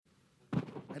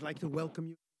I'd like to welcome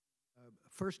you to the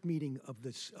first meeting of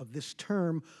this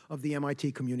term of the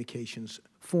MIT Communications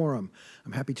Forum.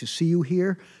 I'm happy to see you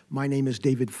here. My name is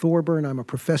David Thorburn. I'm a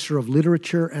professor of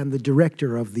literature and the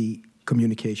director of the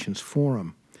Communications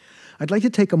Forum. I'd like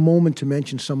to take a moment to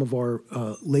mention some of our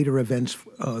later events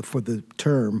for the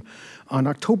term. On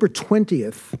October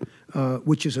 20th,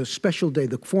 which is a special day,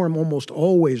 the forum almost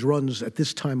always runs at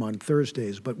this time on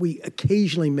Thursdays, but we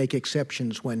occasionally make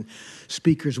exceptions when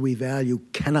speakers we value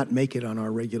cannot make it on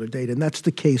our regular date, and that's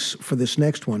the case for this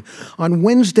next one. On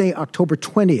Wednesday, October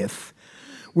 20th,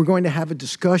 we're going to have a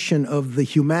discussion of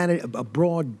a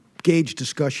broad gauge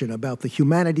discussion about the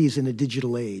humanities in a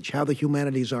digital age, how the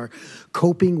humanities are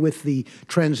coping with the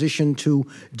transition to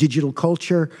digital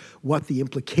culture, what the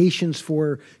implications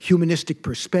for humanistic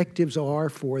perspectives are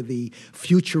for the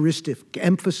futuristic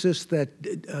emphasis that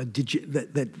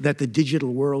the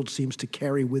digital world seems to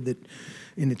carry with it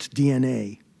in its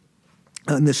DNA.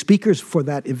 And the speakers for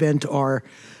that event are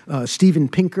Steven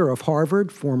Pinker of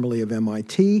Harvard, formerly of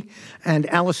MIT, and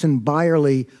Alison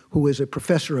Byerly, who is a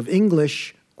professor of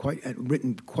English,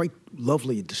 written quite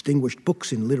lovely, distinguished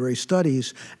books in literary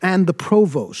studies, and the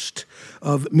provost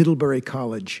of Middlebury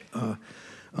College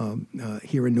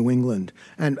here in New England.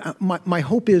 And my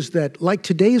hope is that, like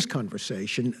today's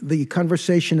conversation, the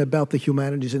conversation about the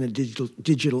humanities in a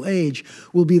digital age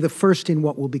will be the first in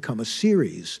what will become a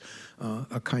series,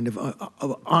 a kind of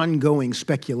ongoing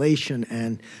speculation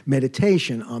and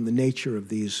meditation on the nature of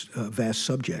these vast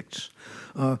subjects.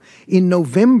 In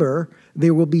November,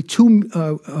 there will be two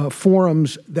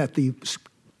forums that the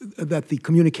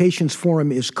Communications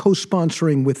Forum is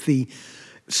co-sponsoring with the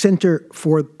Center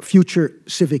for Future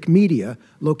Civic Media,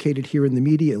 located here in the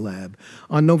Media Lab.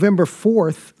 On November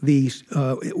 4th,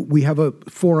 we have a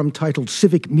forum titled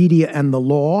Civic Media and the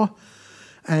Law.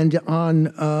 And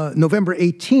on November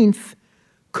 18th,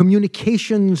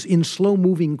 Communications in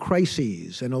Slow-Moving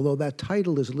Crises. And although that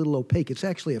title is a little opaque, it's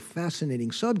actually a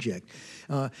fascinating subject.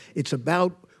 It's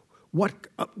about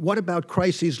what about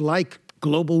crises like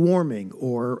global warming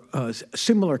or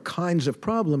similar kinds of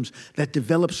problems that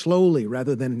develop slowly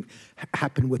rather than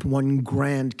happen with one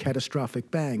grand catastrophic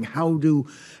bang? How do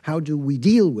we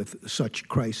deal with such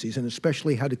crises, and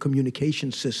especially how do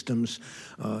communication systems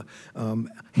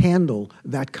handle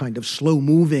that kind of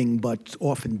slow-moving but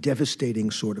often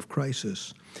devastating sort of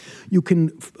crisis? You can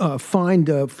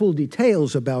find full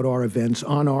details about our events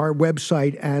on our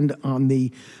website and on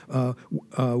the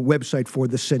website for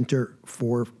the Center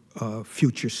for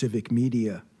Future Civic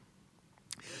Media.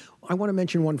 I want to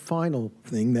mention one final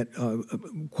thing that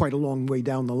quite a long way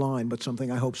down the line, but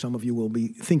something I hope some of you will be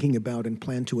thinking about and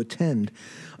plan to attend.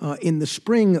 In the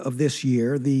spring of this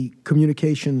year, the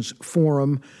Communications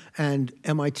Forum and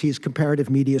MIT's Comparative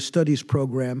Media Studies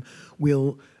program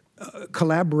will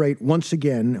collaborate once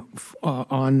again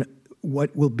on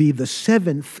what will be the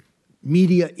 7th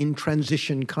Media in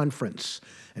Transition Conference.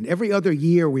 And every other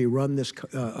year we run this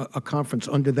a conference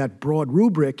under that broad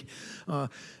rubric,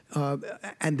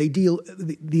 and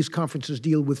these conferences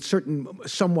deal with certain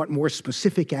somewhat more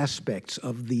specific aspects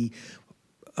of the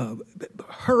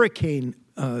hurricane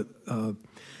of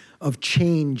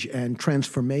change and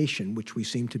transformation which we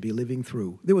seem to be living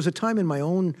through. There was a time in my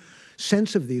own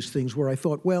sense of these things where I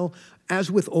thought, well, as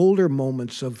with older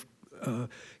moments of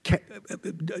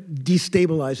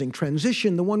destabilizing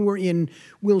transition, the one we're in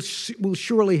will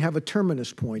surely have a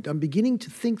terminus point. I'm beginning to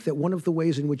think that one of the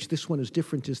ways in which this one is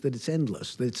different is that it's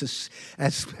endless. That it's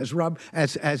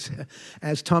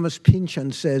as Thomas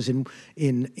Pynchon says in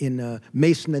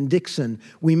Mason and Dixon,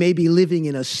 we may be living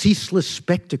in a ceaseless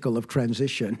spectacle of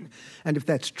transition. And if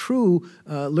that's true,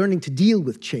 learning to deal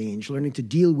with change, learning to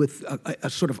deal with a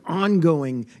sort of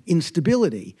ongoing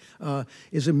instability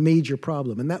is a major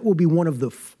problem. And that will be one of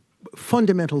the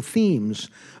fundamental themes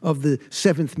of the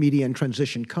 7th Media and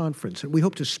Transition Conference. And we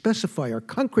hope to specify or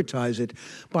concretize it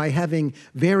by having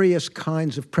various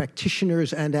kinds of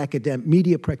practitioners and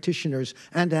media practitioners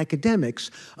and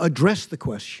academics address the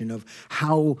question of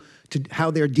how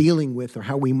they're dealing with, or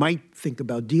how we might think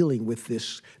about dealing with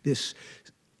this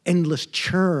endless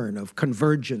churn of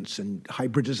convergence and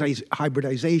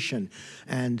hybridization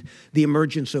and the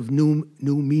emergence of new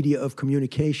media of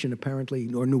communication,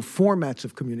 apparently, or new formats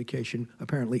of communication,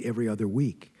 apparently every other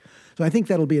week. So I think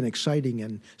that'll be an exciting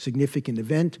and significant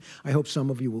event. I hope some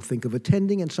of you will think of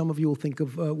attending, and some of you will think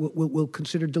of will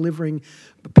consider delivering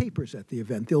papers at the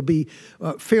event. There'll be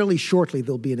fairly shortly.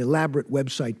 There'll be an elaborate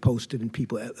website posted, and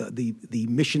people the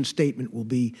mission statement will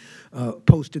be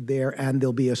posted there, and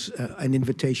there'll be an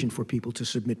invitation for people to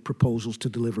submit proposals to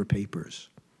deliver papers.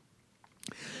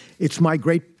 It's my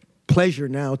great pleasure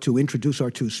now to introduce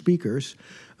our two speakers.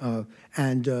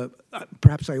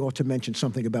 Perhaps I ought to mention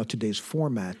something about today's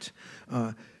format.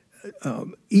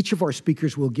 Each of our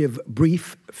speakers will give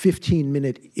brief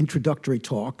 15-minute introductory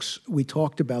talks. We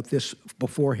talked about this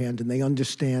beforehand, and they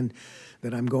understand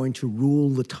that I'm going to rule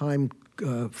the time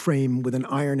frame with an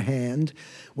iron hand.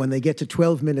 When they get to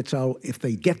 12 minutes, if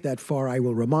they get that far, I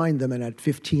will remind them, and at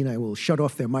 15, I will shut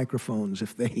off their microphones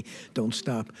if they don't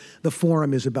stop. The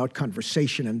forum is about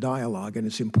conversation and dialogue, and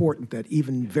it's important that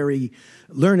even very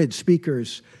learned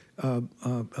speakers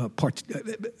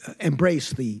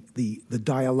embrace the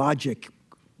dialogic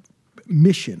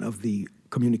mission of the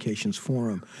Communications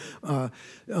Forum.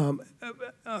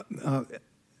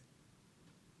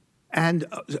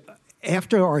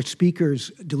 After our speakers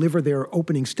deliver their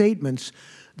opening statements,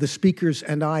 the speakers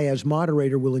and I, as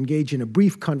moderator, will engage in a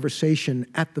brief conversation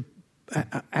at the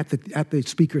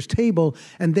speaker's table,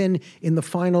 and then in the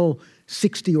final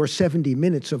 60 or 70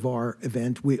 minutes of our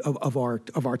event, of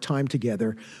our time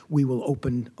together, we will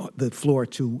open the floor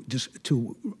to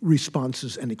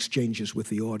responses and exchanges with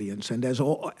the audience. And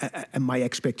and my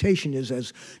expectation is,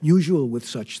 as usual with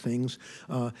such things,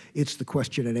 it's the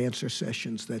question and answer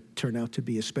sessions that turn out to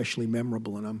be especially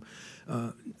memorable. And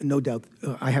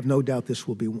I have no doubt this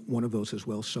will be one of those as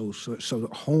well. So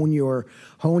hone your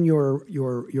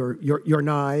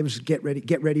knives. Get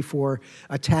ready for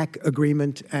attack,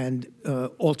 agreement, and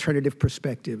alternative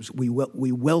perspectives. We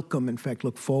welcome, in fact,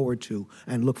 look forward to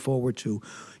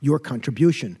your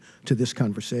contribution to this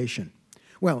conversation.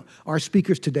 Well, our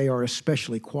speakers today are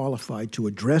especially qualified to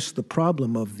address the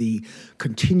problem of the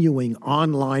continuing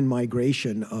online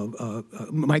migration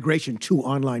to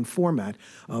online format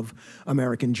of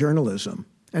American journalism.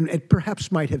 And it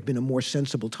perhaps might have been a more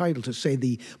sensible title to say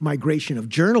the migration of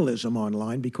journalism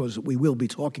online, because we will be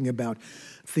talking about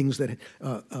things that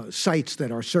sites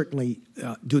that are certainly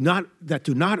do not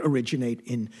originate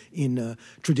in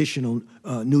traditional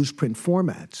newsprint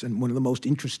formats. And one of the most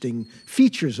interesting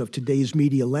features of today's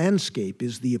media landscape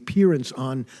is the appearance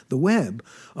on the web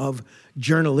of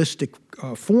journalistic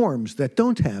forms that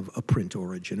don't have a print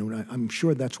origin. And I'm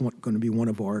sure that's going to be one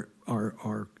of our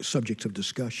subjects of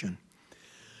discussion.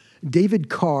 David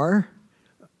Carr,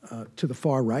 to the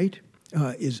far right,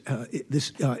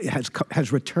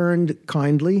 has returned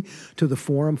kindly to the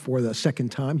forum for the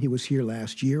second time. He was here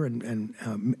last year and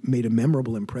made a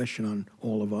memorable impression on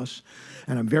all of us.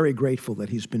 And I'm very grateful that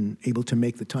he's been able to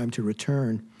make the time to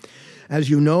return. As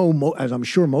you know, as I'm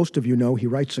sure most of you know, he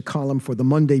writes a column for the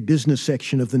Monday business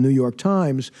section of the New York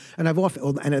Times, and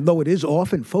although it is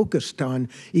often focused on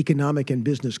economic and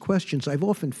business questions, I've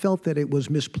often felt that it was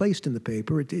misplaced in the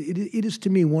paper. It is to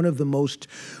me one of the most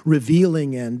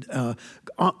revealing and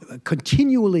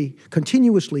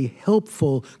continuously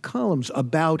helpful columns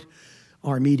about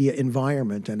our media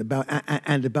environment and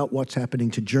about what's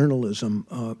happening to journalism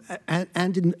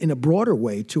and in a broader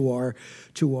way to our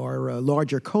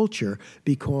larger culture,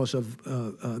 because of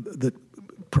the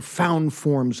profound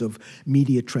forms of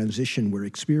media transition we're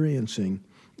experiencing.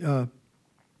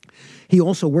 He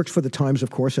also works for the Times, of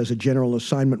course, as a general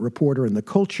assignment reporter in the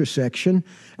culture section,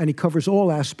 and he covers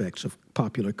all aspects of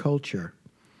popular culture.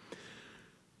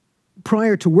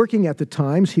 Prior to working at the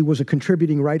Times, he was a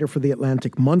contributing writer for the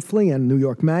Atlantic Monthly and New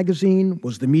York Magazine,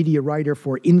 was the media writer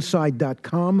for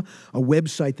Inside.com, a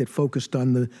website that focused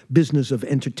on the business of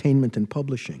entertainment and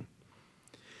publishing.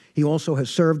 He also has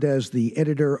served as the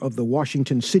editor of the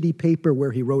Washington City paper,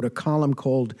 where he wrote a column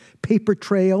called Paper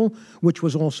Trail, which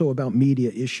was also about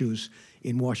media issues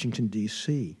in Washington,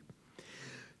 D.C.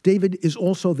 David is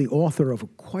also the author of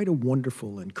quite a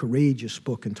wonderful and courageous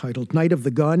book entitled Night of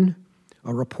the Gun.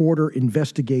 A reporter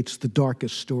investigates the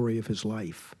darkest story of his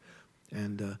life.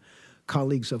 And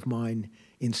colleagues of mine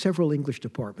in several English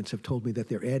departments have told me that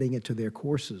they're adding it to their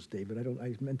courses, David.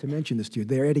 I meant to mention this to you.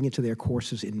 They're adding it to their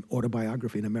courses in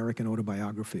autobiography, in American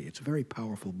autobiography. It's a very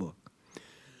powerful book.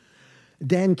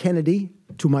 Dan Kennedy,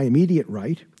 to my immediate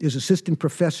right, is assistant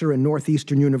professor in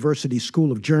Northeastern University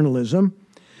School of Journalism,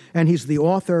 and he's the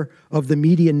author of the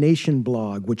Media Nation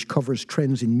blog, which covers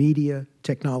trends in media,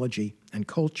 technology, and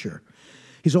culture.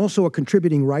 He's also a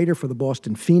contributing writer for the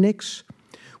Boston Phoenix,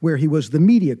 where he was the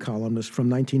media columnist from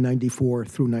 1994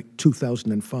 through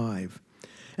 2005.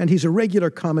 And he's a regular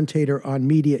commentator on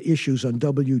media issues on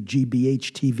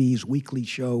WGBH-TV's weekly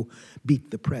show,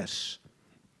 Beat the Press.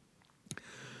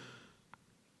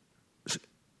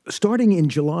 Starting in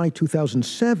July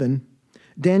 2007,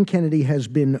 Dan Kennedy has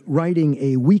been writing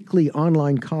a weekly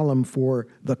online column for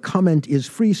the Comment is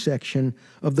Free section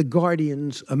of The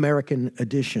Guardian's American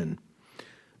edition.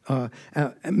 And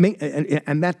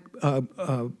that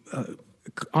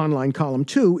online column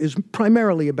 2 is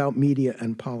primarily about media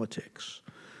and politics.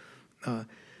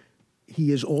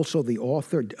 He is also the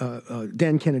author,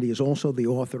 Dan Kennedy is also the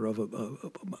author of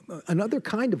another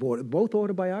kind of, both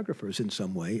autobiographers in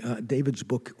some way. David's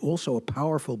book, also a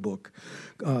powerful book,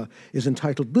 is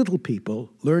entitled Little People,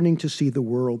 Learning to See the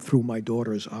World Through My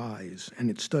Daughter's Eyes, and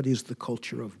it studies the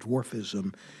culture of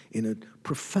dwarfism in a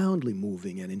profoundly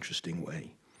moving and interesting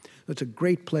way. It's a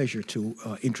great pleasure to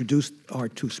introduce our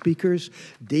two speakers.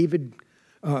 David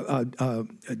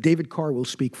Carr will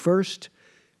speak first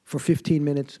for 15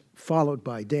 minutes, followed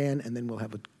by Dan, and then we'll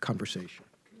have a conversation.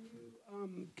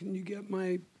 Can you get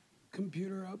my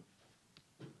computer up?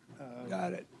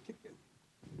 Got it.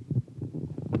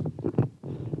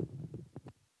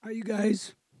 Are you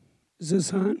guys? Is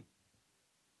this on?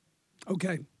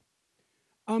 Okay.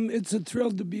 It's a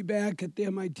thrill to be back at the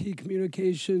MIT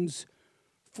Communications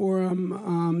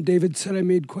Forum. David said I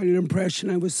made quite an impression.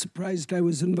 I was surprised I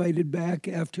was invited back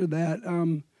after that.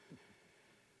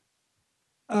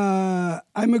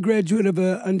 I'm a graduate of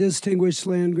an undistinguished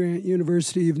land-grant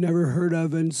university you've never heard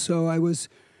of, and so I was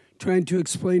trying to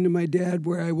explain to my dad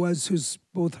where I was, who's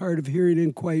both hard of hearing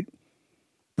and quite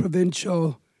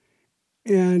provincial,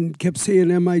 and kept saying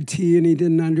MIT, and he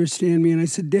didn't understand me. And I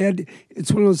said, Dad,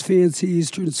 it's one of those fancy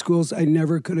Eastern schools I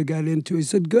never could have got into. He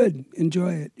said, good,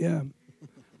 enjoy it, yeah.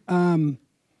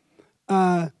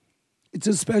 It's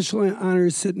a special honor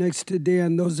to sit next to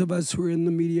Dan. Those of us who are in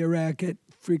the media racket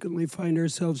frequently find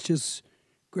ourselves just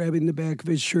grabbing the back of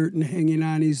his shirt and hanging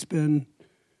on. He's been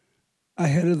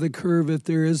ahead of the curve, if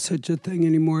there is such a thing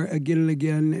anymore, again and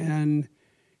again, and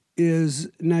is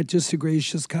not just a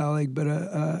gracious colleague, but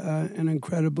an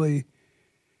incredibly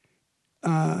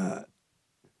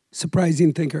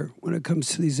surprising thinker when it comes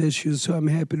to these issues. So I'm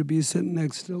happy to be sitting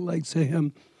next to the likes of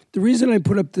him. The reason I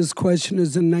put up this question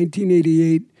is in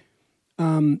 1988,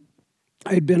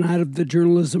 I'd been out of the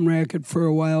journalism racket for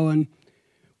a while and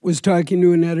was talking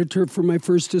to an editor for my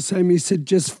first assignment. He said,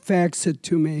 just fax it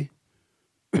to me.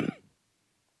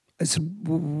 I said,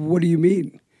 what do you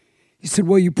mean? He said,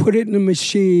 well, you put it in a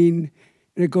machine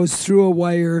and it goes through a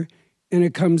wire and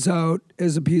it comes out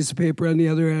as a piece of paper on the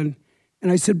other end.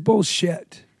 And I said,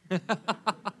 bullshit.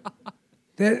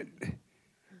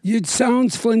 It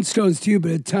sounds Flintstones to you, but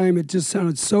at the time it just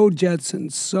sounded so Jetson,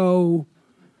 so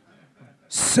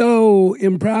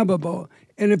improbable.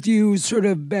 And if you sort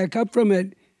of back up from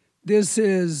it, this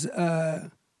is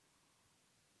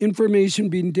information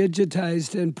being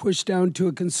digitized and pushed down to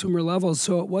a consumer level.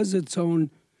 So it was its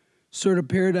own sort of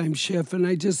paradigm shift. And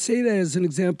I just say that as an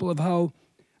example of how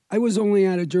I was only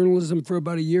out of journalism for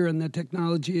about a year and the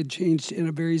technology had changed in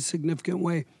a very significant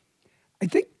way. I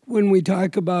think when we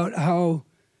talk about how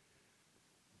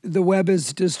the web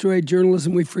has destroyed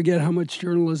journalism, we forget how much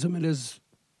journalism it has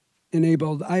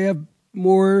enabled. I have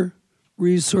more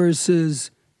resources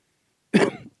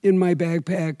in my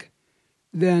backpack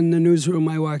than the newsroom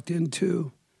I walked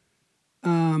into.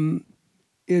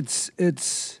 It's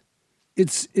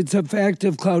a fact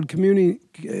of cloud computing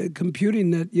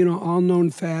that, all known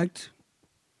fact,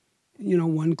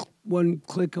 one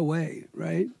click away,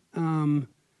 right?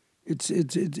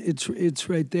 It's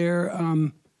right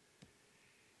there.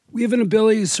 We have an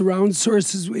ability to surround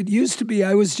sources. It used to be,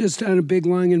 I was just on a big,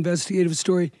 long investigative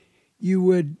story.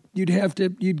 You'd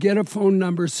get a phone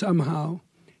number somehow.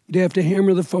 You'd have to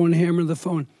hammer the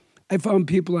phone. I found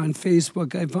people on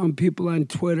Facebook. I found people on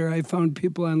Twitter. I found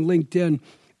people on LinkedIn.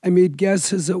 I made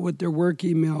guesses at what their work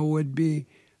email would be.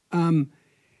 And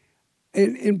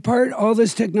in part, all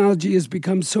this technology has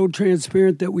become so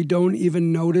transparent that we don't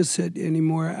even notice it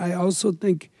anymore. I also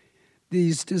think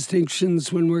these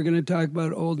distinctions, when we're going to talk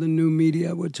about old and new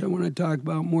media, which I want to talk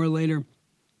about more later,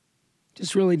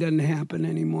 just really doesn't happen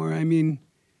anymore. I mean,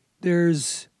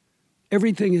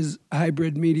 everything is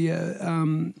hybrid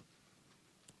media.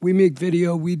 We make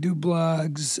video, we do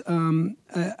blogs.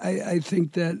 I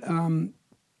think that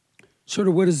sort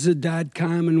of what is a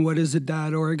 .com and what is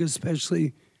a .org,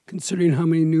 especially considering how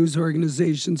many news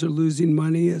organizations are losing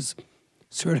money, is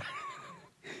sort of...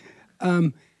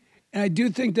 and I do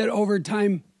think that over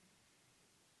time,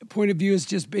 point of view is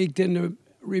just baked into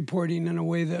reporting in a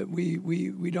way that we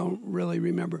don't really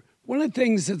remember. One of the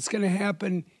things that's going to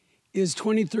happen is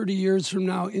 20, 30 years from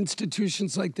now,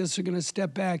 institutions like this are going to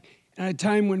step back. And at a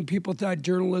time when people thought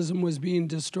journalism was being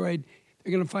destroyed,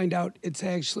 they're going to find out it's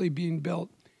actually being built.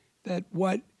 That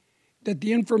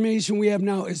the information we have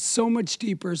now is so much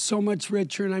deeper, so much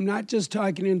richer. And I'm not just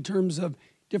talking in terms of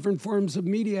different forms of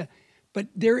media, but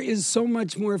there is so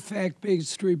much more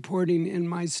fact-based reporting in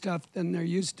my stuff than there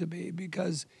used to be,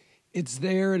 because it's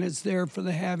there and it's there for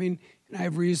the having, and I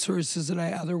have resources that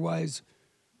I otherwise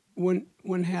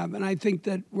wouldn't have. And I think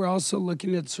that we're also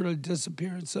looking at sort of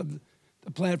disappearance of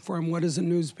the platform. What is a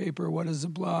newspaper? What is a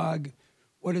blog?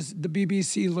 What is the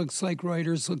BBC looks like,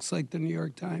 Reuters looks like, the New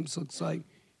York Times looks like.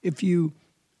 If you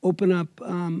open up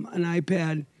an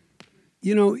iPad,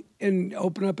 and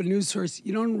open up a news source,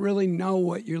 you don't really know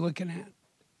what you're looking at.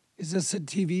 Is this a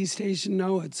TV station?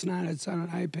 No, it's not. It's on an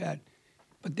iPad.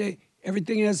 But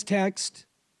everything has text,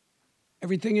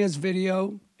 everything has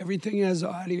video, everything has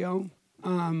audio.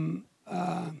 And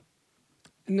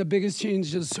the biggest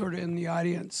change is sort of in the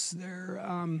audience.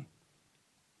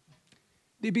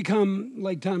 They become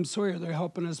like Tom Sawyer. They're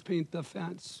helping us paint the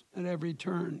fence at every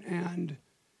turn. And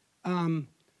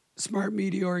smart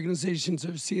media organizations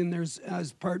are seeing theirs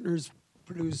as partners,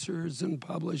 producers, and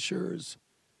publishers.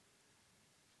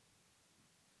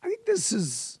 I think this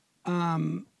is,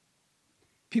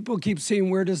 people keep saying,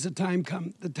 where does the time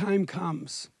come? The time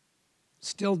comes,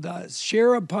 still does.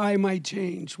 Share of pie might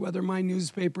change, whether my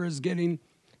newspaper is getting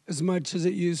as much as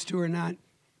it used to or not.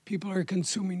 People are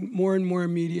consuming more and more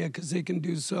media because they can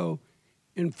do so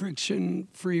in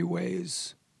friction-free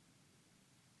ways.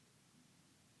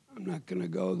 I'm not going to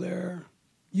go there.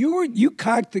 You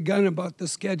cocked the gun about the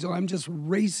schedule. I'm just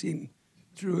racing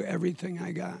through everything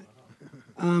I got.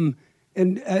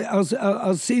 And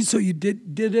I'll say so. You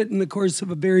did it in the course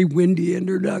of a very windy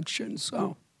introduction.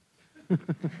 So,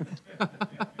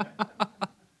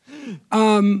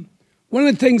 one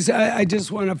of the things I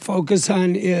just want to focus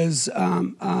on is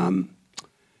I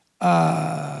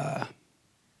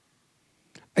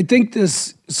think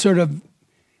this sort of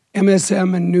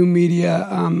MSM and new media.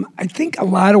 I think a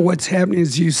lot of what's happening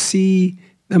is you see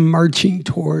them marching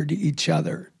toward each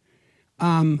other.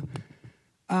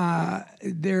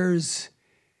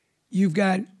 You've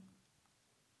got,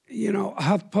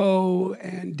 HuffPo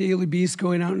and Daily Beast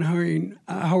going out and hiring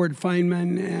Howard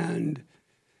Feynman and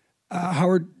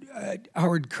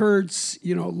Howard Kurtz,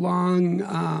 long-time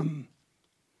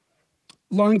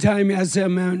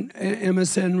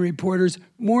MSN reporters.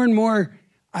 More and more,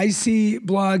 I see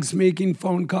blogs making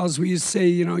phone calls. We used to say,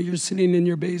 you're sitting in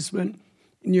your basement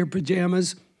in your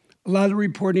pajamas. A lot of the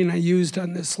reporting I used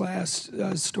on this last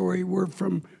story were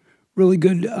from really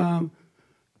good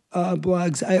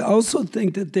blogs. I also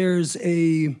think that there's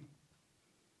the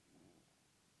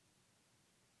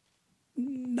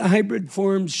hybrid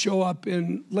forms show up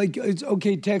in,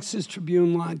 Texas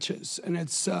Tribune launches, and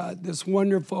it's this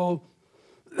wonderful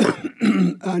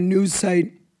news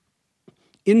site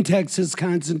in Texas,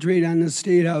 concentrate on the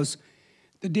State House.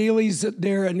 The dailies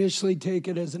there initially take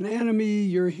it as an enemy.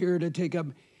 You're here to take up,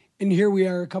 and here we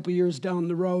are a couple years down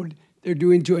the road. They're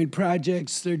doing joint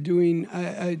projects. They're doing,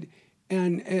 and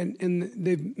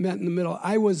they've met in the middle.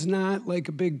 I was not like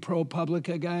a big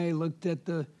ProPublica guy. I looked at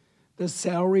the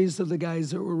salaries of the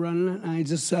guys that were running it, and I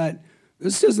just thought,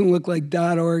 this doesn't look like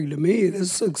 .org to me.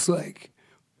 This looks like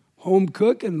home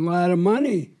cooking, a lot of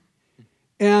money.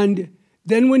 And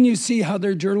then when you see how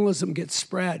their journalism gets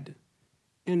spread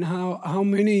and how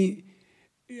many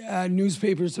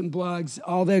newspapers and blogs,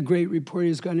 all that great reporting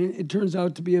has gone in, it turns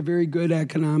out to be a very good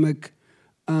economic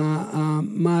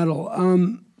model.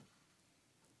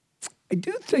 I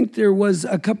do think there was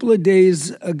a couple of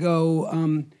days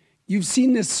ago, you've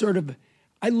seen this sort of,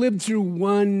 I lived through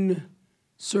one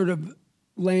sort of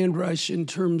land rush in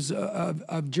terms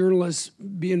of journalists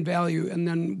being value, and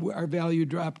then our value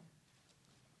dropped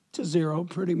to zero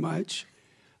pretty much.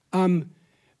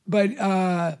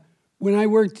 But when I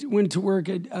went to work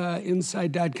at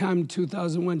Inside.com in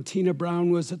 2001, Tina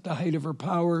Brown was at the height of her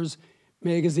powers.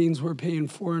 Magazines were paying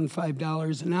 $4 and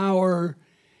 $5 an hour.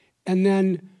 And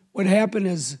then what happened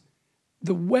is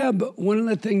the web, one of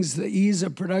the things the ease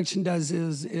of production does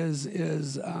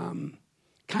is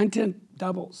content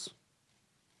doubles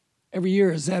every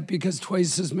year. Is that because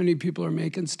twice as many people are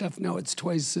making stuff? No, it's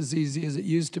twice as easy as it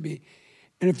used to be.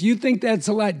 And if you think that's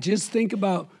a lot, just think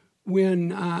about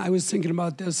when, I was thinking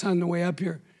about this on the way up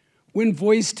here, when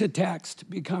voice to text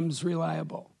becomes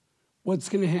reliable, what's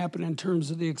going to happen in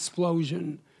terms of the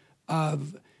explosion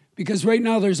of, because right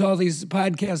now there's all these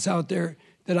podcasts out there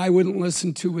that I wouldn't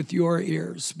listen to with your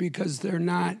ears because they're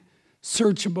not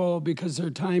searchable, because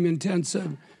they're time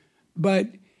intensive. But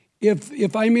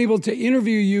if I'm able to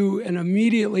interview you and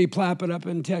immediately plop it up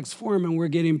in text form, and we're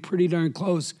getting pretty darn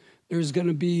close, there's going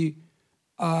to be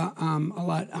a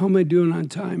lot. How am I doing on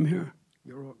time here?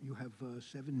 You have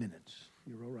 7 minutes.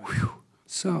 You're all right. Whew.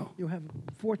 So. You have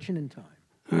fortune and time.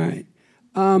 All right.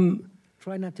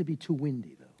 Try not to be too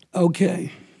windy, though.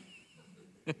 Okay.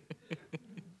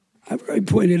 I've already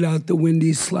pointed out the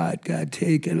windy slot got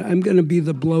taken. I'm going to be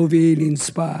the bloviating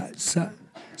spot.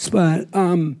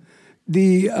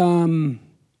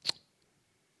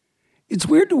 it's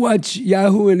weird to watch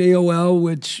Yahoo and AOL,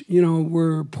 which,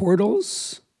 were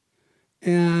portals,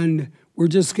 and we're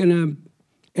just going to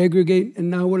aggregate. And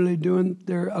now what are they doing?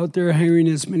 They're out there hiring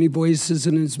as many voices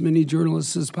and as many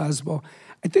journalists as possible.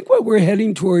 I think what we're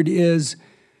heading toward is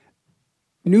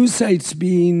news sites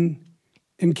being,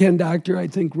 and Ken Doctor, I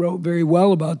think, wrote very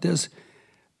well about this,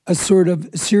 a sort of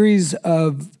series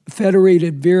of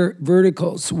federated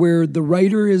verticals where the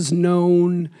writer is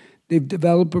known, they've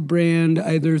developed a brand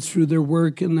either through their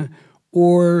work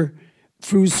or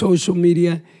through social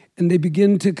media, and they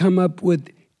begin to come up with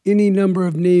any number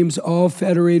of names all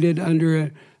federated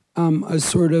under a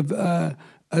sort of a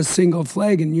single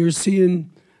flag. And you're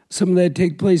seeing some of that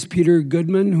take place. Peter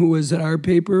Goodman, who was at our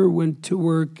paper, went to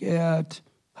work at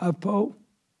HuffPo.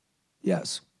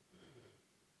 Yes.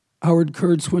 Howard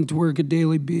Kurtz went to work at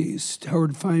Daily Beast.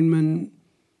 Howard Feynman,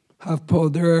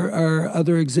 HuffPo. There are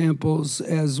other examples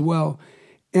as well.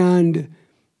 And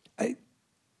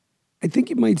I think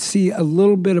you might see a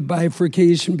little bit of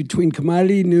bifurcation between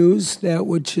commodity news, that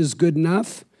which is good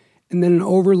enough, and then an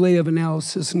overlay of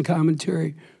analysis and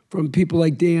commentary from people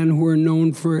like Dan, who are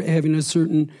known for having a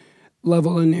certain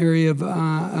level and area of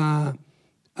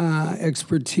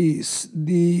expertise.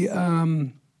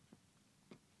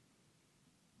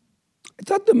 I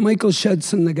thought that Michael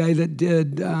Shedson, the guy that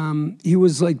did, he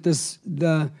was like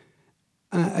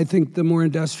I think the more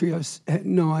industrious,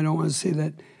 no, I don't want to say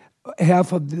that,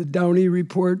 half of the Downey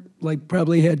report,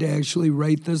 probably had to actually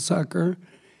write the sucker.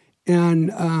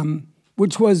 And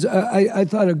which was, I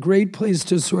thought, a great place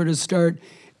to sort of start.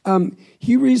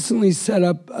 He recently set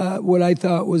up what I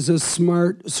thought was a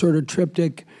smart sort of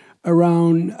triptych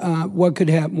around what could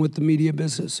happen with the media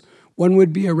business. One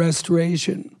would be a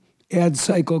restoration. Ad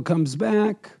cycle comes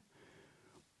back.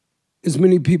 As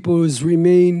many people as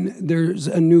remain, there's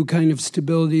a new kind of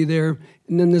stability there.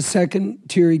 And then the second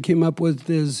tier he came up with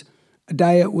is a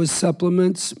diet with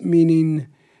supplements, meaning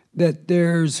that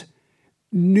there's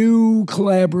new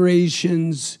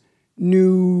collaborations,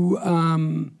 new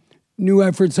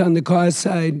efforts on the cost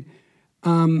side,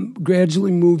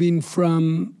 gradually moving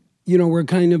from, we're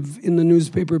kind of in the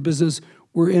newspaper business,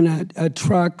 we're in a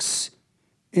trucks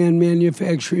and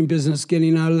manufacturing business,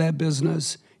 getting out of that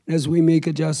business. As we make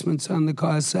adjustments on the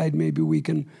cost side, maybe we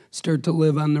can start to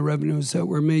live on the revenues that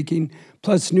we're making.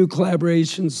 Plus new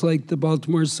collaborations like the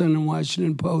Baltimore Sun and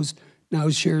Washington Post now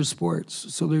share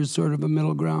sports. So there's sort of a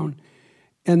middle ground.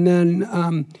 And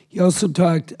then he also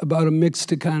talked about a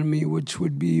mixed economy, which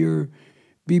would be your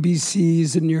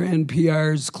BBCs and your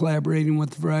NPRs collaborating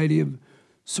with a variety of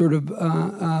sort of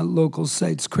local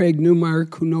sites. Craig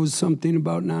Newmark, who knows something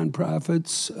about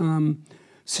nonprofits,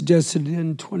 suggested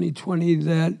in 2020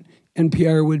 that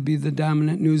NPR would be the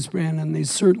dominant news brand, and they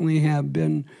certainly have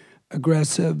been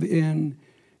aggressive in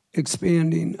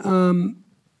expanding.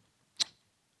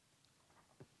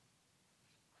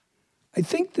 I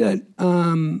think that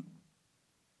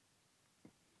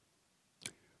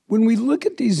when we look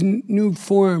at these new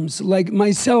forms, like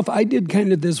myself, I did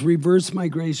kind of this reverse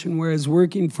migration where I was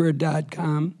working for a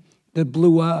 .com that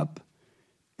blew up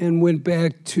and went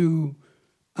back to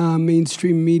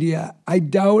mainstream media. I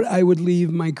doubt I would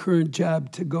leave my current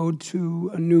job to go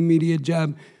to a new media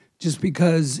job just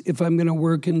because if I'm going to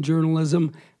work in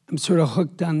journalism, I'm sort of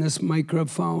hooked on this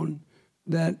microphone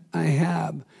that I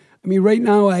have. I mean, right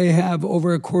now I have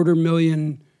over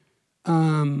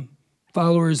 250,000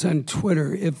 followers on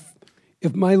Twitter. If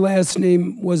my last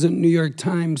name wasn't New York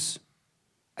Times,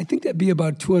 I think that'd be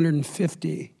about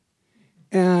 250.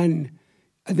 And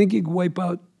I think you could wipe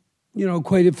out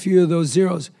quite a few of those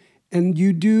zeros. And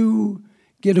you do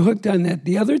get hooked on that.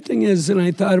 The other thing is, and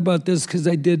I thought about this because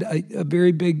I did a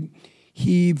very big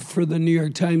heave for the New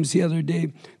York Times the other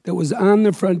day that was on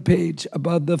the front page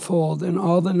above the fold and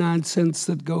all the nonsense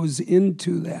that goes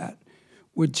into that,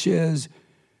 which is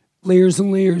layers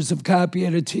and layers of copy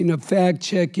editing, of fact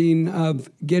checking, of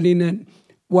getting it.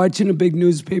 Watching a big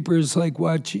newspaper is like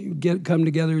come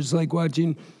together is like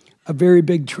watching a very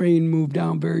big train move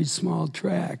down a very small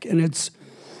track. And it's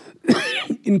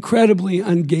incredibly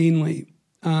ungainly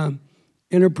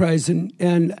enterprise.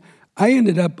 And I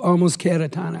ended up almost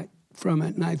catatonic from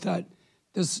it. And I thought,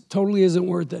 this totally isn't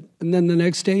worth it. And then the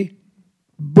next day,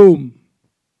 boom.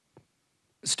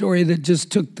 A story that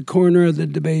just took the corner of the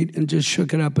debate and just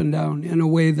shook it up and down in a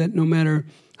way that no matter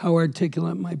how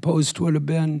articulate my post would have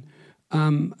been,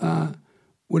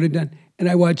 would have done. And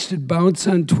I watched it bounce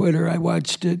on Twitter. I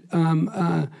watched it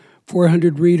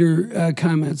 400 reader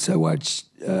comments. I watched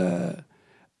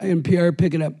NPR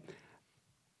pick it up.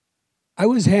 I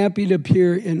was happy to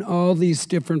appear in all these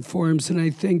different forms, and I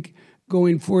think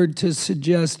going forward to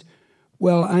suggest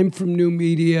well, I'm from new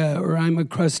media or I'm a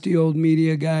crusty old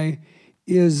media guy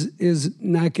is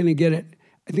not going to get it.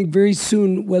 I think very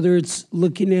soon, whether it's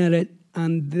looking at it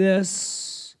on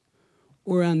this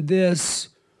or on this,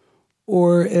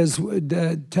 or as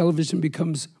the television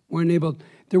becomes more enabled,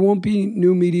 there won't be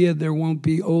new media, there won't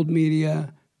be old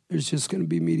media. There's just going to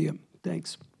be media.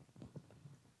 Thanks.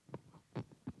 Thank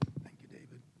you,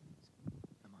 David.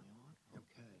 Am I on?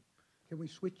 Okay. Can we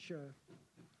switch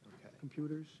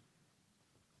computers?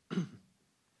 Okay,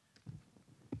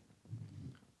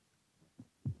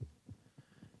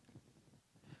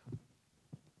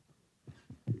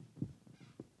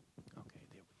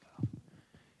 there we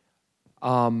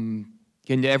go.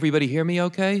 Can everybody hear me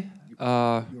okay?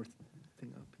 Your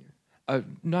thing up here.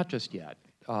 Not just yet.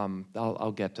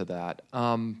 I'll get to that.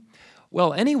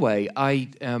 Well, anyway, I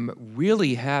am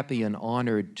really happy and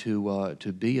honored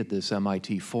to be at this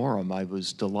MIT forum. I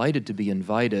was delighted to be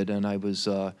invited, and I was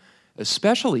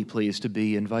especially pleased to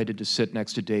be invited to sit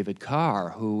next to David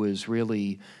Carr, who is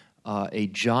really a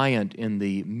giant in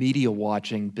the media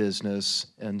watching business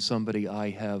and somebody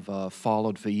I have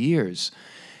followed for years.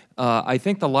 I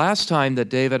think the last time that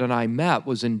David and I met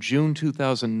was in June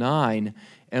 2009,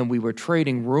 and we were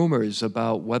trading rumors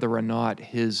about whether or not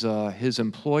his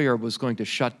employer was going to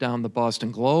shut down the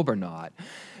Boston Globe or not.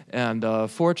 And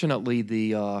fortunately,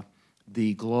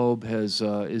 the Globe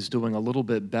is doing a little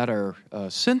bit better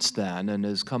since then, and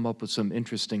has come up with some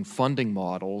interesting funding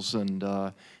models,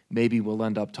 and maybe we'll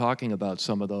end up talking about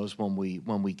some of those when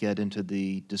we get into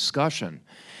the discussion.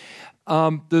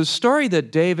 The story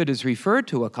that David has referred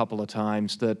to a couple of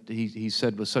times that he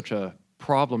said was such a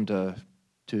problem to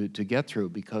get through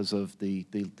because of the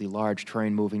large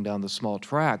train moving down the small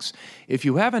tracks. If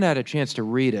you haven't had a chance to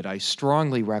read it, I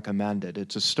strongly recommend it.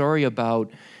 It's a story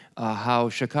about how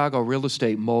Chicago real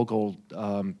estate mogul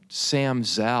Sam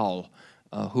Zell,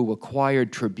 who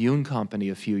acquired Tribune Company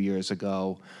a few years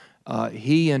ago,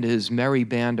 he and his merry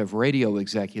band of radio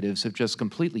executives have just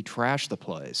completely trashed the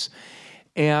place.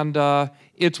 And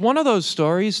it's one of those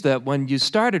stories that when you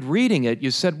started reading it,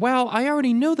 you said, well, I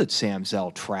already knew that Sam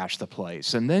Zell trashed the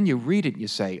place. And then you read it and you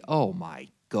say, oh my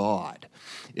God,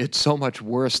 it's so much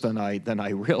worse than I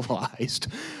realized.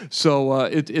 So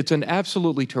it's an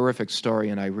absolutely terrific story,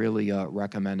 and I really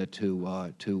recommend it to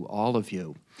all of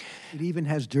you. It even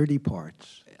has dirty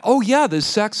parts. Oh yeah, there's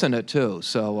sex in it too.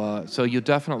 So you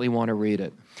definitely want to read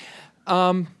it.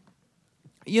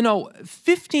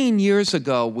 15 years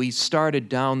ago, we started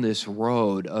down this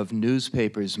road of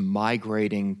newspapers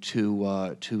migrating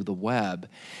to the web.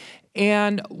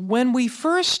 And when we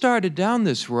first started down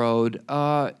this road,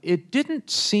 it didn't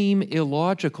seem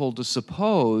illogical to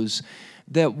suppose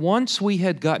that once we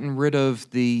had gotten rid of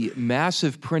the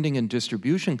massive printing and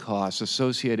distribution costs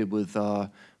associated with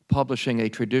publishing a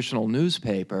traditional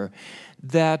newspaper,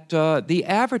 that the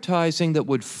advertising that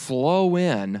would flow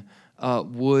in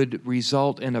would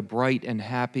result in a bright and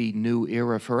happy new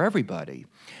era for everybody.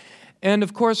 And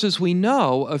of course, as we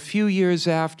know, a few years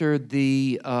after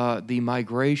the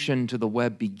migration to the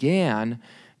web began,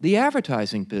 the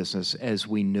advertising business as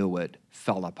we knew it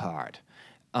fell apart.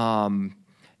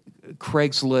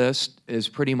 Craigslist has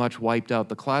pretty much wiped out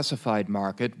the classified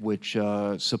market, which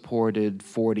supported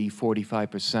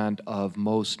 40-45% of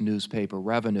most newspaper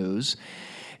revenues.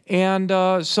 And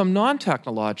some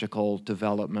non-technological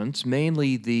developments,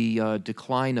 mainly the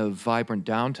decline of vibrant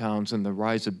downtowns and the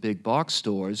rise of big box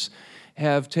stores,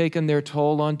 have taken their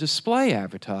toll on display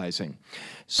advertising.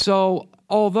 So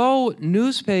although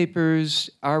newspapers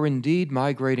are indeed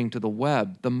migrating to the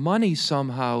web, the money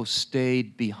somehow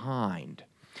stayed behind.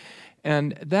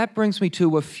 And that brings me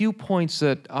to a few points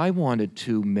that I wanted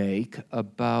to make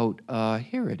about,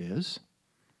 here it is.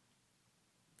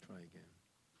 Try again.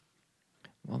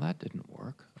 Well, that didn't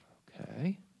work.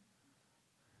 Okay.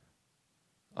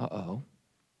 Uh-oh.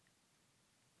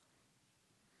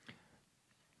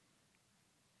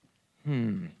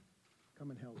 Come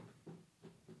and help.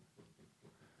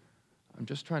 I'm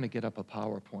just trying to get up a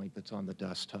PowerPoint that's on the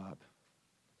desktop.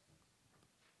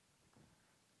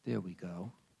 There we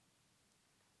go.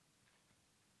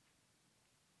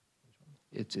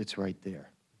 It's right there.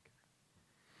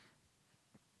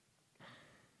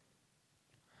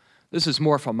 This is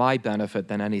more for my benefit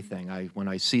than anything. When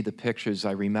I see the pictures,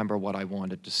 I remember what I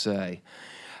wanted to say.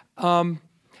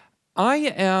 I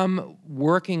am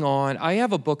working on, I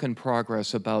have a book in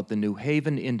progress about the New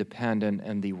Haven Independent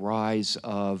and the rise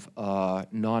of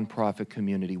nonprofit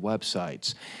community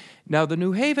websites. Now, the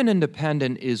New Haven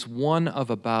Independent is one of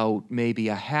about maybe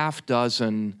a half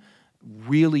dozen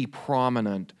really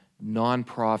prominent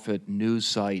nonprofit news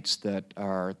sites that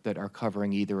are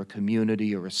covering either a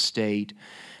community or a state.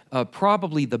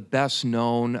 Probably the best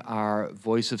known are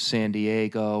Voice of San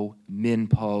Diego,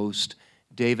 MinnPost.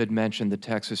 David mentioned the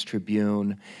Texas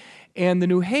Tribune. And the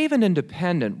New Haven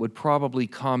Independent would probably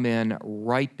come in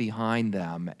right behind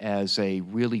them as a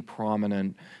really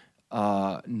prominent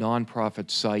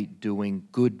nonprofit site doing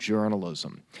good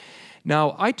journalism.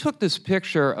 Now, I took this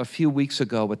picture a few weeks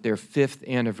ago at their 5th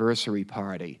anniversary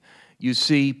party. You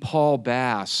see Paul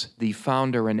Bass, the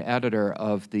founder and editor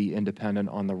of the Independent,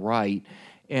 on the right.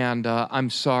 And I'm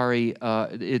sorry,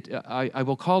 I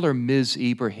will call her Ms.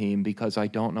 Ibrahim because I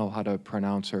don't know how to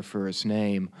pronounce her first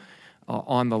name,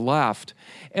 on the left.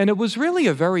 And it was really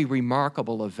a very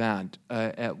remarkable event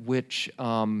at which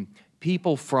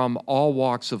people from all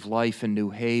walks of life in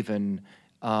New Haven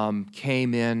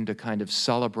came in to kind of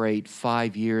celebrate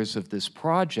 5 years of this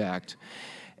project.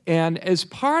 And as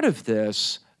part of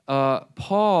this,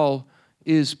 Paul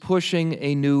is pushing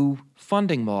a new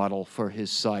funding model for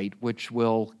his site, which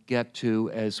we'll get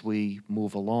to as we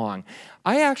move along.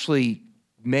 I actually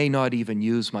may not even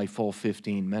use my full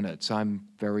 15 minutes. I'm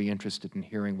very interested in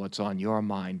hearing what's on your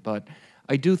mind, but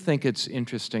I do think it's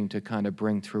interesting to kind of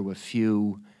bring through a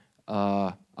few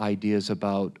ideas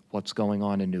about what's going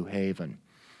on in New Haven.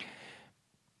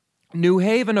 New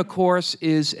Haven, of course,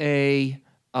 is a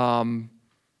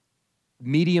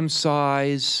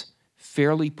medium-sized,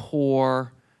 fairly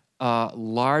poor,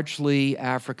 largely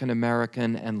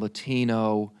African-American and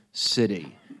Latino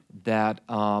city that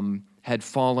had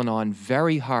fallen on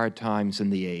very hard times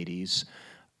in the 80s,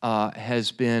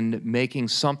 has been making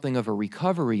something of a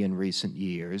recovery in recent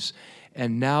years,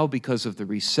 and now, because of the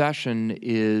recession,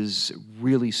 is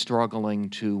really struggling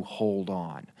to hold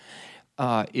on.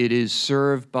 It is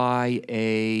served by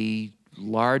a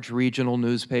large regional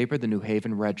newspaper, the New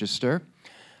Haven Register.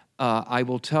 I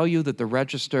will tell you that the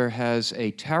Register has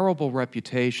a terrible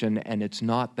reputation, and it's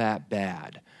not that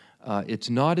bad. It's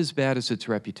not as bad as its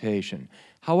reputation.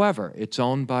 However, it's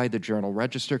owned by the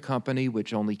Journal-Register Company,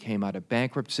 which only came out of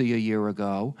bankruptcy a year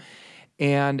ago.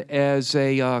 And as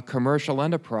a commercial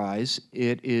enterprise,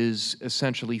 it is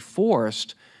essentially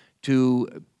forced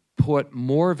to put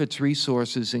more of its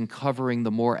resources in covering the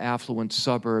more affluent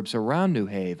suburbs around New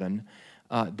Haven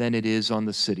than it is on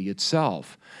the city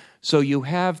itself. So you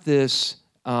have this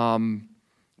vacuum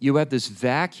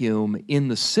in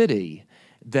the city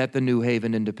that the New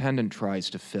Haven Independent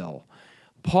tries to fill.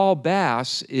 Paul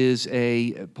Bass has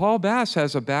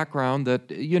a background that,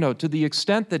 to the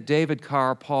extent that David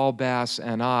Carr, Paul Bass,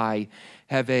 and I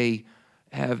have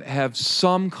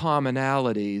some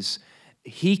commonalities.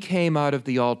 He came out of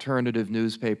the alternative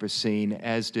newspaper scene,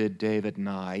 as did David and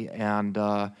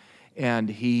I, and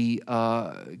he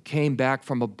came back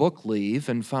from a book leave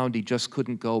and found he just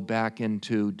couldn't go back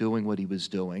into doing what he was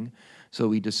doing, so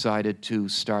he decided to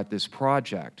start this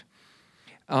project.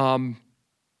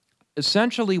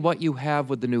 Essentially, what you have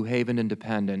with the New Haven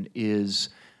Independent is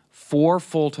 4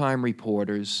 full-time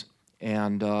reporters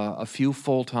and a few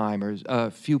full-timers,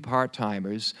 a few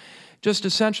part-timers, just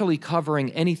essentially covering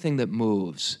anything that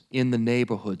moves in the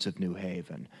neighborhoods of New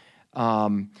Haven.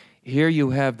 Here you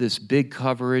have this big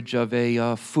coverage of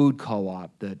a food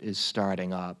co-op that is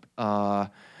starting up.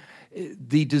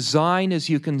 The design, as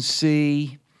you can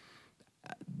see,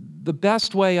 the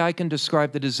best way I can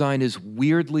describe the design is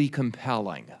weirdly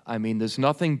compelling. I mean, there's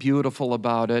nothing beautiful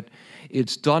about it.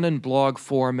 It's done in blog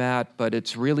format, but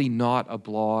it's really not a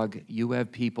blog. You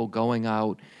have people going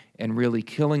out and really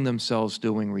killing themselves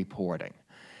doing reporting.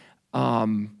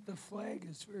 The flag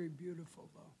is very beautiful,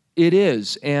 though. It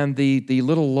is, and the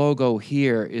little logo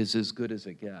here is as good as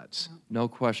it gets. No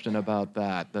question about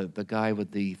that, the guy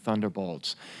with the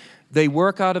thunderbolts. They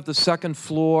work out of the second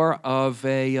floor of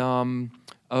the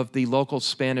local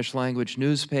Spanish-language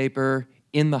newspaper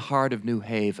in the heart of New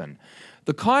Haven.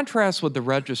 The contrast with the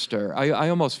Register, I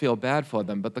almost feel bad for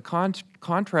them, but the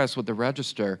contrast with the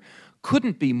Register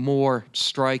couldn't be more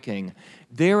striking.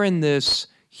 They're in this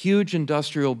huge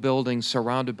industrial building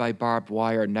surrounded by barbed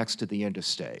wire next to the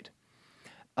interstate.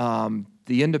 The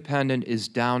Independent is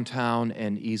downtown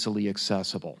and easily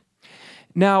accessible.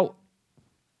 Now,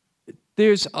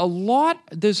 there's a lot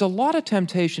of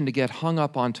temptation to get hung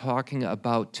up on talking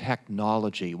about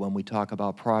technology when we talk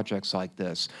about projects like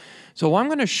this. So I'm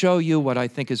going to show you what I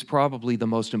think is probably the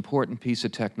most important piece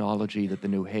of technology that the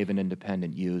New Haven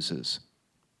Independent uses.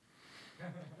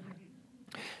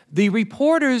 The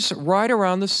reporters ride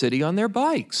around the city on their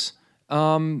bikes.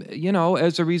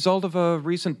 As a result of a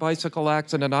recent bicycle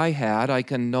accident I had, I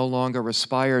can no longer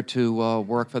aspire to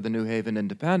work for the New Haven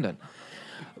Independent.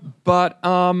 But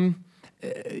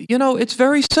You know, it's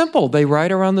very simple. They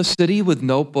ride around the city with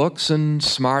notebooks and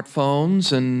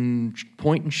smartphones and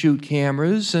point-and-shoot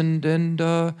cameras and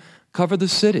cover the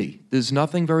city. There's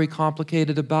nothing very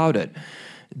complicated about it.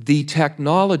 The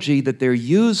technology that they're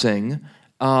using,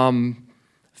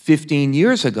 15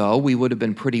 years ago, we would have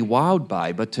been pretty wowed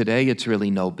by, but today it's really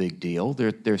no big deal.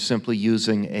 They're simply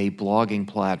using a blogging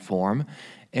platform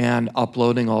and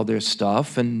uploading all their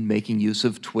stuff and making use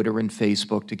of Twitter and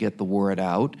Facebook to get the word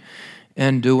out,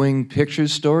 and doing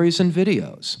pictures, stories, and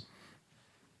videos.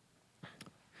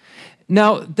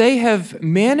 Now, they have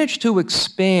managed to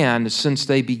expand since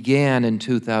they began in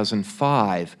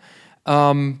 2005.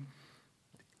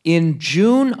 In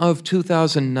June of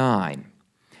 2009,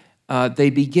 they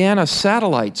began a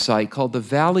satellite site called the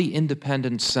Valley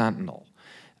Independent Sentinel.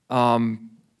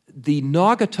 The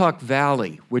Naugatuck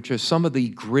Valley, which are some of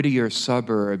the grittier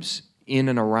suburbs in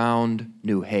and around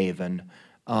New Haven,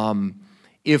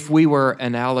 if we were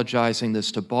analogizing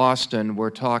this to Boston, we're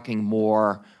talking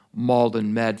more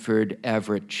Malden, Medford,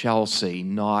 Everett, Chelsea,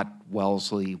 not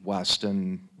Wellesley,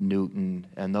 Weston, Newton,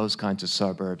 and those kinds of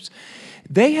suburbs.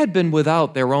 They had been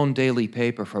without their own daily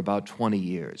paper for about 20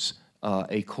 years.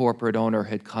 A corporate owner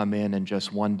had come in and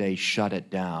just one day shut it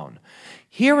down.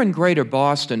 Here in Greater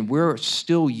Boston, we're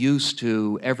still used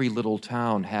to every little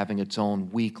town having its own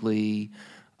weekly,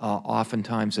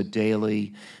 oftentimes a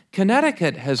daily.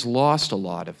 Connecticut has lost a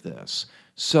lot of this.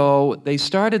 So they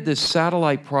started this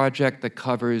satellite project that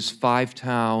covers 5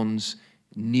 towns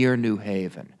near New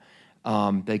Haven.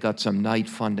 They got some night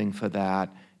funding for that,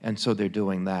 and so they're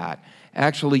doing that.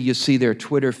 Actually, you see their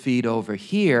Twitter feed over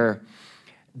here.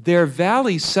 Their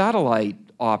Valley satellite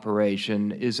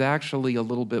operation is actually a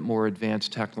little bit more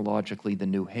advanced technologically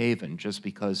than New Haven, just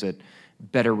because it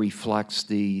better reflects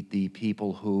the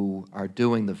people who are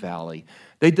doing the Valley.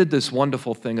 They did this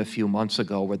wonderful thing a few months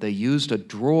ago where they used a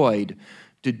droid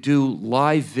to do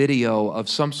live video of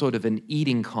some sort of an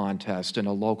eating contest in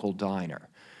a local diner.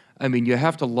 I mean, you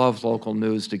have to love local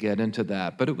news to get into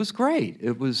that, but it was great.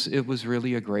 It was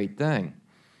really a great thing.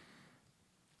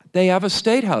 They have a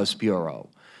State House Bureau.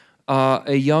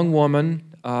 A young woman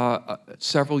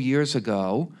several years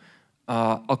ago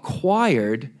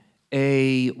acquired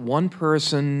a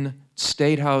one-person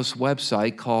State House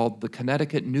website called the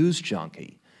Connecticut News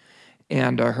Junkie.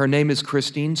 And her name is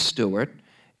Christine Stewart,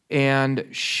 and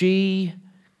she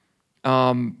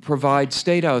provides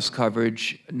State House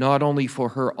coverage not only for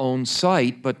her own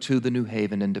site, but to the New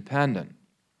Haven Independent.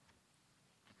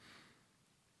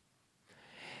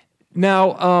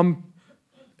 Now,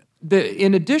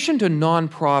 in addition to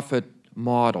nonprofit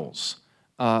models,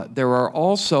 there are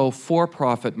also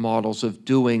for-profit models of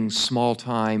doing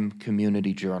small-time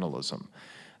community journalism.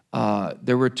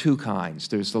 There were 2 kinds.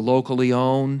 There's the locally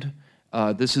owned.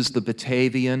 This is the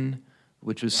Batavian,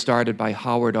 which was started by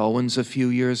Howard Owens a few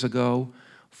years ago,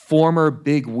 former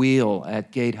big wheel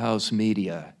at Gatehouse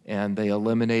Media, and they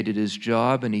eliminated his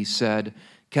job, and he said,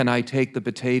 "Can I take the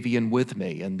Batavian with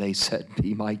me?" And they said,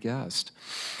 "Be my guest."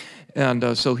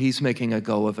 And so he's making a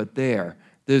go of it there.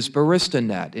 There's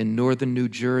BaristaNet in northern New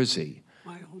Jersey.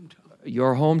 My hometown.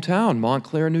 Your hometown,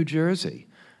 Montclair, New Jersey.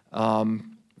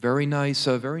 Very nice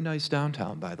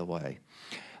downtown, by the way.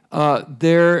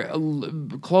 There,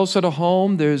 closer to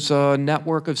home, there's a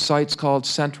network of sites called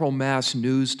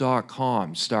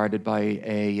CentralMassNews.com, started by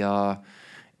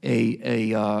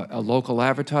a local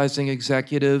advertising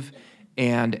executive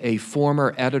and a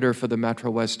former editor for the Metro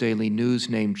West Daily News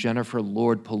named Jennifer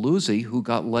Lord Paluzzi, who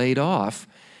got laid off,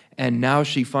 and now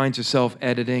she finds herself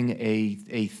editing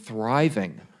a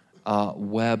thriving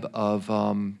web of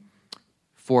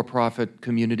for-profit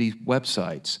community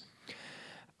websites.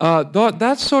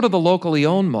 That's sort of the locally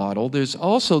owned model. There's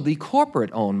also the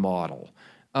corporate-owned model.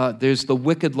 There's the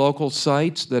Wicked local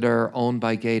sites that are owned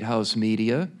by Gatehouse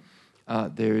Media.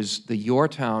 There's the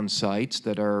Yourtown sites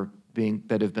that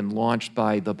have been launched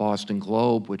by the Boston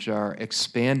Globe, which are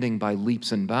expanding by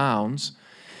leaps and bounds.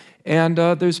 And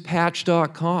there's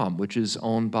Patch.com, which is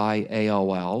owned by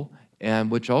AOL,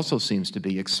 and which also seems to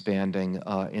be expanding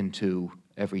into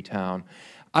every town.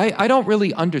 I don't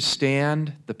really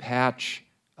understand the Patch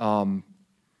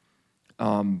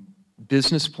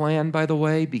business plan, by the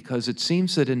way, because it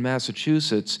seems that in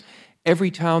Massachusetts,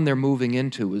 every town they're moving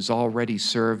into is already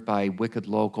served by Wicked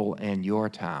Local and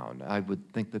Yourtown. I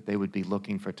would think that they would be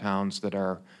looking for towns that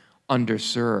are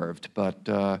underserved,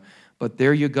 but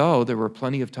there you go. There were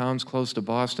plenty of towns close to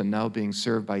Boston now being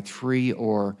served by 3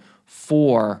 or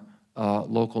 4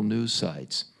 local news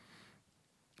sites.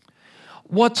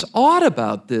 What's odd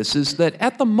about this is that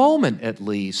at the moment, at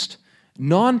least,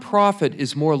 nonprofit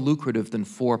is more lucrative than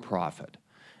for-profit.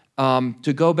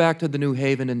 To go back to the New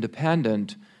Haven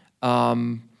Independent,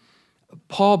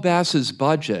 Paul Bass's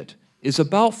budget is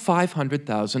about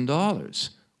 $500,000,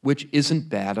 which isn't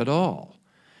bad at all.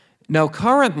 Now,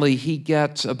 currently, he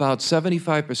gets about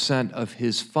 75% of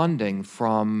his funding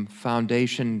from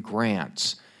foundation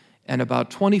grants, and about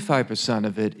 25%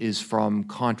 of it is from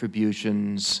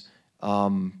contributions,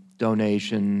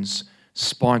 donations,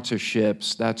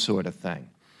 sponsorships, that sort of thing.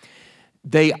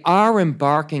 They are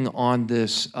embarking on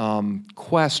this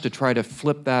quest to try to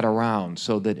flip that around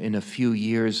so that in a few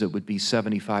years it would be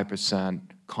 75%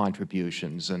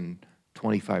 contributions and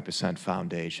 25%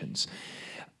 foundations.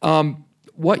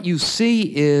 What you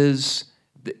see is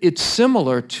it's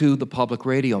similar to the public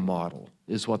radio model,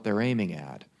 is what they're aiming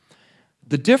at.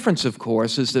 The difference, of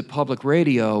course, is that public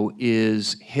radio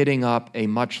is hitting up a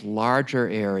much larger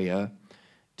area,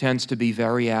 tends to be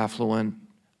very affluent,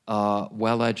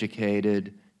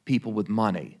 well-educated, people with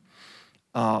money.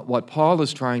 What Paul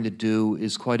is trying to do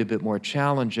is quite a bit more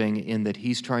challenging in that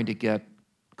he's trying to get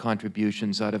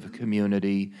contributions out of a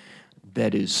community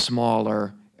that is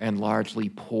smaller and largely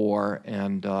poor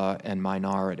and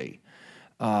minority.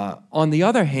 On the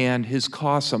other hand, his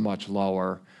costs are much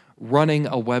lower. Running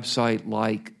a website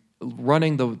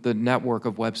running the network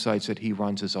of websites that he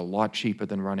runs is a lot cheaper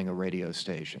than running a radio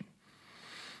station.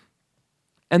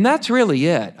 And that's really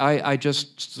it. I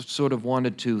just sort of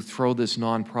wanted to throw this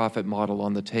nonprofit model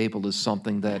on the table as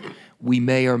something that we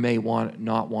may or may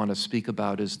not want to speak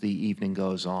about as the evening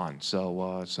goes on.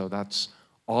 So that's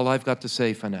all I've got to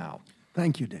say for now.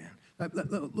 Thank you, Dan.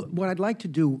 What I'd like to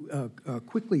do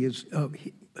quickly is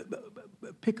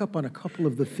pick up on a couple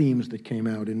of the themes that came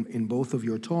out in both of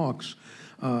your talks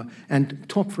and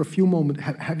talk for a few moments,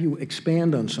 have you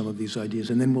expand on some of these ideas,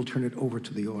 and then we'll turn it over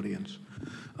to the audience.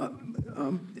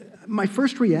 My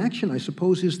first reaction, I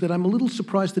suppose, is that I'm a little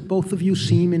surprised that both of you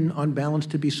seem, on balance,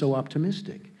 to be so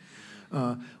optimistic.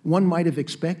 One might have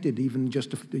expected, even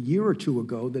just a year or two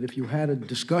ago, that if you had a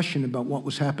discussion about what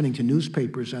was happening to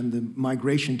newspapers and the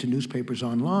migration to newspapers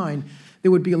online,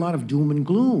 there would be a lot of doom and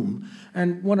gloom.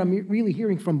 And what I'm really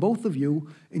hearing from both of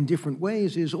you in different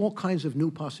ways is all kinds of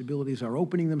new possibilities are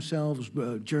opening themselves.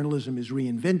 Journalism is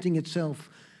reinventing itself.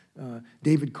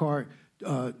 David Carr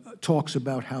talks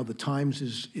about how the Times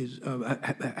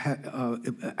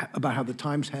about how the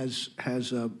Times has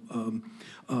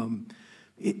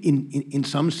in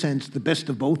some sense the best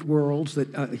of both worlds.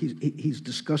 That he's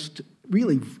discussed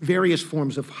really various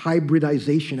forms of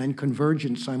hybridization and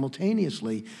convergence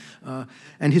simultaneously,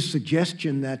 and his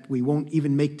suggestion that we won't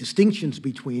even make distinctions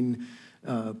between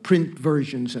print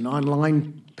versions and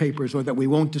online papers, or that we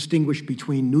won't distinguish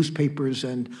between newspapers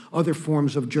and other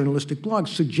forms of journalistic blogs,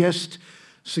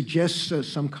 suggests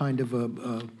some kind of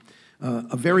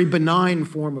a very benign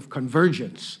form of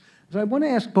convergence. So I want to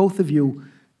ask both of you,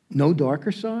 no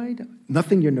darker side?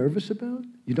 Nothing you're nervous about?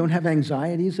 You don't have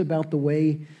anxieties about the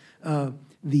way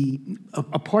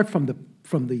apart from the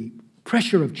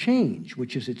pressure of change,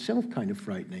 which is itself kind of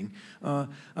frightening,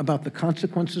 about the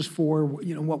consequences for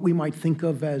what we might think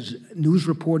of as news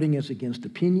reporting as against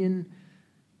opinion?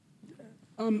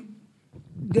 I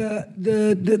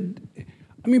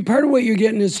mean, part of what you're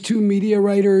getting is two media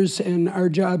writers, and our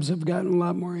jobs have gotten a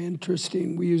lot more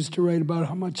interesting. We used to write about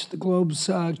how much the Globe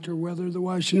sucked or whether the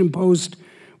Washington Post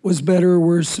was better or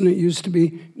worse than it used to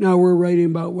be. Now we're writing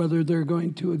about whether they're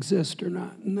going to exist or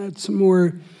not, and that's a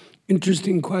more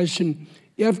interesting question.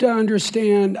 You have to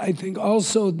understand, I think,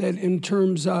 also that in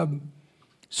terms of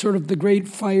sort of the Great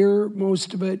Fire,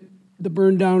 most of it, the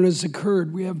burn down has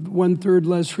occurred. We have 1/3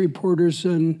 less reporters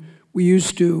than we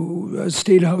used to.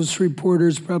 State House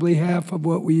reporters, probably half of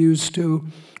what we used to.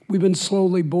 We've been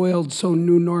slowly boiled, so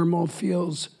new normal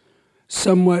feels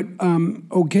somewhat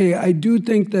okay. I do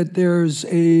think that there's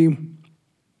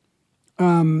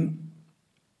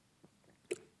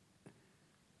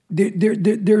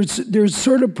there's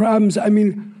sort of problems. I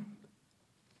mean,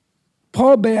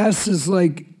 Paul Bass is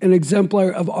like an exemplar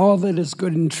of all that is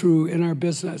good and true in our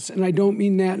business. And I don't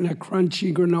mean that in a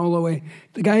crunchy granola way.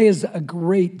 The guy is a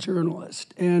great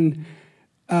journalist and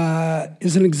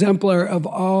is an exemplar of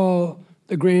all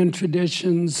the grand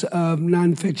traditions of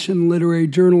nonfiction literary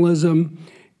journalism.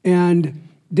 And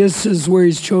this is where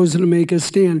he's chosen to make a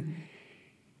stand.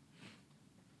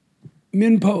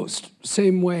 MinnPost,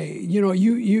 same way. You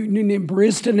name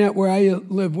BaristaNet, where I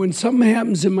live. When something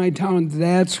happens in my town,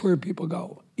 that's where people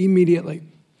go immediately.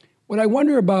 What I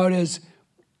wonder about is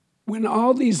when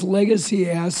all these legacy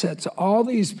assets, all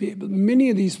these people, many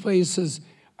of these places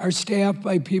are staffed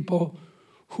by people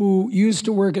who used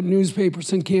to work at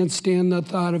newspapers and can't stand the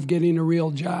thought of getting a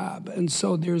real job. And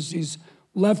so there's these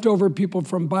leftover people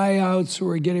from buyouts who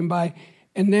are getting by.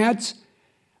 And that's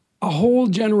a whole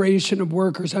generation of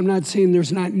workers. I'm not saying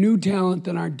there's not new talent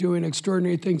that aren't doing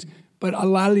extraordinary things, but a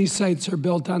lot of these sites are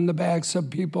built on the backs of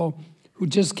people who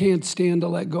just can't stand to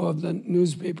let go of the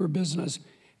newspaper business.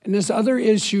 And this other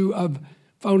issue of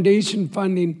foundation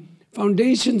funding,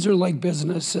 foundations are like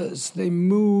businesses. They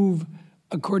move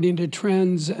according to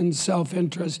trends and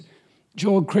self-interest.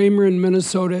 Joel Kramer in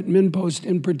Minnesota at MinnPost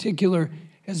in particular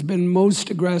has been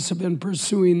most aggressive in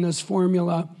pursuing this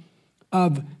formula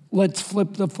of let's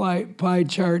flip the pie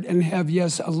chart and have,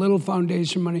 yes, a little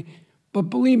foundation money. But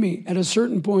believe me, at a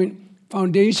certain point,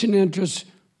 foundation interests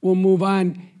will move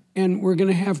on, and we're going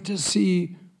to have to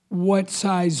see what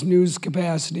size news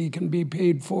capacity can be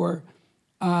paid for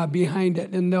behind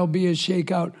it, and there'll be a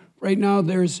shakeout. Right now,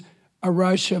 there's a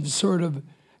rush of sort of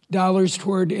dollars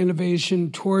toward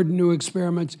innovation, toward new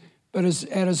experiments, but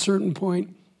at a certain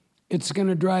point, it's going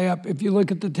to dry up. If you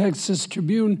look at the Texas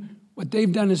Tribune, what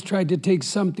they've done is tried to take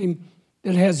something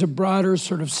that has a broader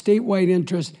sort of statewide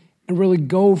interest and really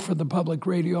go for the public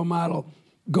radio model,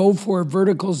 go for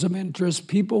verticals of interest,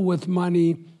 people with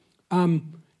money,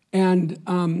 and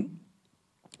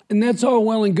that's all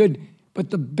well and good. But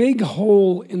the big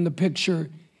hole in the picture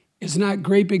is not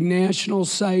great big national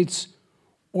sites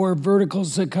or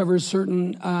verticals that cover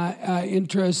certain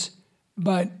interests,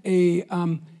 but a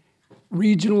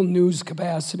regional news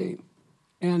capacity.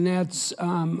 And that's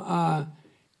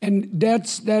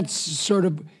sort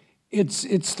of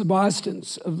it's the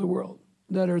Bostons of the world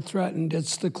that are threatened.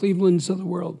 It's the Clevelands of the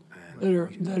world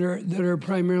that are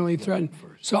primarily threatened.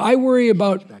 So I worry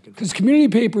about, because community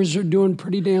papers are doing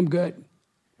pretty damn good,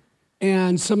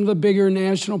 and some of the bigger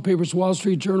national papers, Wall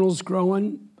Street Journal's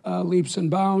growing leaps and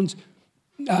bounds.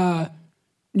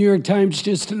 New York Times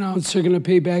just announced they're going to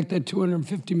pay back that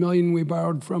 $250 million we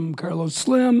borrowed from Carlos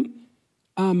Slim.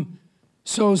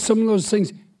 So some of those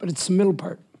things, but it's the middle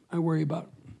part I worry about.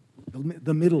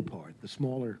 The middle part, the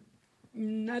smaller.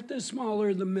 Not the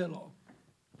smaller, the middle.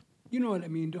 You know what I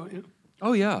mean, don't you?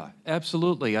 Oh, yeah,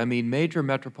 absolutely. I mean, major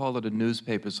metropolitan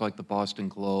newspapers like the Boston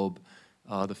Globe,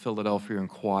 the Philadelphia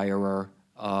Inquirer,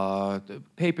 the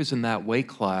papers in that weight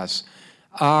class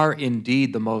are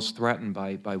indeed the most threatened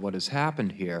by what has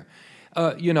happened here.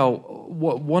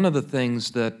 One of the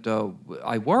things that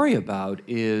I worry about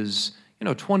is,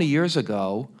 20 years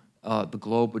ago, the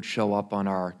Globe would show up on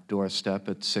our doorstep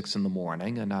at 6 in the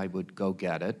morning, and I would go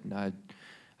get it. And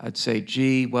I'd say,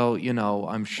 gee, well,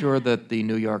 I'm sure that the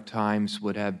New York Times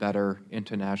would have better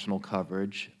international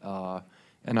coverage,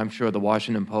 and I'm sure the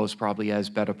Washington Post probably has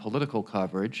better political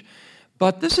coverage,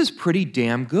 but this is pretty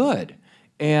damn good.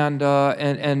 And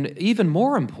even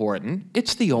more important,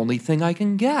 it's the only thing I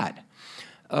can get.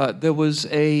 There was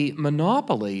a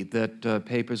monopoly that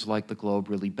papers like the Globe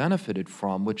really benefited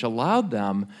from, which allowed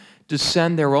them to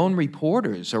send their own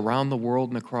reporters around the world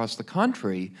and across the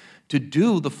country to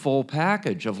do the full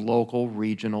package of local,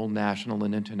 regional, national,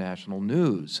 and international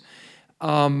news.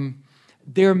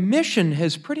 Their mission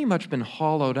has pretty much been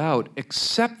hollowed out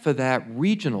except for that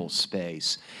regional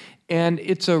space. And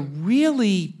it's a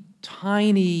really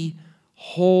tiny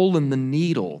hole in the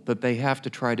needle that they have to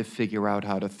try to figure out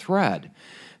how to thread.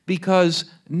 Because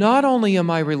not only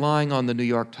am I relying on the New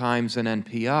York Times and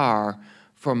NPR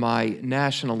for my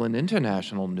national and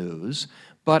international news,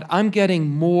 but I'm getting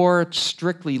more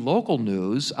strictly local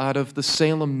news out of the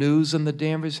Salem News and the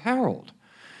Danvers Herald.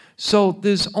 So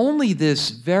there's only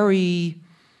this there's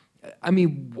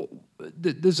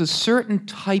a certain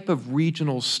type of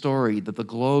regional story that the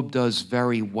Globe does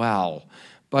very well,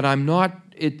 but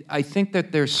I think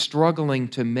that they're struggling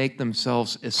to make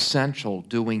themselves essential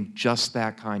doing just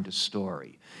that kind of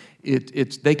story.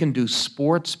 They can do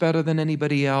sports better than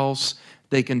anybody else.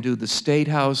 They can do the State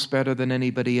House better than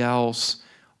anybody else.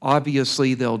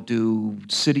 Obviously, they'll do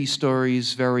city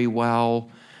stories very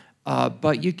well.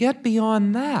 But you get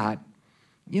beyond that,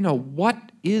 what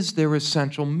is their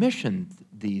essential mission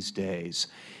these days?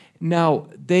 Now,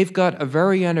 they've got a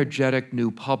very energetic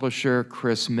new publisher,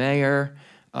 Chris Mayer.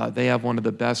 They have one of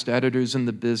the best editors in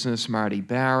the business, Marty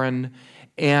Baron.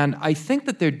 And I think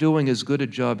that they're doing as good a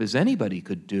job as anybody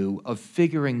could do of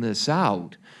figuring this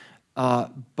out.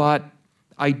 But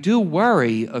I do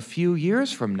worry a few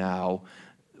years from now,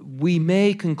 we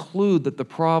may conclude that the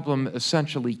problem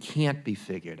essentially can't be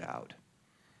figured out.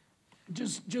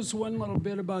 Just one little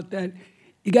bit about that.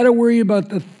 You got to worry about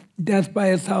the death by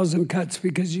 1,000 cuts,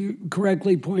 because you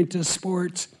correctly point to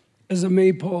sports as a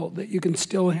maypole that you can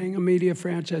still hang a media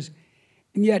franchise.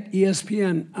 And yet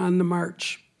ESPN on the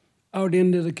march out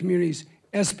into the communities,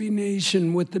 SB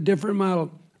Nation with the different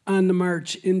model on the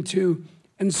march into,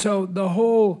 and so the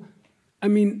whole I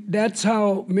mean, that's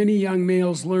how many young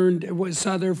males learned.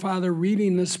 Saw their father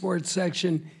reading the sports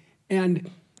section, and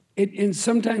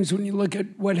sometimes when you look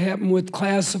at what happened with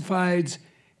classifieds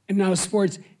and now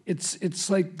sports, it's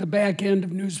like the back end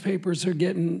of newspapers are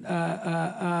getting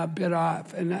bit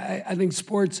off, and I think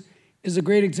sports is a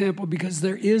great example because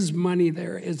there is money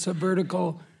there. It's a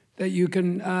vertical that you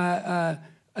can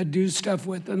do stuff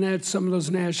with, and that some of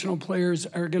those national players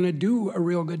are going to do a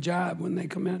real good job when they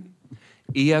come in.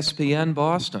 ESPN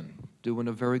Boston, doing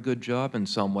a very good job in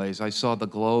some ways. I saw the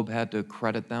Globe had to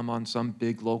credit them on some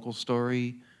big local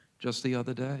story just the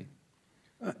other day.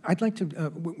 I'd like to,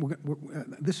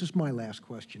 this is my last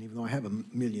question, even though I have a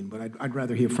million, but I'd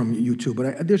rather hear from you too.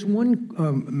 But there's one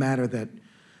matter that,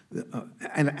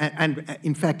 and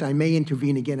in fact, I may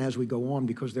intervene again as we go on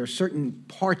because there are certain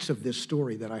parts of this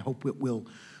story that I hope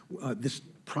this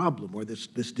problem or this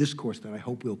discourse that I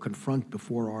hope we'll confront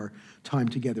before our time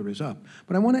together is up.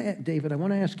 But David, I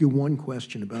want to ask you one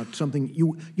question about something.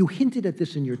 You hinted at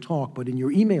this in your talk, but in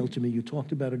your email to me, you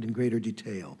talked about it in greater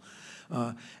detail.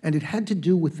 And it had to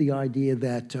do with the idea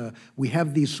that we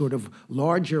have these sort of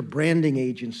larger branding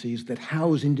agencies that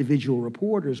house individual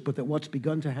reporters, but that what's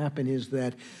begun to happen is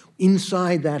that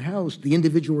inside that house, the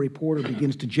individual reporter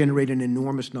begins to generate an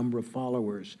enormous number of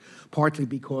followers, partly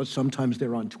because sometimes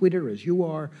they're on Twitter, as you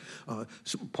are,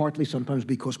 partly sometimes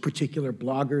because particular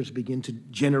bloggers begin to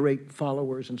generate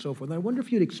followers and so forth. And I wonder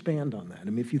if you'd expand on that. I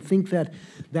mean, if you think that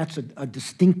that's a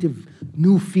distinctive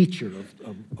new feature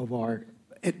of our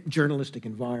journalistic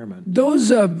environment.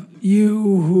 Those of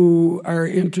you who are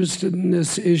interested in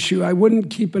this issue, I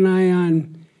wouldn't keep an eye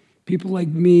on people like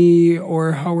me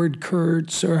or Howard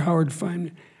Kurtz or Howard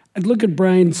Feynman. I'd look at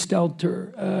Brian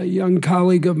Stelter, a young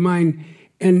colleague of mine,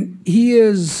 and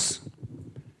he's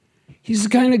the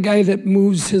kind of guy that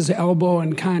moves his elbow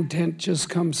and content just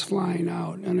comes flying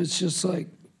out. And it's just like,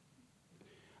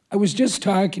 I was just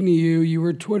talking to you, you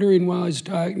were Twittering while I was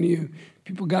talking to you,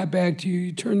 people got back to you,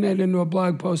 you turned that into a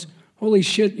blog post, holy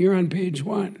shit, you're on page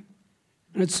 1.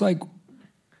 And it's like,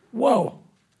 whoa.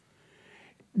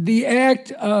 The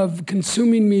act of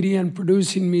consuming media and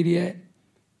producing media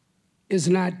is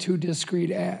not two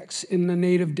discrete acts in the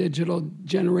native digital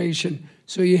generation.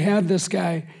 So you have this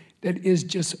guy that is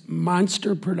just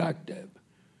monster productive,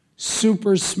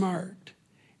 super smart,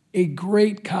 a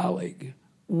great colleague,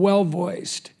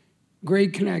 well-voiced,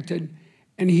 great connected,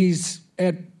 and he's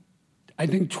at, I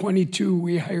think 22,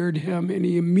 we hired him, and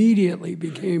he immediately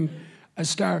became a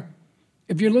star.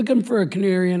 If you're looking for a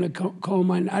canary in a coal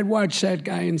mine, I'd watch that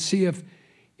guy and see if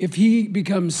he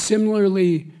becomes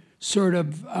similarly sort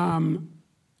of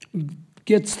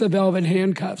gets the velvet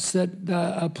handcuffs that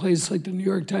a place like the New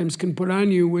York Times can put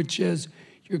on you, which is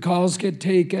your calls get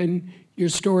taken, your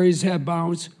stories have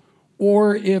bounce,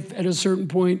 or if at a certain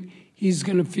point he's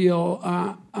going to feel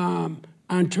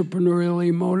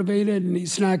entrepreneurially motivated and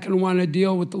he's not going to want to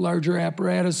deal with the larger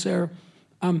apparatus there.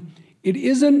 It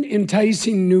isn't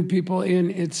enticing new people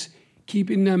in, it's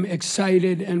keeping them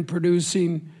excited and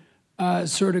producing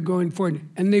sort of going forward.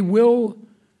 And they will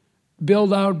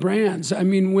build out brands. I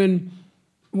mean,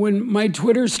 when my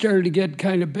Twitter started to get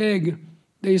kind of big,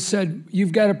 they said,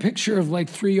 you've got a picture of like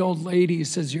 3 old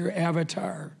ladies as your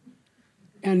avatar.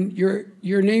 And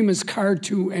your name is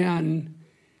Car2N.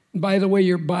 By the way,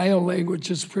 your bio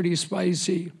language is pretty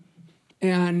spicy.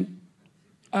 And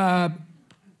can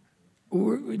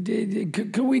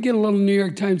we get a little New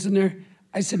York Times in there?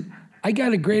 I said, I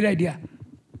got a great idea.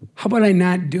 How about I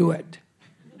not do it?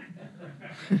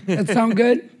 That sound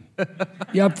good?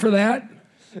 You up for that?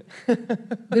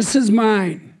 This is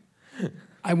mine.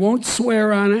 I won't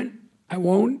swear on it. I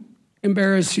won't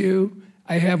embarrass you.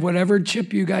 I have whatever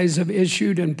chip you guys have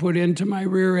issued and put into my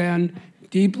rear end,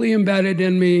 deeply embedded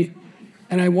in me,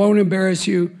 and I won't embarrass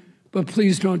you, but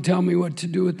please don't tell me what to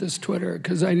do with this Twitter,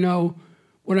 because I know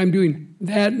what I'm doing.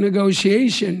 That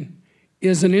negotiation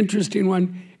is an interesting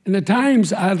one. And the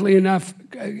Times, oddly enough,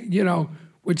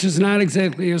 which is not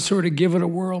exactly a sort of give it a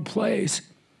whirl place,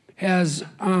 has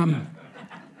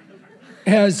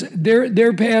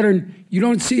their pattern. You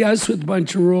don't see us with a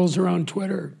bunch of rules around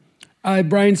Twitter.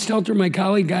 Brian Stelter, my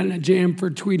colleague, got in a jam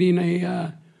for tweeting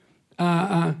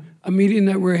a meeting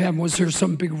that we're having. Was there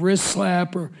some big wrist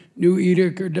slap or new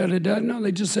edict or da-da-da? No,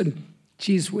 they just said,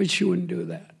 geez, wish you wouldn't do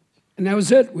that. And that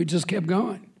was it. We just kept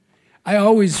going. I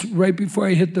always, right before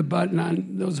I hit the button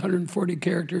on those 140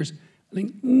 characters, I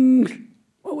think,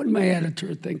 what would my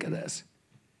editor think of this?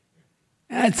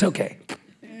 That's okay,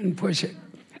 and push it.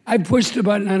 I pushed the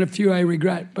button on a few I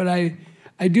regret, but I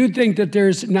do think that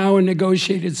there's now a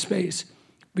negotiated space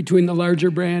between the larger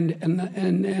brand and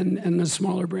the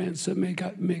smaller brands that make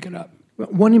it up. Well,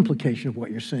 one implication of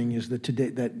what you're saying is that today,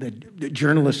 that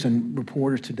journalists and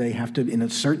reporters today have to, in a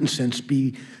certain sense,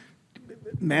 be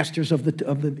masters of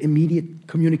the immediate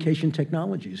communication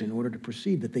technologies in order to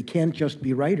proceed. That they can't just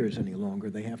be writers any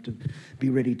longer. They have to be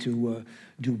ready to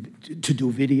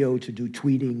do video, to do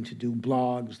tweeting, to do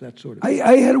blogs, that sort of thing.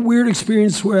 I had a weird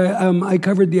experience where I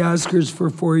covered the Oscars for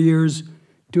 4 years,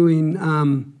 doing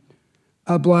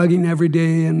blogging every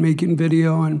day and making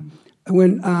video. And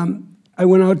I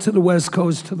went out to the West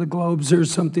Coast to the Globes or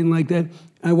something like that.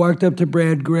 I walked up to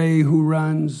Brad Gray, who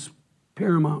runs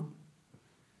Paramount.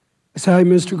 I said, "Hi,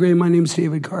 Mr. Gray. My name's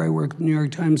David Carr. I work at the New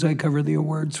York Times. I cover the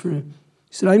awards for." He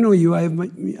said, "I know you. I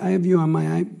have you on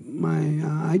my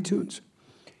iTunes."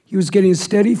 He was getting a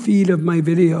steady feed of my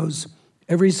videos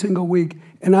every single week,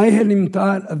 and I hadn't even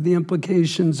thought of the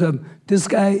implications of this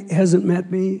guy hasn't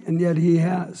met me, and yet he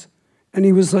has. And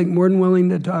he was like more than willing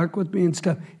to talk with me and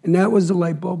stuff. And that was a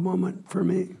light bulb moment for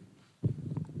me.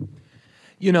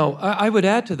 You know, I would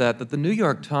add to that the New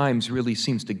York Times really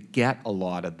seems to get a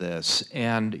lot of this,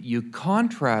 and you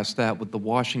contrast that with the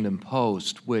Washington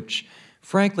Post, which,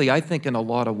 frankly, I think in a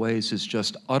lot of ways is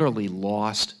just utterly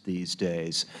lost these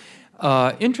days.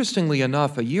 Interestingly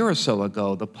enough, a year or so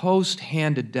ago, the Post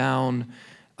handed down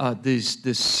this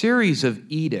series of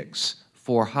edicts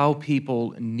for how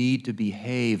people need to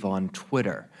behave on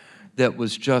Twitter that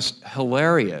was just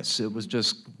hilarious. It was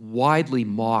just widely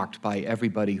mocked by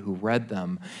everybody who read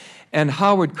them. And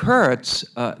Howard Kurtz,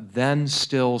 then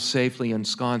still safely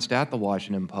ensconced at the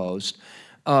Washington Post,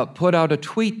 put out a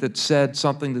tweet that said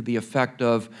something to the effect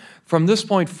of, "From this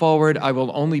point forward, I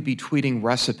will only be tweeting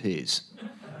recipes."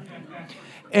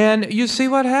 And you see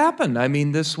what happened. I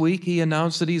mean, this week he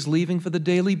announced that he's leaving for the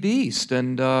Daily Beast.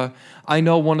 And I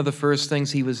know one of the first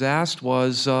things he was asked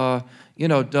was,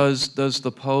 does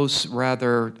the Post's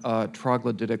rather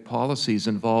troglodytic policies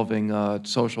involving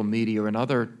social media and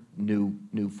other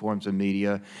new forms of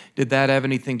media, did that have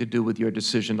anything to do with your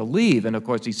decision to leave? And of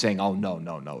course he's saying, "Oh,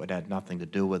 no, it had nothing to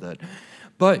do with it."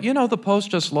 But, the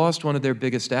Post just lost one of their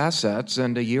biggest assets,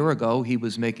 and a year ago he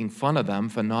was making fun of them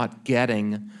for not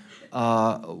getting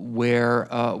where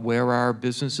our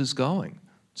business is going.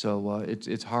 So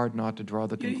it's hard not to draw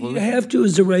the conclusion. You have to,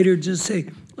 as a writer, just say,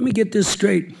 "Let me get this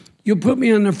straight. You'll put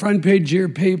me on the front page of your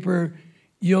paper.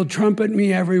 You'll trumpet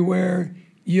me everywhere.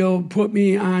 You'll put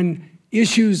me on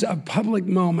issues of public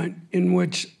moment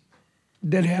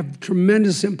that have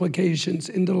tremendous implications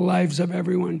into the lives of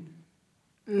everyone.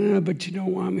 But you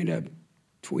don't want me to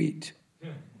tweet."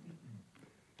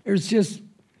 There's just,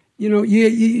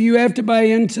 you have to buy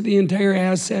into the entire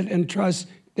asset and trust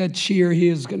that she or he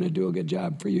is going to do a good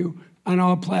job for you on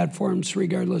all platforms,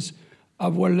 regardless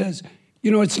of what it is.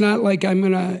 It's not like I'm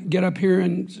going to get up here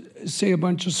and say a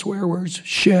bunch of swear words,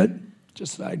 shit,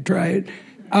 just I'd try it,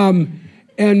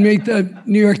 and make the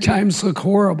New York Times look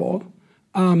horrible.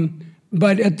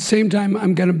 But at the same time,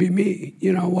 I'm going to be me,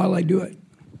 while I do it.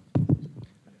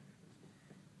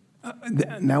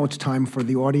 Now it's time for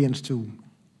the audience to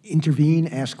intervene,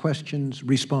 ask questions,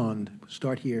 respond.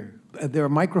 Start here. There are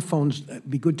microphones. It'd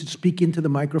be good to speak into the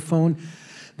microphone.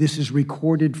 This is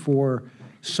recorded for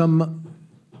some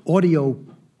audio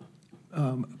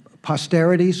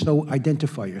posterity, so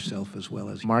identify yourself as well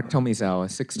as Mark Tomizawa,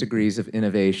 6 Degrees of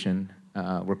Innovation.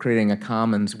 We're creating a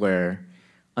commons where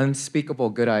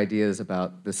unspeakable good ideas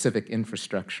about the civic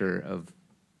infrastructure of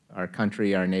our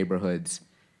country, our neighborhoods,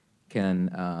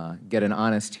 can get an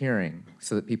honest hearing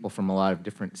so that people from a lot of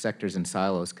different sectors and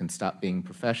silos can stop being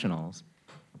professionals,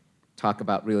 talk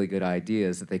about really good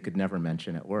ideas that they could never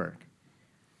mention at work.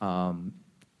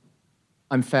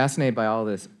 I'm fascinated by all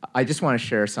this. I just want to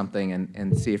share something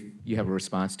and see if you have a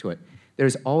response to it.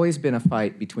 There's always been a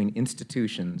fight between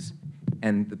institutions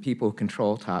and the people who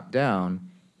control top-down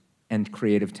and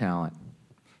creative talent.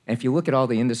 And if you look at all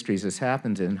the industries this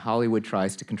happens in, Hollywood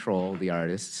tries to control the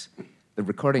artists. The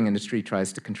recording industry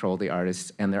tries to control the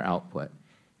artists and their output.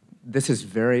 This is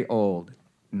very old.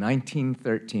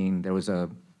 1913, there was a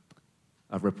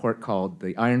report called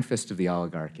The Iron Fist of the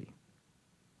Oligarchy.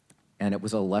 And it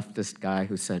was a leftist guy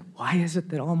who said, "Why is it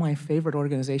that all my favorite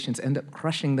organizations end up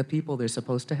crushing the people they're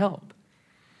supposed to help?"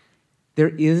 There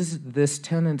is this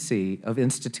tendency of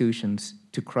institutions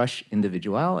to crush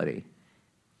individuality.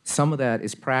 Some of that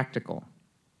is practical.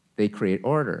 They create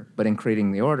order, but in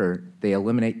creating the order, they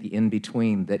eliminate the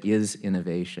in-between that is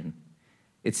innovation.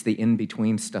 It's the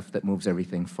in-between stuff that moves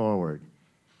everything forward.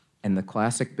 And the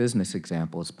classic business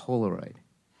example is Polaroid,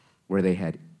 where they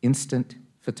had instant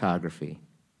photography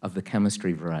of the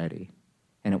chemistry variety.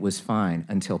 And it was fine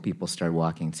until people started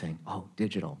walking and saying, "Oh,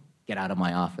 digital, get out of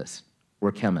my office.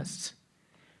 We're chemists."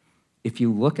 If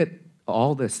you look at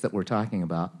all this that we're talking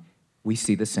about, we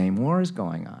see the same wars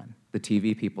going on. The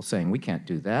TV people saying, we can't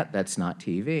do that, that's not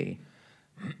TV.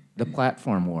 The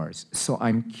platform wars. So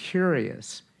I'm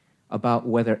curious about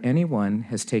whether anyone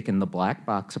has taken the black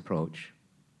box approach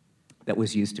that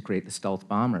was used to create the stealth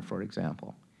bomber, for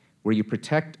example, where you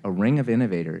protect a ring of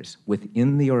innovators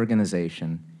within the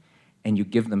organization and you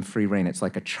give them free rein. It's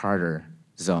like a charter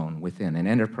zone within, an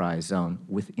enterprise zone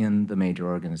within the major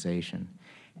organization.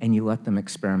 And you let them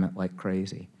experiment like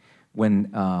crazy.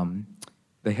 When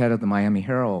the head of the Miami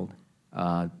Herald,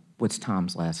 what's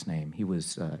Tom's last name? He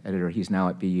was editor, he's now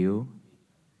at BU.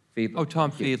 Fiedler. Oh,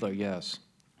 Tom Fiedler, yes.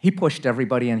 He pushed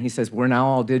everybody in. He says, we're now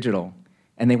all digital.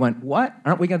 And they went, what?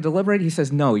 Aren't we going to deliberate? He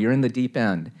says, no, you're in the deep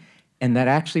end. And that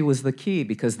actually was the key,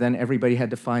 because then everybody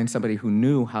had to find somebody who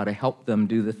knew how to help them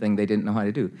do the thing they didn't know how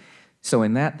to do. So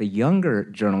in that, the younger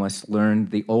journalists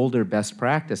learned the older best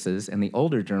practices, and the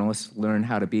older journalists learned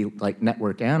how to be like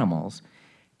network animals.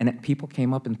 And people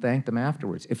came up and thanked them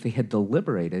afterwards. If they had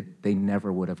deliberated, they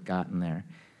never would have gotten there.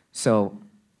 So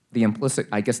the implicit,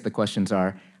 I guess the questions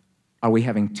are we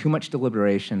having too much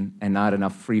deliberation and not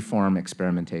enough free-form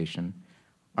experimentation?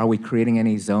 Are we creating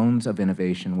any zones of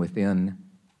innovation within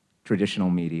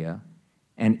traditional media?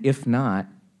 And if not,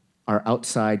 are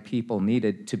outside people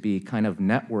needed to be kind of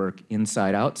network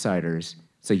inside outsiders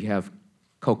so you have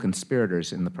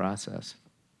co-conspirators in the process?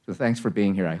 So thanks for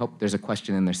being here. I hope there's a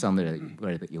question in there somewhere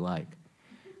that you like.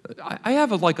 I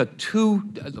have like a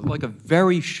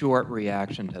very short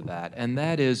reaction to that, and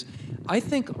that is, I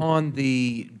think on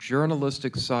the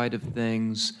journalistic side of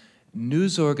things,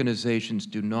 news organizations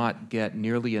do not get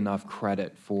nearly enough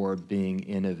credit for being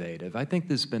innovative. I think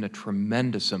there's been a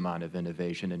tremendous amount of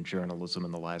innovation in journalism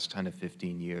in the last 10 to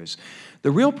 15 years.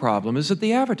 The real problem is that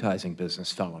the advertising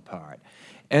business fell apart.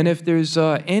 And if there's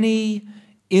any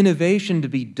innovation to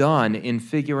be done in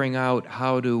figuring out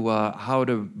how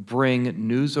to bring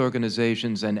news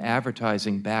organizations and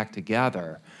advertising back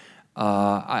together,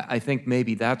 I think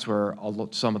maybe that's where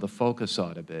some of the focus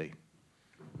ought to be.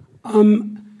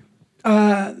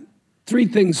 Three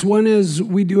things. One is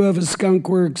we do have a skunk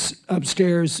works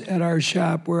upstairs at our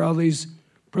shop where all these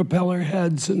propeller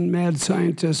heads and mad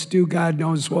scientists do God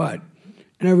knows what.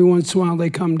 And every once in a while they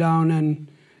come down and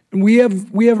we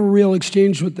have a real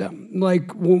exchange with them.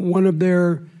 Like one of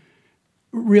their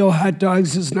real hot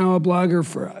dogs is now a blogger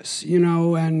for us, you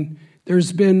know, and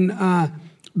there's been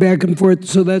back and forth.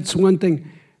 So that's one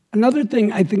thing. Another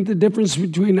thing, I think the difference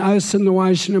between us and the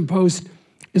Washington Post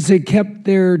is they kept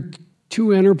their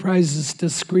two enterprises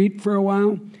discrete for a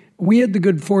while. We had the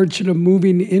good fortune of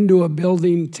moving into a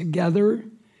building together,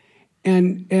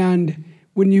 and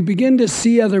when you begin to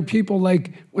see other people,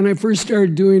 like when I first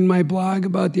started doing my blog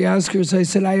about the Oscars, I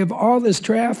said, I have all this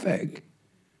traffic,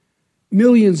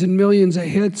 millions and millions of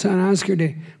hits on Oscar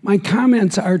day. My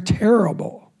comments are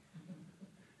terrible.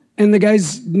 And the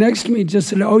guys next to me just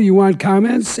said, oh, you want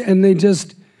comments? And they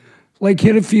just like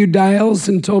hit a few dials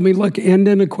and told me, look, end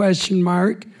in a question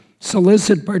mark,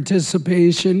 solicit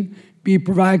participation, be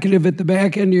provocative at the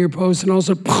back end of your post, and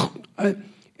also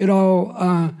it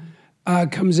all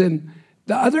comes in.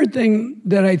 The other thing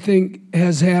that I think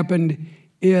has happened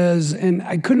is, and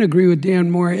I couldn't agree with Dan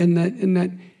more in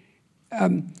that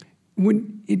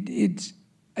when it's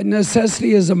a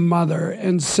necessity is a mother,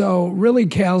 and so really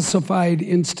calcified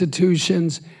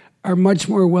institutions are much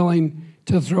more willing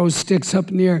to throw sticks up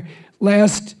in the air.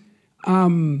 Last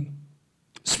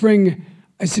spring,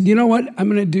 I said, you know what? I'm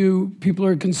going to do, people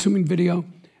are consuming video.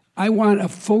 I want a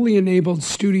fully enabled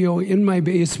studio in my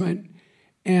basement,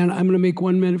 and I'm going to make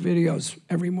 1-minute videos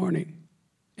every morning.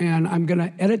 And I'm going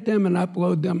to edit them and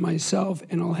upload them myself,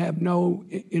 and I'll have no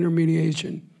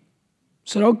intermediation.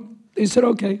 So they said,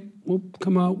 okay, we'll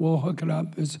come out, we'll hook it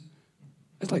up. It's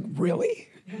like, really?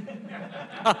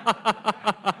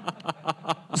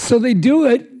 So they do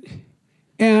it,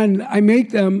 and I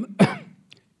make them,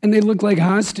 and they look like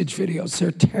hostage videos. They're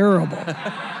terrible.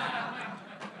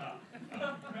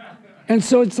 And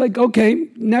so it's like, okay,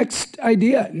 next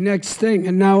idea, next thing.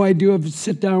 And now I do have to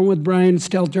sit down with Brian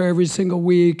Stelter every single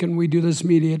week, and we do this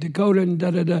Media Dakota and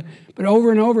da-da-da. But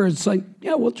over and over, it's like,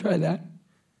 yeah, we'll try that.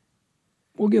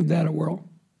 We'll give that a whirl.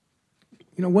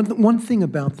 You know, one thing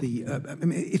about I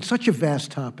mean, it's such a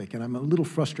vast topic, and I'm a little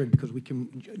frustrated because we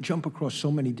can jump across so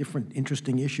many different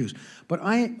interesting issues. But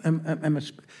I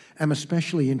am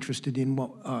especially interested in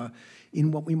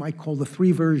what we might call the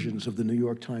 3 versions of the New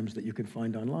York Times that you can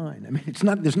find online. I mean,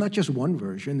 there's not just one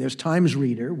version. There's Times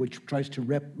Reader, which tries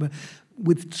to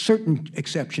with certain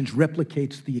exceptions, tries to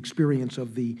replicate the experience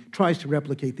of the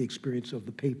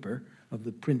paper, of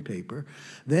the print paper.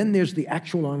 Then there's the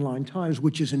actual online Times,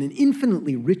 which is an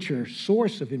infinitely richer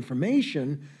source of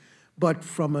information, but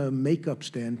from a makeup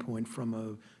standpoint, from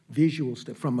a visual,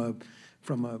 from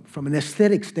an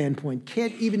aesthetic standpoint,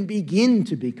 can't even begin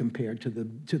to be compared to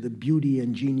the beauty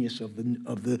and genius of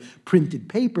the printed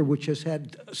paper, which has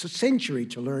had a century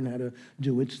to learn how to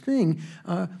do its thing.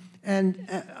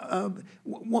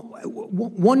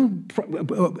 One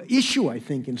issue, I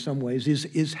think, in some ways,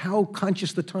 is how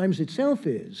conscious the Times itself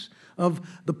is of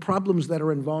the problems that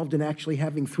are involved in actually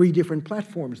having 3 different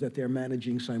platforms that they're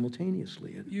managing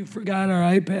simultaneously. You forgot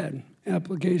our iPad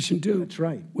application too. That's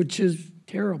right. Which is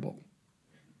terrible.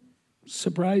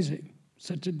 Surprising.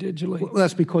 Such a digitally. Well,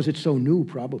 that's because it's so new,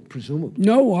 probably, presumably.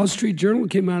 No, Wall Street Journal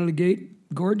came out of the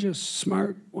gate. Gorgeous,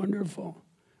 smart, wonderful.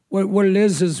 What it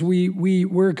is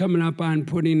we're coming up on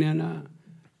putting in a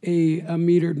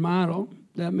metered model.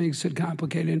 That makes it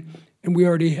complicated. And we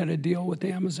already had a deal with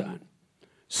Amazon.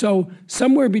 So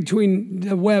somewhere between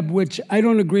the web, which I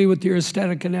don't agree with your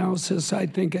aesthetic analysis, I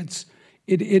think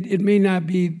it may not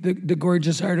be the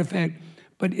gorgeous artifact,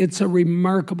 but it's a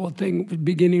remarkable thing,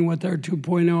 beginning with our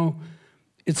 2.0.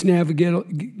 It's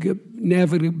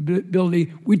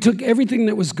navigability. We took everything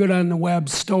that was good on the web,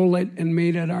 stole it, and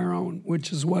made it our own,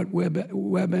 which is what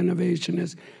web innovation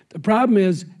is. The problem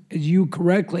is, as you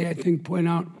correctly, I think, point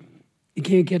out, you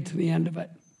can't get to the end of it.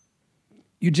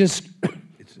 You just,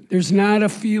 there's not a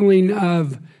feeling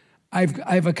of,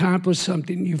 I've accomplished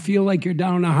something. You feel like you're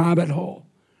down a hobbit hole.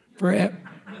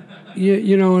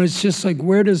 You know, it's just like,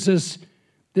 where does this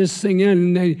thing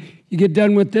end? And you get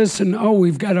done with this, and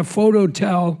we've got a photo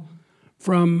tell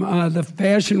from the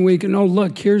Fashion Week, and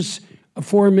look, here's a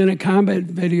 4-minute combat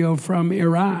video from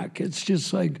Iraq. It's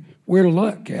just like, where to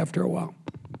look after a while.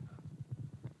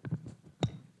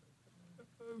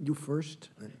 You first.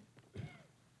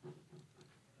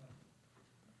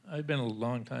 I've been a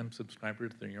long-time subscriber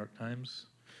to the New York Times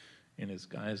in its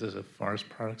guise as a forest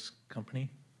products company.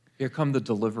 Here come the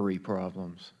delivery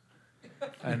problems.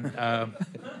 And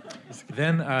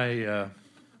then I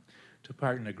took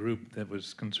part in a group that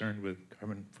was concerned with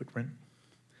carbon footprint,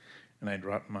 and I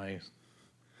dropped my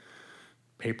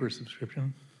paper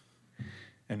subscription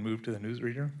and moved to the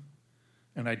newsreader.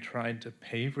 And I tried to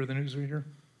pay for the newsreader,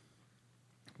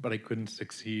 but I couldn't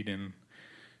succeed in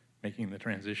making the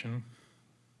transition.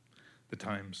 The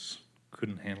Times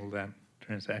couldn't handle that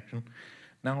transaction.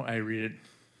 Now I read it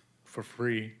for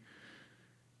free.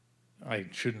 I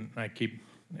keep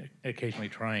occasionally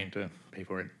trying to pay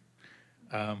for it.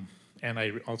 And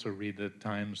I also read the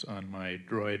Times on my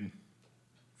Droid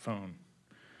phone.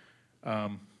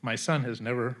 My son has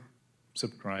never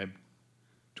subscribed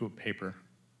to a paper.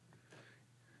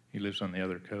 He lives on the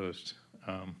other coast,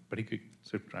 but he could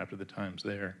subscribe to the Times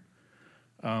there.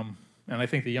 And I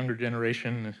think the younger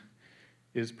generation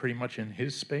is pretty much in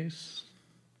his space.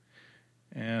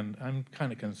 And I'm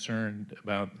kind of concerned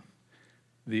about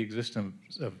the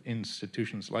existence of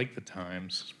institutions like the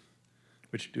Times,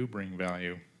 which do bring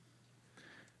value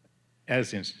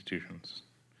as institutions.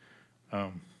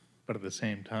 But at the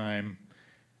same time,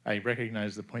 I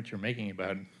recognize the point you're making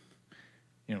about,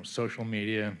 social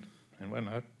media and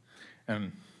whatnot.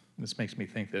 And this makes me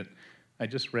think that I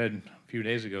just read a few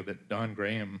days ago that Don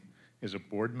Graham is a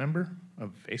board member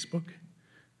of Facebook.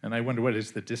 And I wonder what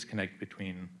is the disconnect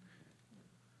between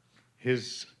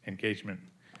his engagement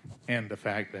and the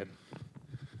fact that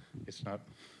it's not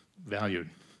valued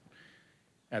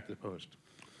at the Post.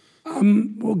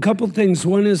 Well, a couple things.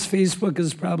 One is Facebook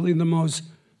is probably the most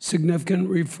significant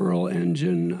referral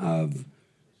engine of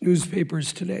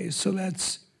newspapers today. So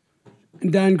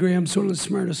and Don Graham's one of the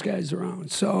smartest guys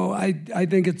around. So I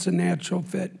think it's a natural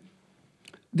fit.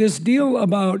 This deal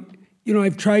about,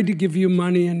 I've tried to give you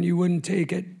money and you wouldn't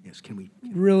take it. Yes, can we?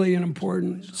 Really an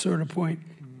important sort of point.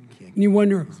 And you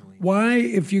wonder, why,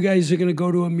 if you guys are going to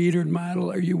go to a metered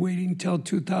model, are you waiting until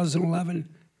 2011?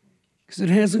 Because it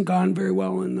hasn't gone very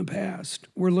well in the past.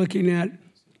 We're looking at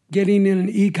getting in an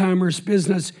e-commerce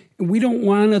business, and we don't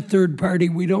want a third party.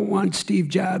 We don't want Steve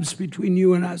Jobs between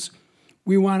you and us.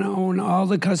 We want to own all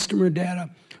the customer data.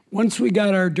 Once we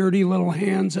got our dirty little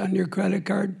hands on your credit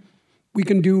card, we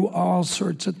can do all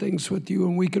sorts of things with you,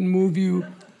 and we can move you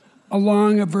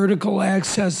along a vertical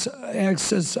axis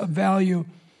of value.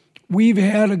 We've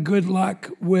had a good luck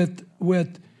with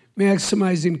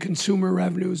maximizing consumer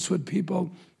revenues with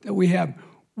people that we have.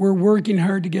 We're working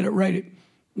hard to get it right.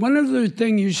 One other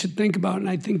thing you should think about, and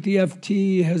I think the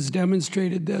FT has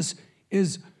demonstrated this,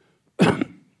 is,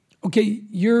 okay,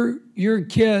 your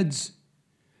kids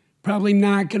probably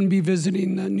not going to be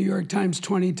visiting the New York Times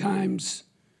 20 times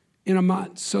in a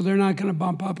month, so they're not going to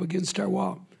bump up against our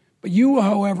wall. But you,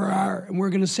 however, are, and we're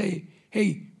going to say,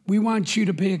 hey, we want you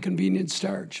to pay a convenience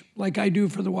charge, like I do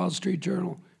for the Wall Street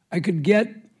Journal. I could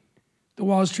get the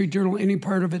Wall Street Journal, any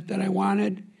part of it that I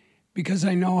wanted, because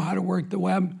I know how to work the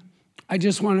web. I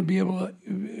just want to be able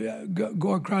to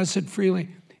go across it freely.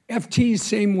 FT,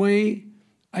 same way,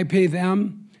 I pay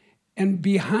them. And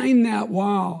behind that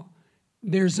wall,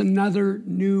 there's another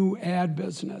new ad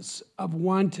business of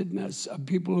wantedness, of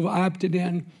people who've opted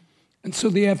in. And so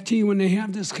the FT, when they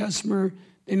have this customer,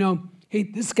 they know, hey,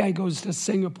 this guy goes to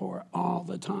Singapore all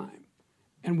the time.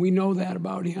 And we know that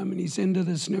about him, and he's into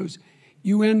this news.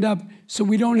 You end up, so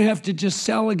we don't have to just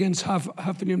sell against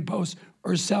Huffington Post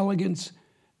or sell against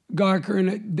Gawker,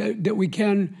 and that we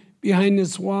can, behind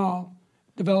this wall,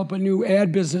 develop a new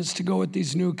ad business to go with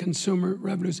these new consumer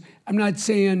revenues. I'm not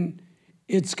saying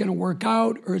it's going to work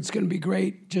out or it's going to be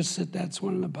great, just that that's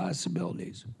one of the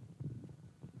possibilities.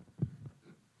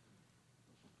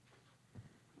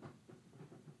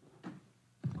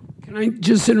 Can I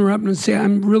just interrupt and say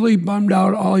I'm really bummed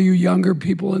out all you younger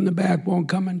people in the back won't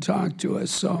come and talk to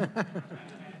us, so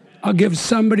I'll give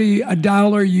somebody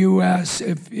 $1 US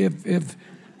if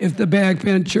the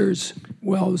backbenchers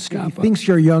will stop up. He thinks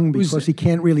you're young because he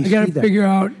can't really I see got to that. figure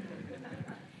out,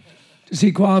 does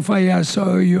he qualify? Yes, so I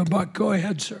owe you $1. Go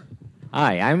ahead, sir.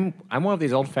 Hi, I'm one of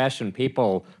these old-fashioned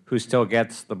people who still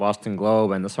gets the Boston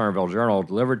Globe and the Somerville Journal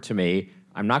delivered to me.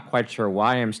 I'm not quite sure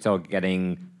why I'm still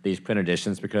getting these print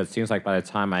editions, because it seems like by the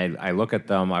time I look at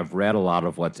them, I've read a lot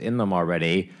of what's in them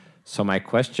already. So my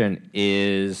question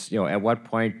is, at what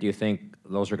point do you think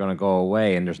those are going to go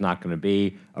away and there's not going to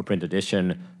be a print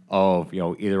edition of,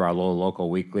 either our local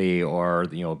weekly or,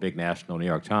 big national New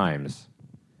York Times?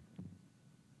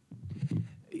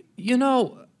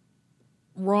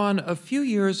 Ron, a few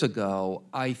years ago,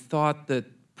 I thought that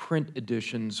print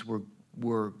editions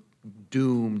were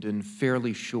doomed in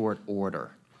fairly short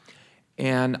order.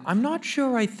 And I'm not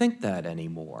sure I think that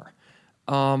anymore.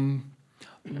 One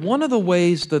of the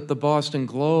ways that the Boston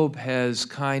Globe has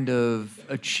kind of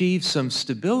achieved some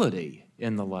stability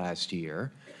in the last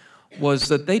year was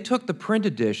that they took the print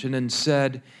edition and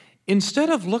said,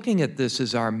 instead of looking at this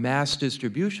as our mass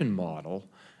distribution model,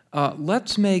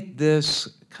 let's make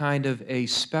this kind of a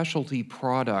specialty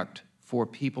product for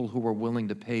people who are willing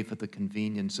to pay for the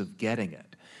convenience of getting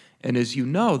it. And as you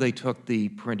know, they took the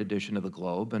print edition of the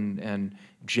Globe and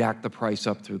jacked the price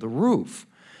up through the roof.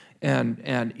 And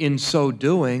in so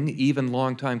doing, even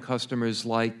longtime customers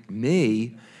like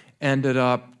me ended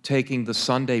up taking the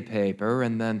Sunday paper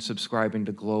and then subscribing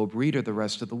to Globe Reader the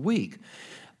rest of the week.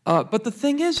 But the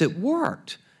thing is, it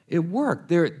worked. It worked.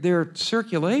 Their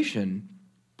circulation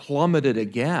plummeted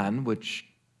again, which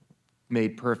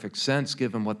made perfect sense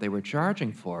given what they were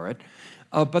charging for it.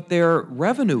 But their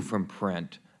revenue from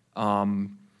print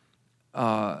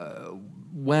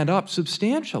went up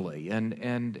substantially,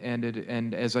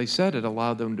 and as I said, it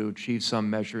allowed them to achieve some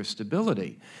measure of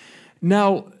stability.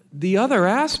 Now, the other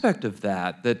aspect of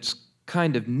that's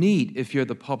kind of neat if you're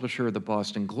the publisher of the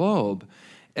Boston Globe,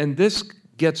 and this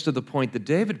gets to the point that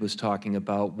David was talking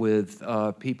about with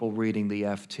people reading the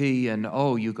FT and,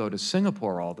 oh, you go to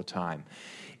Singapore all the time.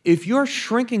 If you're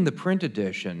shrinking the print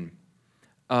edition,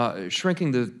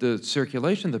 shrinking the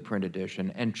circulation of the print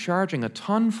edition and charging a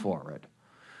ton for it,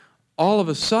 all of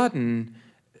a sudden,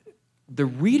 the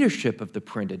readership of the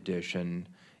print edition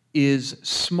is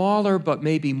smaller but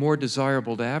maybe more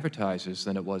desirable to advertisers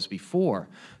than it was before.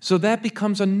 So that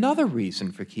becomes another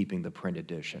reason for keeping the print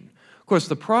edition. Of course,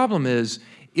 the problem is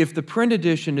if the print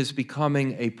edition is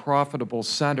becoming a profitable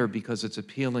center because it's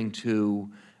appealing to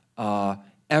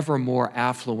ever more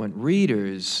affluent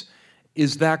readers,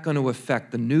 is that going to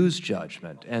affect the news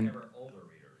judgment? And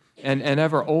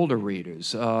ever older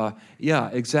readers. Yeah,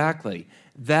 exactly.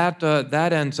 That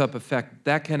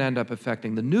can end up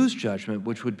affecting the news judgment,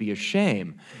 which would be a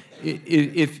shame.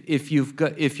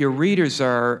 If your readers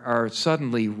are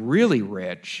suddenly really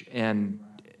rich and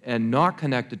not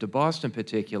connected to Boston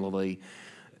particularly,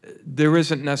 there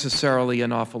isn't necessarily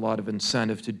an awful lot of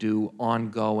incentive to do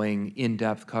ongoing,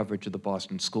 in-depth coverage of the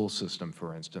Boston school system,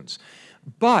 for instance.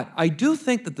 But I do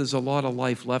think that there's a lot of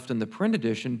life left in the print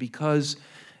edition because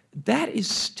that is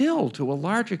still, to a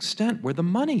large extent, where the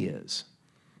money is.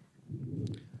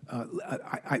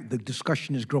 The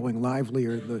discussion is growing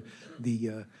livelier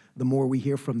the more we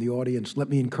hear from the audience. Let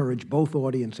me encourage both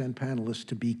audience and panelists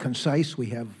to be concise. We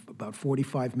have about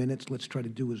 45 minutes. Let's try to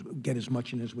get as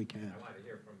much in as we can. I want to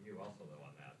hear from you also, though,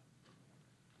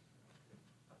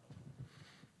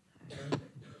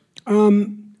 on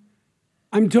that.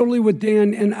 I'm totally with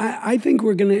Dan, and I think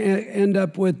we're going to end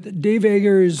up with Dave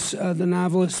Eggers, the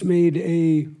novelist, made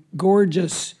a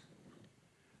gorgeous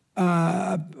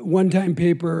one-time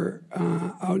paper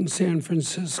out in San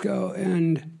Francisco,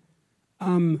 and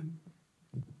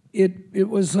it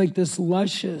was like this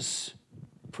luscious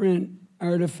print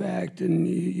artifact, and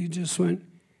you just went.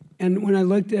 And when I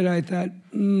looked at it, I thought,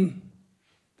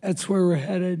 that's where we're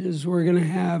headed. Is we're going to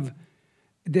have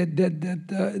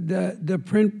the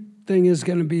print thing is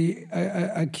going to be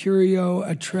a curio,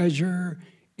 a treasure,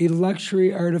 a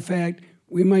luxury artifact.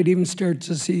 We might even start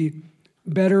to see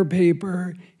better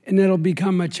paper, and it'll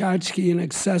become a tchotchke, an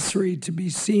accessory to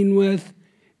be seen with,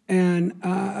 and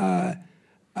a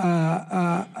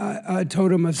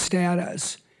totem of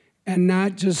status, and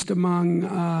not just among,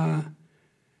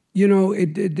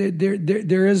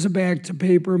 there is a back to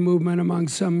paper movement among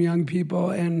some young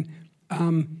people, and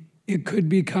it could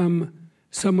become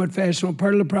somewhat fashionable.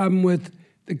 Part of the problem with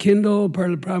the Kindle,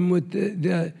 part of the problem with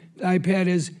the iPad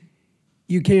is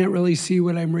you can't really see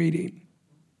what I'm reading.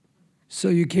 So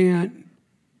you can't,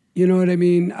 you know what I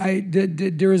mean?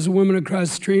 There was a woman across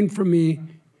the street from me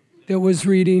that was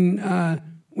reading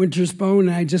Winter's Bone,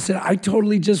 and I just said, I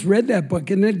totally just read that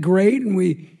book. Isn't it great? And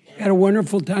we had a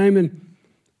wonderful time, and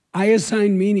I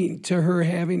assigned meaning to her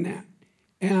having that.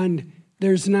 And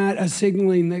there's not a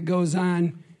signaling that goes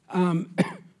on.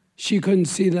 She couldn't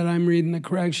see that I'm reading the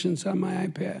corrections on my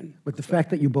iPad. But the fact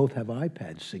that you both have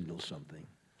iPads signals something.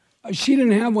 She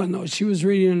didn't have one, though. She was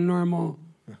reading a normal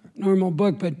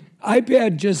book. But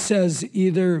iPad just says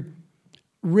either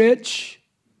rich,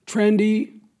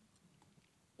 trendy,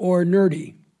 or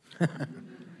nerdy.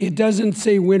 It doesn't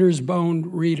say Winter's Bone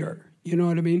reader. You know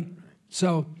what I mean?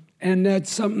 So, and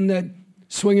that's something that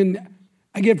swinging.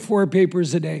 I get 4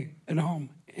 papers a day at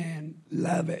home and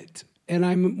love it. And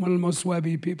I'm one of the most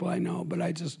webby people I know, but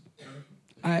I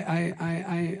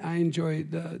enjoy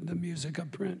the music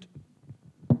of print.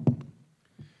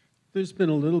 There's been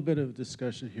a little bit of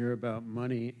discussion here about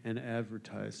money and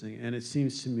advertising, and it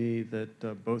seems to me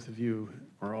that both of you,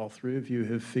 or all three of you,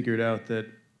 have figured out that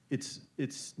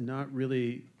it's not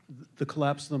really, the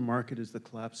collapse of the market is the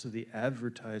collapse of the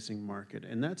advertising market,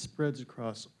 and that spreads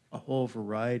across a whole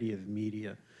variety of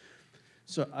media.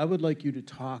 So I would like you to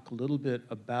talk a little bit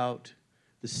about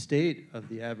the state of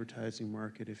the advertising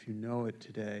market, if you know it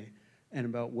today, and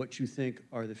about what you think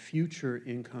are the future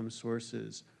income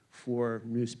sources for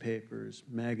newspapers,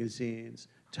 magazines,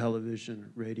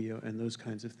 television, radio, and those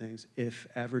kinds of things, if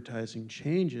advertising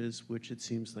changes, which it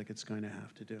seems like it's going to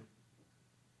have to do.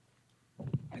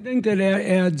 I think that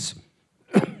adds,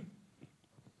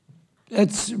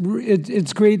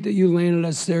 it's great that you landed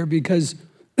us there, because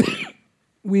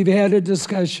we've had a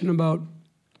discussion about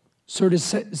sort of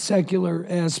secular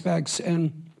aspects,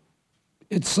 and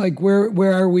it's like,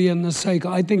 where are we in the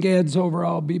cycle? I think ads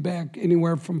overall will be back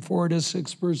anywhere from 4 to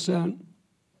 6%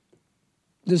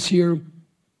 this year.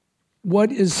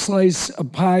 What is slice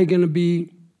of pie going to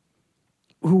be?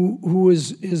 Who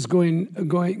is going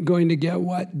to get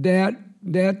what?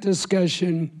 That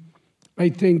discussion, I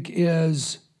think,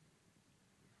 is.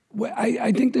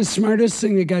 I think the smartest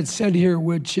thing that got said here,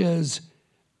 which is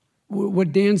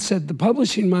what Dan said. The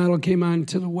publishing model came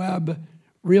onto the web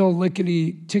real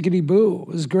lickety-tickety-boo. It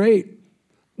was great.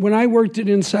 When I worked at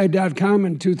Inside.com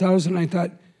in 2000, I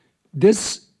thought,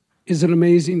 this is an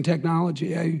amazing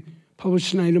technology. I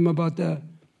published an item about the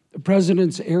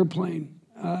president's airplane,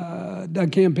 the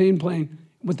campaign plane.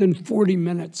 Within 40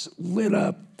 minutes, lit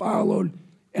up, followed,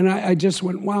 and I just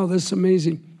went, wow, this is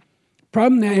amazing.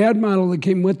 Problem, the ad model that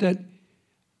came with it,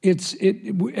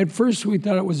 at first we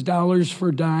thought it was dollars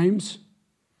for dimes.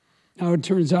 Now it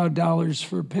turns out dollars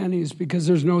for pennies, because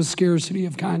there's no scarcity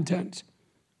of content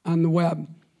on the web.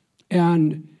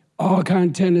 And all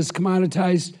content is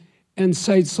commoditized, and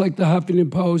sites like the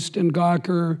Huffington Post and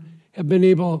Gawker have been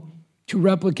able to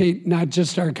replicate not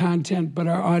just our content, but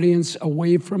our audience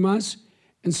away from us.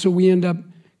 And so we end up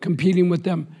competing with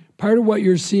them. Part of what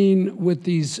you're seeing with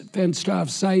these fenced-off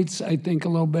sites, I think a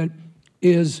little bit,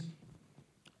 is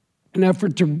an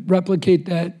effort to replicate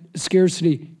that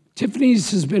scarcity.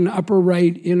 Tiffany's has been upper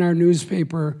right in our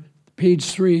newspaper, page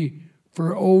 3,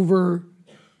 for over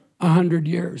 100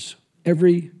 years.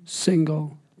 Every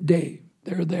single day,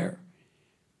 they're there.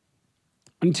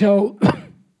 Until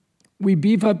we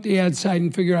beef up the ad side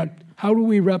and figure out, how do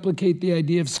we replicate the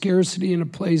idea of scarcity in a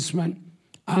placement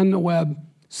on the web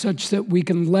such that we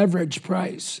can leverage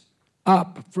price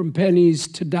up from pennies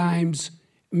to dimes,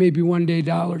 maybe one day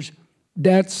dollars.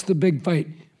 That's the big fight.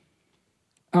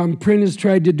 Print has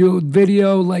tried to do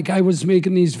video, like I was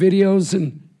making these videos,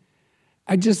 and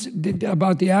I just did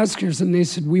about the Oscars, and they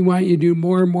said, we want you to do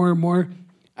more and more and more.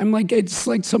 I'm like, it's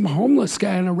like some homeless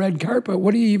guy on a red carpet.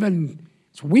 What do you even,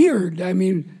 it's weird. I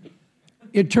mean,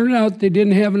 it turned out they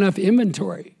didn't have enough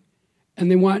inventory, and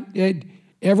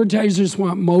advertisers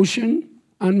want motion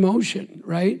on motion,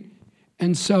 right?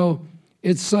 And so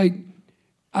it's like,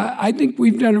 I think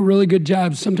we've done a really good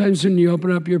job. Sometimes when you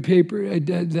open up your paper,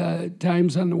 the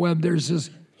Times on the web, there's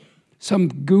some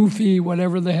goofy,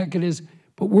 whatever the heck it is,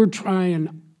 but we're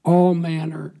trying all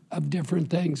manner of different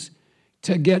things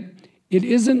to get,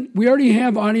 we already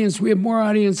have audience, we have more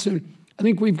audience, I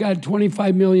think we've got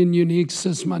 25 million uniques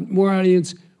this month, more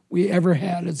audience we ever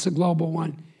had. It's a global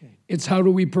one. It's how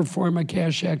do we perform a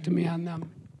cashectomy on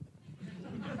them.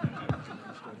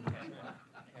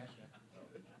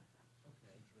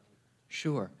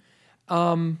 Sure.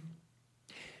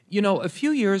 A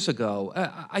few years ago,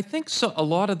 I think a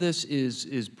lot of this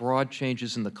is broad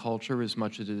changes in the culture as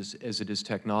much as it is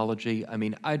technology. I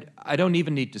mean, I don't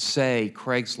even need to say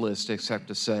Craigslist except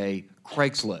to say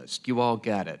Craigslist. You all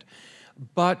get it.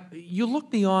 But you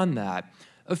look beyond that.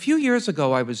 A few years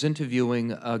ago, I was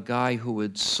interviewing a guy who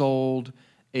had sold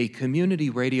a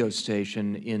community radio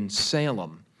station in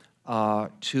Salem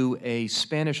to a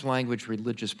Spanish-language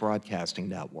religious broadcasting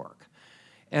network.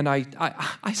 And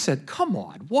I said, come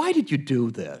on, why did you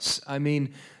do this? I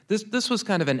mean, this was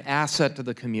kind of an asset to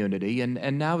the community,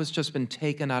 and now it's just been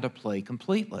taken out of play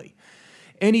completely.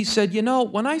 And he said,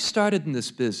 when I started in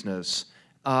this business,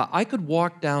 I could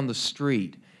walk down the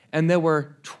street, and there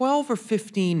were 12 or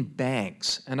 15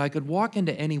 banks, and I could walk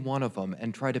into any one of them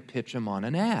and try to pitch them on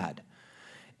an ad.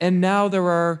 And now there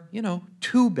are,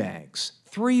 2 banks,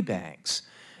 3 banks.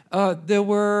 There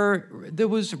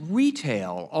was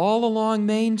retail all along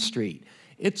Main Street.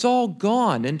 It's all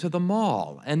gone into the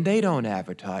mall, and they don't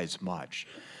advertise much.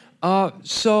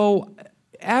 So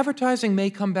advertising may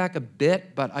come back a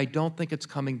bit, but I don't think it's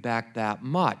coming back that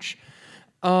much.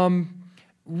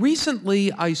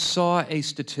 Recently, I saw a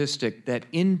statistic that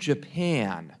in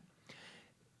Japan,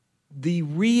 the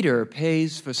reader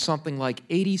pays for something like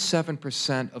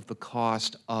 87% of the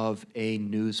cost of a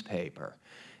newspaper.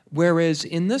 Whereas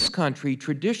in this country,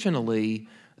 traditionally,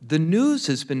 the news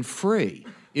has been free.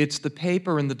 It's the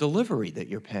paper and the delivery that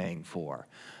you're paying for.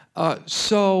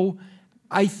 So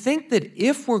I think that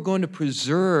if we're going to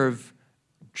preserve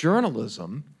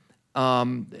journalism,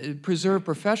 preserve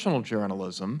professional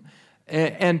journalism,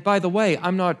 and by the way,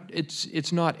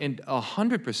 it's not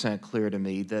 100% clear to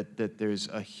me that there's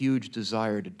a huge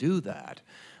desire to do that.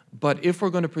 But if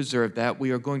we're going to preserve that,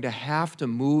 we are going to have to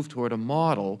move toward a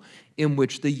model in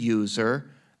which the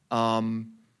user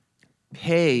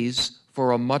pays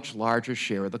for a much larger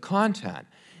share of the content.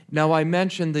 Now, I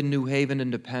mentioned the New Haven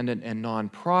Independent and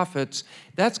nonprofits.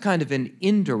 That's kind of an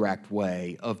indirect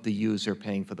way of the user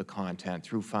paying for the content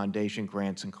through foundation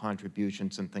grants and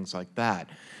contributions and things like that.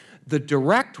 The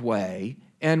direct way,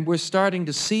 and we're starting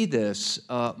to see this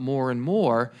more and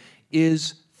more,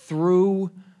 is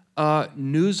through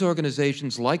news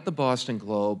organizations like the Boston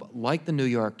Globe, like the New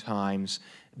York Times,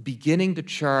 beginning to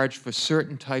charge for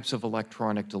certain types of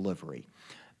electronic delivery.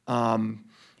 Both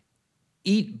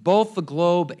the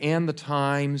Globe and the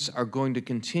Times are going to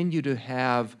continue to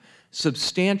have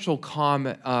substantial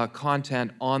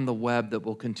content on the web that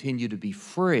will continue to be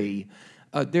free.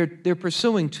 They're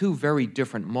pursuing 2 very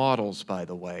different models, by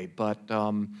the way,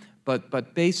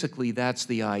 but basically that's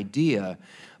the idea.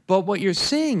 But what you're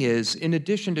seeing is, in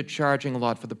addition to charging a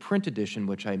lot for the print edition,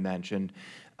 which I mentioned,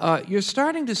 you're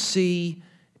starting to see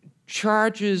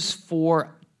charges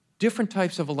for different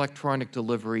types of electronic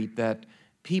delivery that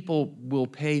people will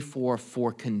pay for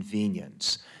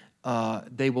convenience.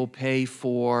 They will pay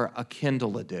for a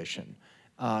Kindle edition.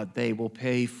 They will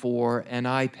pay for an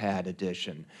iPad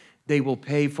edition. They will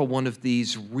pay for one of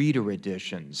these reader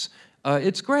editions.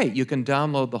 It's great. You can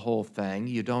download the whole thing.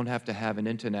 You don't have to have an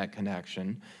internet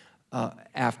connection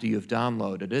after you've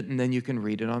downloaded it, and then you can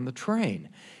read it on the train.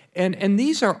 And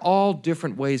these are all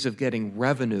different ways of getting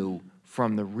revenue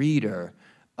from the reader,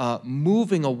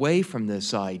 moving away from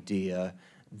this idea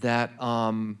that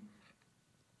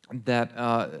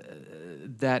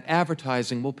that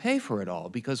advertising will pay for it all,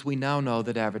 because we now know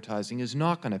that advertising is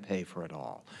not going to pay for it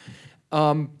all.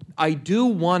 I do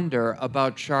wonder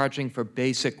about charging for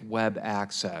basic web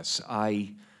access.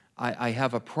 I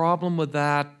have a problem with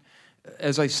that.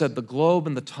 As I said, the Globe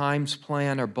and the Times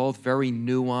plan are both very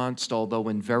nuanced, although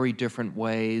in very different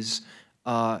ways.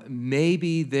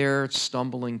 Maybe they're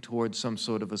stumbling towards some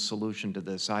sort of a solution to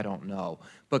this, I don't know.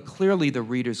 But clearly the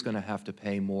reader's going to have to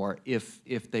pay more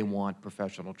if they want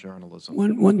professional journalism.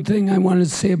 One thing I want to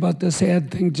say about this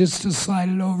ad thing, just to slide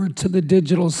it over to the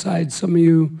digital side, some of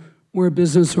you more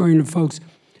business-oriented folks.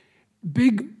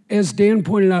 Big, as Dan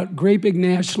pointed out, great big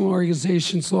national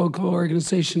organizations, local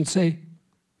organizations say,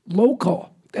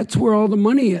 local, that's where all the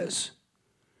money is.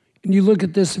 And you look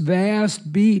at this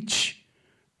vast beach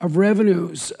of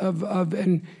revenues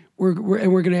and we're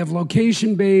going to have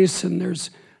location base, and there's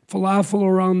falafel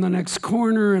around the next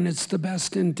corner and it's the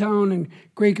best in town and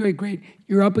great, great, great.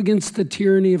 You're up against the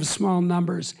tyranny of small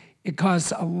numbers. It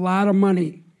costs a lot of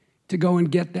money to go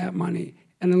and get that money.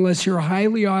 And unless you're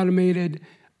highly automated,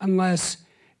 unless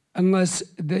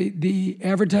the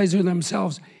advertiser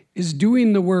themselves is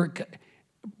doing the work,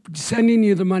 sending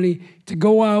you the money to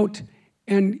go out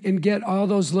and get all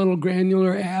those little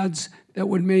granular ads that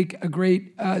would make a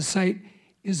great site,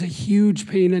 is a huge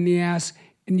pain in the ass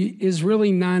and is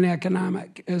really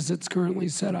non-economic as it's currently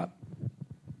set up.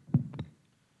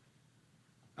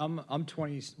 I'm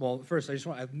 20. Well, first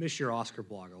I miss your Oscar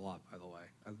blog a lot, by the way.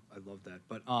 I love that.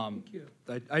 But Thank you.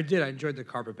 I did. I enjoyed the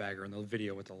carpetbagger and the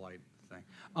video with the light thing.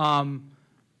 I'm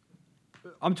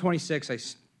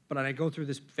 26. But I go through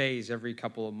this phase every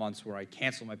couple of months where I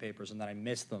cancel my papers and then I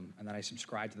miss them and then I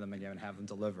subscribe to them again and have them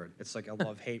delivered. It's like a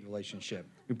love-hate relationship.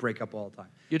 We break up all the time.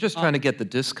 You're just trying to get the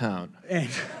discount. And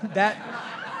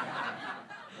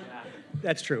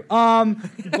that's true.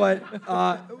 But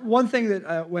one thing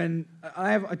that when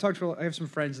I have some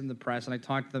friends in the press and I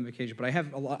talk to them occasionally. But I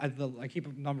have a lot. I keep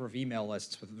a number of email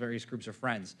lists with various groups of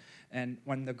friends. And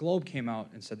when the Globe came out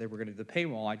and said they were going to do the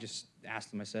paywall, I just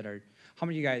asked them. I said, "How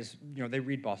many of you guys? They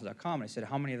read Boston.com." And I said,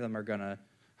 "How many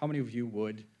of you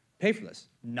would pay for this?"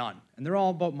 None. And they're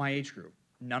all about my age group.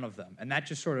 None of them. And that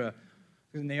just sort of.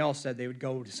 And they all said they would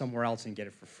go to somewhere else and get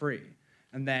it for free.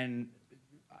 And then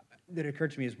that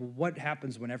occurred to me is, well, what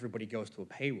happens when everybody goes to a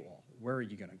paywall? Where are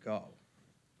you going to go?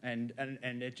 And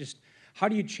it just, how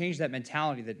do you change that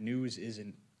mentality that news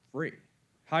isn't free?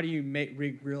 How do you make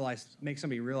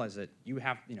somebody realize that you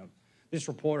have, this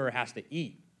reporter has to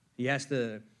eat. He has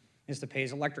to pay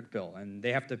his electric bill, and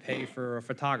they have to pay for a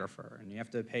photographer, and you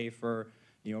have to pay for,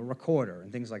 a recorder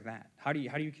and things like that. How do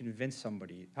you convince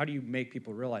somebody? How do you make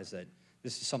people realize that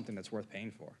this is something that's worth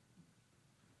paying for?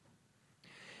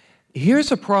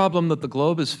 Here's a problem that the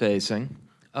Globe is facing.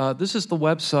 This is the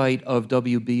website of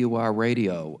WBUR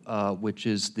Radio, which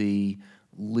is the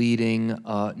leading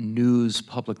news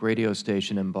public radio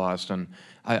station in Boston.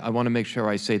 I want to make sure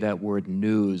I say that word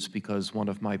news because one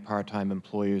of my part-time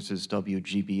employers is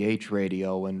WGBH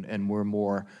Radio, and we're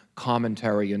more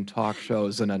commentary and talk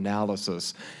shows and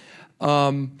analysis.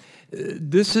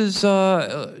 This is,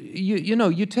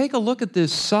 you take a look at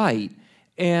this site,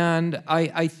 and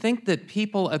I think that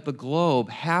people at the Globe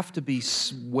have to be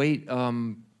staying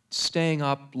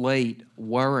up late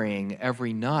worrying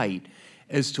every night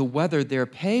as to whether their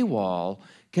paywall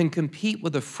can compete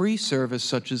with a free service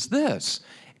such as this.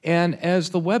 And as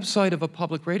the website of a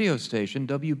public radio station,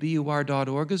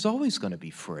 WBUR.org is always going to be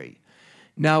free.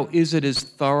 Now, is it as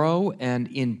thorough and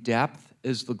in-depth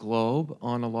as the Globe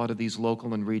on a lot of these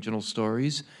local and regional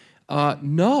stories?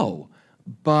 No,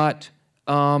 but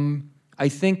I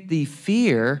think the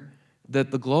fear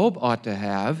that the Globe ought to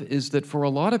have is that for a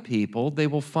lot of people, they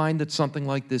will find that something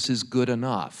like this is good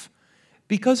enough.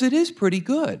 Because it is pretty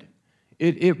good.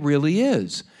 It really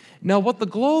is. Now, what the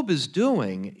Globe is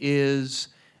doing is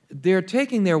they're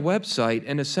taking their website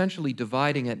and essentially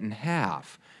dividing it in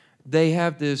half. They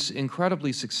have this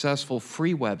incredibly successful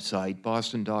free website,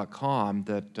 Boston.com,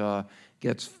 that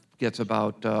gets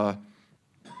about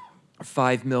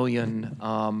 5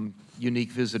 million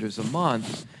unique visitors a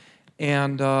month,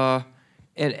 and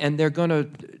they're going to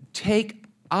take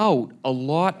out a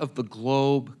lot of the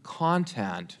Globe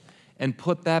content and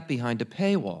put that behind a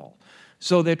paywall.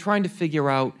 So they're trying to figure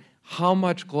out how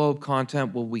much Globe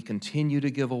content will we continue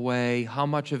to give away, how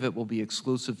much of it will be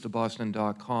exclusive to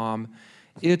Boston.com.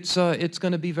 It's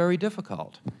going to be very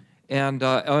difficult. And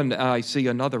I see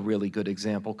another really good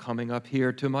example coming up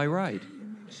here to my right.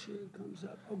 Make sure it comes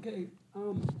up. Okay.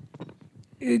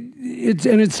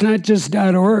 It's not just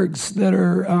 .orgs that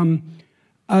are.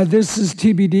 This is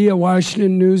TBD, a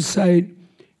Washington news site,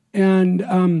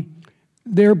 and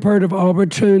they're part of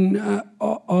Albritton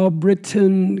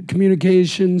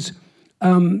Communications,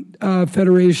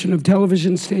 Federation of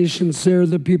Television Stations. They're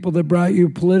the people that brought you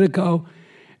Politico.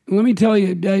 And let me tell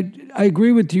you, I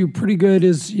agree with you. Pretty good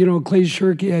is, Clay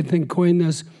Shirky, I think, coined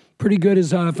this. Pretty good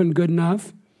is often good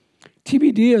enough.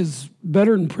 TBD is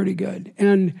better than pretty good.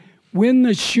 And when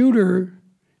the shooter,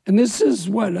 and this is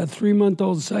what, a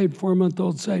 3-month-old site,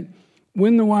 4-month-old site,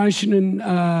 when the Washington,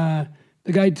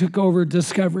 the guy took over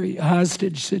Discovery,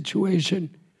 hostage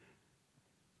situation,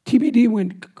 TBD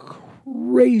went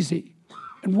crazy.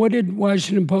 And what did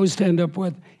Washington Post end up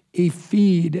with? A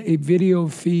video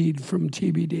feed from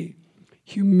TBD.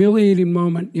 Humiliating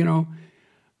moment, a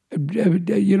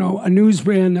news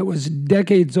brand that was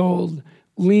decades old,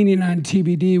 leaning on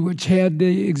TBD, which had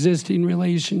the existing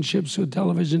relationships with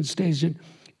television station.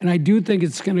 And I do think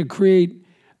it's going to create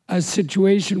a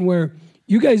situation where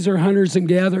You guys are hunters and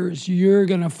gatherers. You're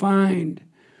going to find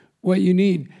what you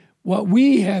need. What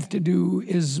we have to do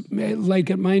is, like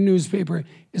at my newspaper,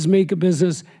 is make a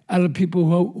business out of people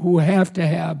who have to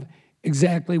have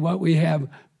exactly what we have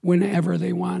whenever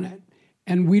they want it.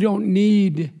 And we don't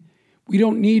need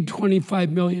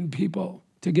 25 million people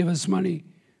to give us money.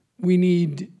 We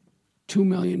need 2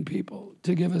 million people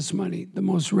to give us money, the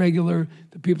most regular,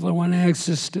 the people that want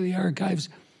access to the archives.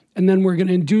 And then we're going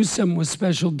to induce them with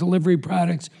special delivery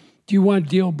products. Do you want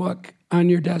DealBook on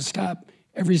your desktop?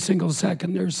 Every single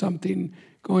second there's something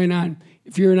going on.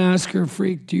 If you're an Oscar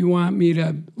freak, do you want me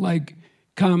to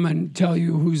come and tell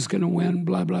you who's going to win,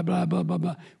 blah, blah, blah, blah, blah,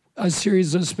 blah. A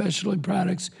series of specialty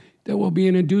products that will be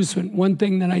an inducement. One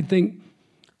thing that I think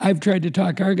I've tried to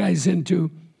talk our guys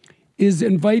into is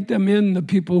invite them in, the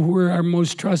people who are our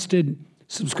most trusted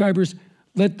subscribers.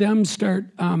 Let them start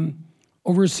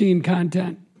overseeing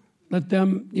content. Let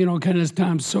them, kind of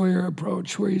Tom Sawyer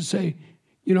approach, where you say,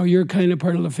 you're kind of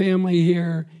part of the family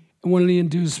here, and one of the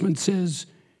inducements is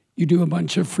you do a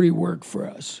bunch of free work for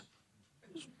us.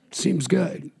 Seems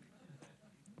good.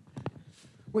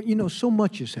 Well, so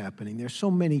much is happening. There's so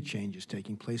many changes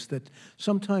taking place that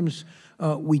sometimes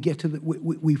we get to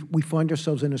we find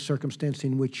ourselves in a circumstance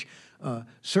in which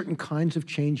certain kinds of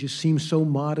changes seem so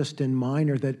modest and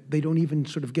minor that they don't even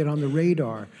sort of get on the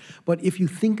radar. But if you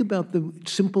think about the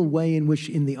simple way in which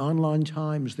in the online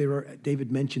times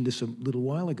David mentioned this a little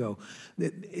while ago,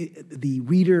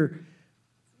 the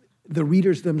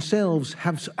readers themselves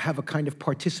have a kind of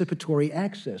participatory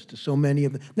access to so many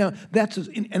of them. Now, that's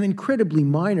an incredibly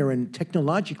minor and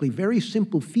technologically very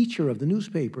simple feature of the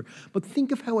newspaper, but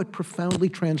think of how it profoundly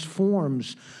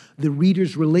transforms the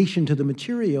reader's relation to the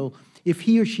material if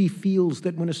he or she feels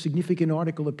that when a significant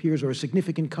article appears or a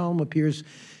significant column appears,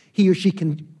 he or she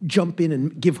can jump in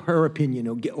and give her opinion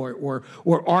or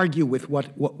argue with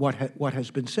what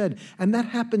has been said. And that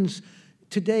happens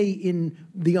today in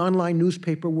the online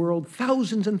newspaper world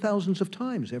thousands and thousands of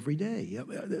times every day.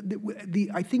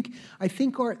 I think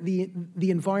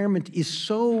the environment is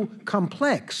so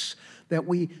complex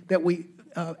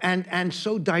and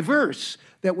so diverse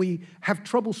that we have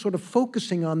trouble sort of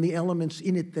focusing on the elements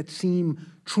in it that seem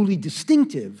truly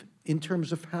distinctive in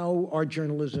terms of how our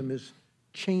journalism is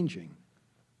changing.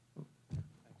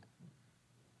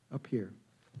 Up here.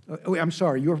 I'm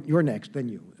sorry, you're next, then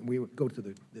you. We go to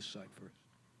this side first.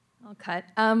 I'll cut.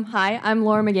 Hi, I'm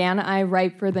Laura McGann. I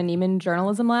write for the Nieman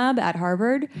Journalism Lab at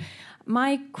Harvard.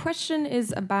 My question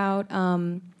is about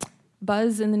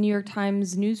buzz in the New York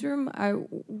Times newsroom.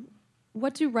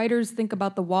 What do writers think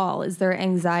about the wall? Is there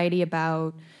anxiety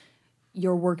about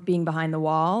your work being behind the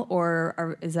wall,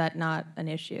 or is that not an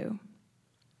issue?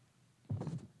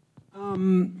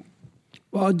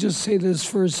 Well, I'll just say this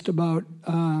first about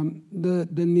the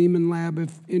Nieman Lab.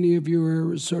 If any of you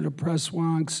are sort of press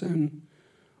wonks and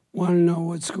want to know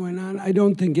what's going on, I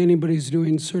don't think anybody's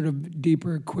doing sort of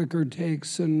deeper, quicker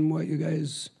takes than what you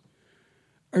guys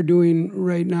are doing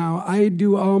right now. I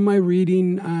do all my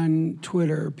reading on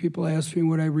Twitter. People ask me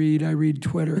what I read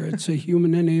Twitter. It's a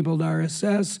human-enabled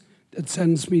RSS that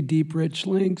sends me deep, rich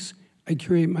links. I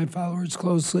curate my followers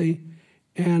closely,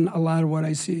 and a lot of what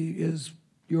I see is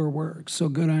your work, so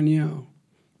good on you.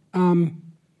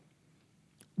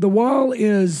 The wall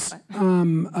is,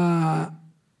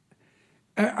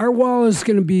 our wall is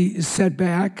going to be set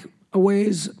back a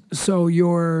ways, so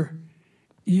you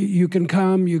can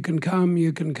come,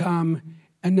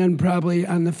 and then probably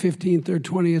on the 15th or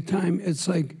 20th time, it's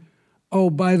like, oh,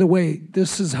 by the way,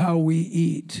 this is how we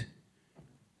eat.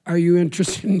 Are you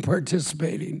interested in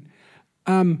participating?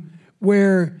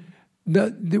 Where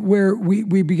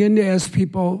we begin to ask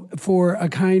people for a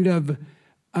kind of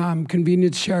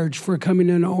convenience charge for coming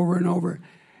in over and over.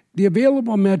 The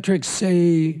available metrics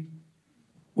say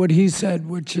what he said,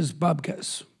 which is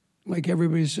bupkis. Like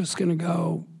everybody's just going to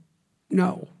go,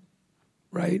 no,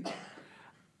 right?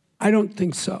 I don't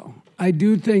think so. I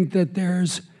do think that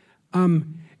there's,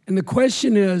 and the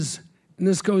question is, and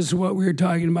this goes to what we were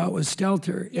talking about with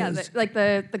Stelter. Yeah, is, like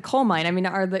the coal mine. I mean,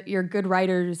 are your good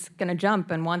writers going to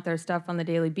jump and want their stuff on the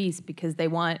Daily Beast because they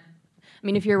want, I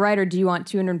mean, if you're a writer, do you want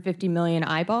 250 million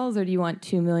eyeballs or do you want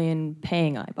 2 million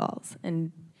paying eyeballs?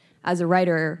 And as a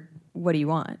writer, what do you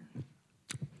want?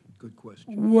 Good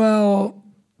question. Well,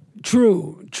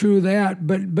 true that,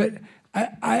 but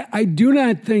I do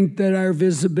not think that our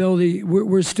visibility,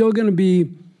 we're still going to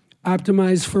be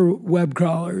optimized for web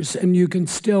crawlers, and you can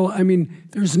still, I mean,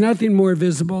 there's nothing more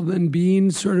visible than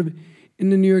being sort of in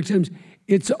the New York Times.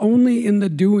 It's only in the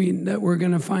doing that we're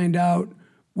going to find out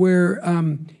where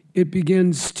it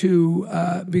begins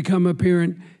to become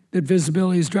apparent that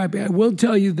visibility is dropping. I will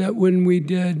tell you that when we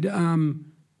did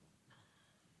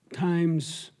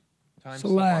Times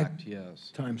Select,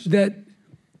 yes. Times. that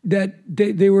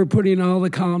they were putting all the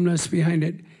columnists behind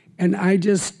it, and I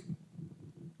just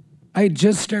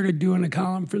started doing a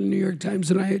column for the New York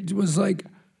Times, and I was like,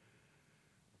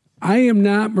 I am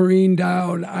not Maureen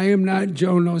Dowd. I am not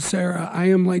Joe Nocera. I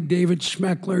am like David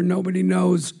Schmeckler. Nobody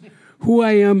knows who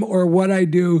I am or what I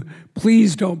do.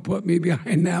 Please don't put me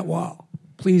behind that wall.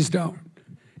 Please don't.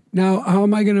 Now, how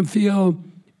am I going to feel,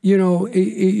 8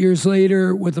 years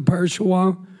later with a partial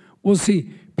wall? We'll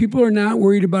see. People are not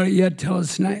worried about it yet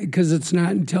because it's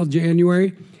not until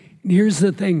January. And here's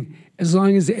the thing. As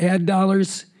long as the ad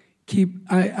dollars keep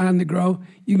on the grow,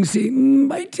 you can see it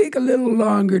might take a little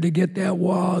longer to get that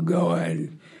wall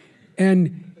going.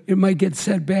 And it might get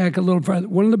set back a little farther.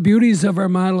 One of the beauties of our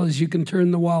model is you can turn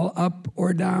the wall up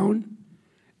or down,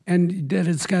 and that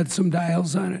it's got some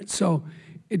dials on it. So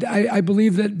I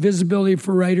believe that visibility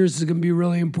for writers is going to be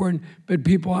really important, but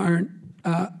people aren't,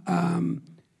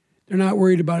 they're not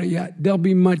worried about it yet. They'll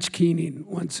be much keening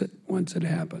once it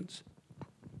happens.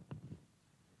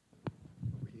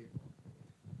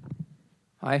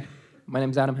 Hi, my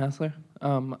name's Adam Hassler.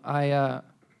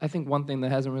 I think one thing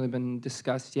that hasn't really been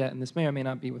discussed yet, and this may or may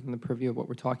not be within the purview of what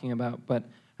we're talking about, but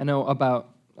I know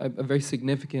about a very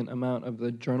significant amount of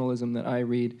the journalism that I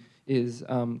read is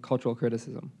cultural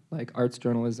criticism, like arts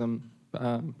journalism,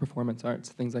 performance arts,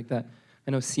 things like that.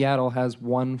 I know Seattle has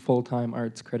one full-time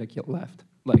arts critic left,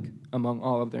 like among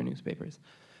all of their newspapers.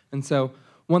 And so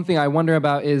one thing I wonder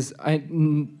about is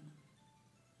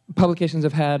publications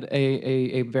have had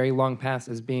a very long past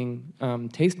as being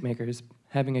tastemakers,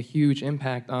 having a huge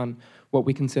impact on what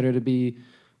we consider to be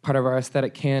part of our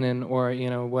aesthetic canon, or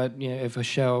if a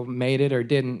show made it or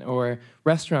didn't, or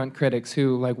restaurant critics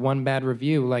who, like, one bad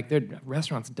review, like, their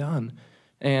restaurant's done.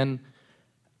 And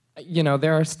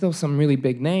there are still some really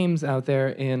big names out there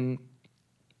in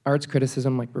arts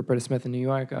criticism, like Roberta Smith in New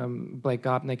York, Blake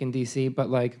Gopnik in DC, but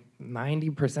like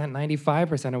 90%,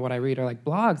 95% of what I read are like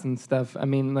blogs and stuff. I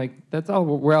mean, like, that's all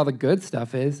where all the good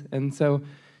stuff is. And so,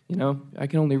 I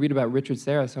can only read about Richard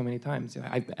Serra so many times.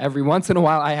 Every once in a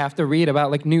while, I have to read about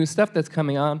like new stuff that's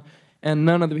coming on, and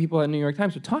none of the people at New York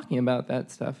Times are talking about that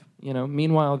stuff.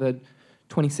 Meanwhile, the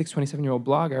 26, 27-year-old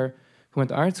blogger who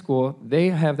went to art school, they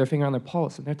have their finger on their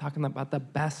pulse, and they're talking about the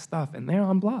best stuff, and they're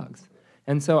on blogs.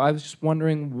 And so I was just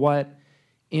wondering what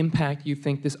impact you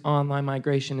think this online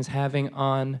migration is having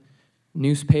on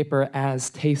newspaper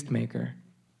as tastemaker.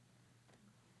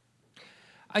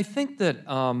 I think that,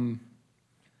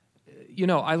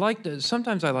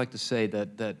 sometimes I like to say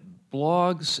that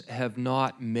blogs have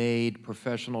not made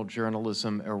professional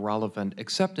journalism irrelevant,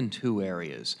 except in two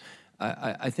areas.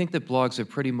 I think that blogs have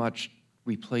pretty much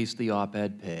replaced the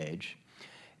op-ed page.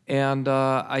 And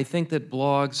I think that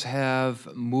blogs have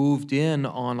moved in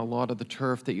on a lot of the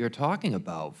turf that you're talking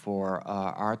about for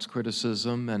arts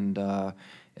criticism and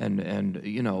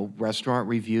restaurant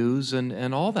reviews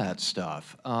and all that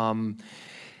stuff.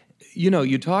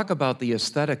 You talk about the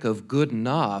aesthetic of good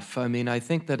enough. I mean, I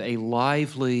think that a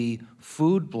lively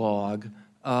food blog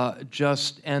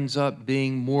just ends up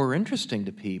being more interesting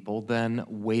to people than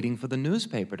waiting for the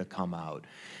newspaper to come out.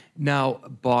 Now,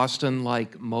 Boston,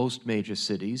 like most major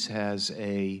cities, has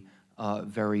a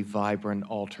very vibrant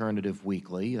alternative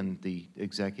weekly, and the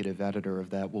executive editor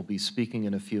of that will be speaking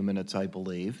in a few minutes, I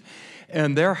believe.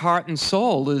 And their heart and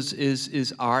soul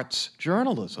is arts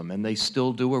journalism, and they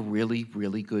still do a really,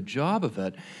 really good job of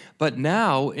it. But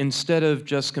now, instead of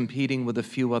just competing with a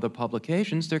few other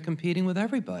publications, they're competing with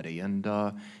everybody, and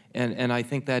I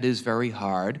think that is very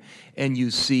hard. And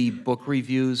you see book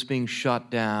reviews being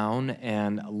shut down,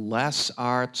 and less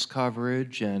arts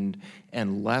coverage, and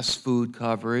less food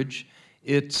coverage.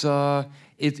 It's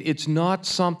not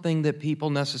something that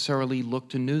people necessarily look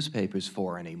to newspapers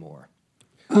for anymore.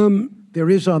 There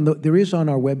is on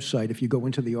our website, if you go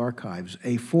into the archives,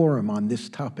 a forum on this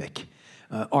topic,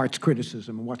 arts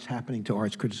criticism and what's happening to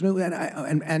arts criticism.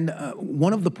 And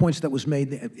one of the points that was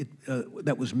made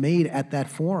at that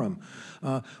forum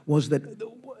was that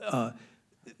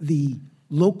the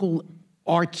local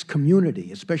arts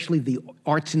community, especially the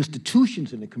arts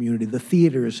institutions in the community, the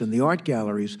theaters and the art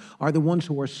galleries, are the ones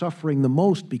who are suffering the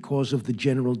most because of the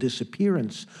general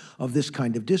disappearance of this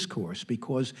kind of discourse,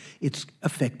 because it's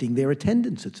affecting their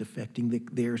attendance, it's affecting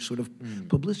their sort of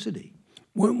publicity.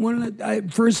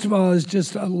 First of all, it's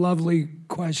just a lovely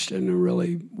question, and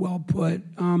really well put.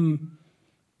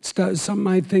 Something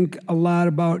I think a lot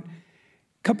about.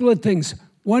 A couple of things.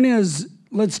 One is,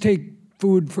 let's take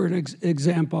food for an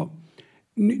example.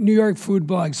 New York food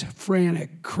blogs,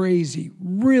 frantic, crazy,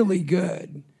 really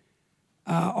good.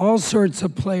 all sorts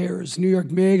of players. New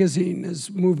York Magazine has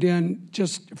moved in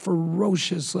just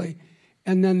ferociously.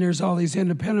 And then there's all these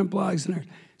independent blogs, and there's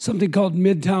something called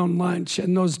Midtown Lunch.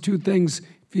 And those two things,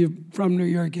 if you're from New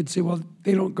York, you'd say, well,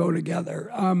 they don't go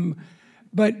together.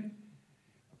 But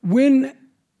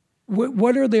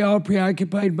what are they all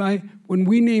preoccupied by? When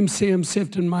we named Sam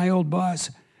Sifton, my old boss,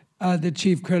 the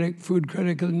chief food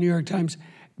critic of the New York Times,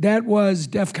 that was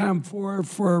DEFCON 4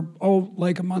 for,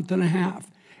 like a month and a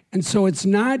half. And so it's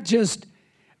not just,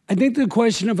 I think the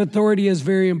question of authority is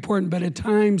very important, but at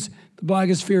times the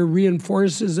blogosphere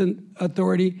reinforces an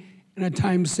authority, and at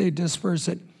times they disperse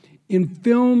it. In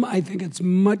film, I think it's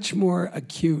much more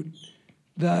acute.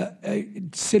 The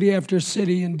city after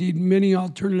city, indeed many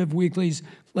alternative weeklies,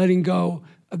 letting go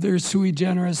of their sui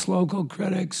generis local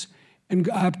critics and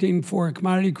opting for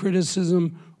commodity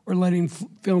criticism or letting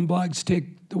film blogs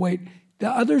take the weight. The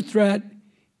other threat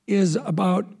is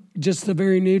about just the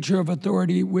very nature of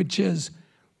authority, which is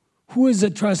who is a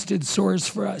trusted source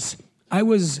for us?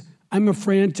 I'm a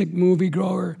frantic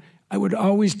moviegoer. I would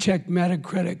always check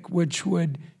Metacritic, which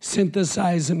would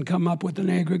synthesize and come up with an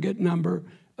aggregate number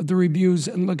of the reviews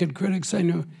and look at critics I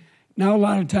know. Now, a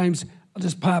lot of times, I'll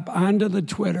just pop onto the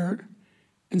Twitter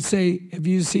and say, have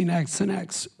you seen X and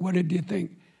X? What did you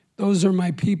think? Those are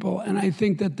my people. And I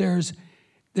think that there's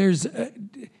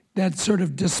that sort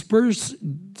of dispersal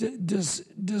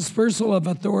of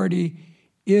authority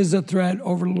is a threat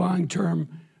over the long term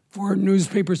for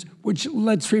newspapers, which,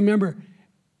 let's remember,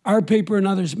 our paper and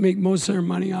others make most of their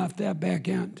money off that back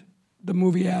end, the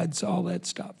movie ads, all that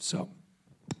stuff. So.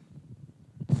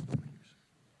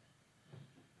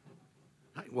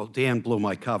 Well, Dan blew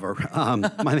my cover.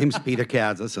 My name's Peter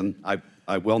Kadzis, and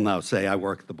I will now say I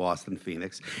work at the Boston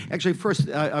Phoenix. Actually, first,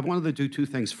 I wanted to do two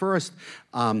things. First,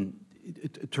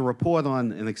 to report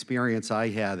on an experience I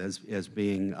had as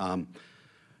being,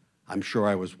 I'm sure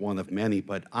I was one of many,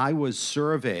 but I was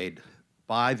surveyed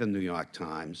by the New York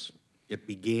Times. It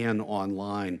began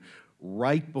online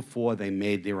right before they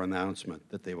made their announcement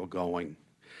that they were going.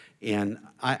 And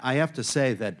I have to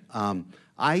say that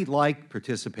I like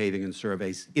participating in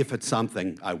surveys if it's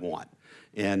something I want.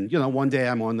 And, you know, one day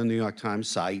I'm on the New York Times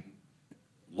site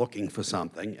looking for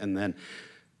something, and then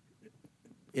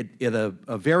at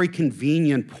a very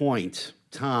convenient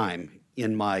time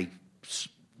in my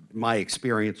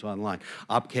experience online,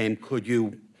 up came, could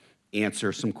you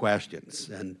answer some questions?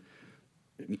 And,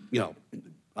 you know,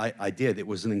 I did. It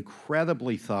was an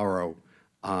incredibly thorough,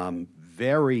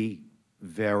 very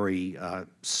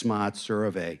smart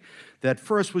survey that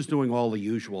first was doing all the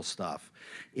usual stuff.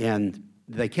 And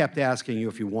they kept asking you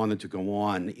if you wanted to go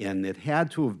on, and it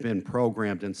had to have been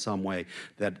programmed in some way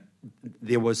that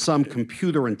there was some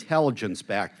computer intelligence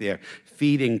back there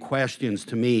feeding questions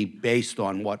to me based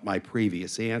on what my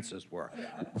previous answers were.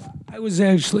 I was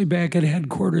actually back at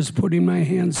headquarters putting my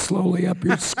hands slowly up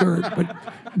your skirt, but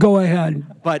go ahead.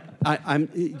 But I'm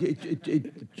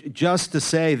just to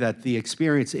say that the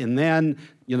experience, and then,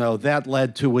 you know, that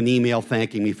led to an email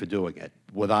thanking me for doing it.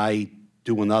 Would I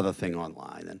do another thing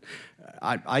online? And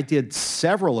I did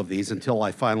several of these until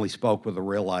I finally spoke with a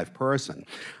real live person.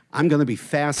 I'm going to be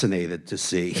fascinated to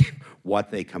see what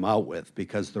they come out with,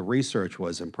 because the research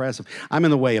was impressive. I'm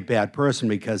in a way a bad person,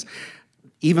 because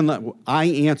even though I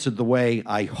answered the way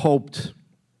I hoped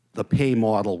the pay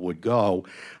model would go,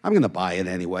 I'm going to buy it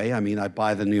anyway. I mean, I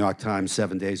buy the New York Times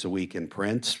 7 days a week in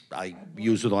print. I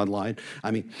use it online.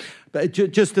 I mean, but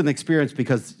just an experience,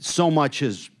 because so much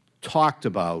is talked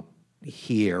about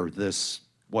here,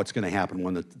 what's going to happen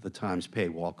when the Times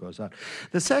paywall goes out.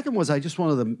 The second was I just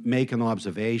wanted to make an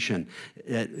observation.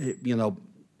 You know,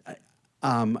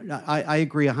 I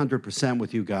agree 100%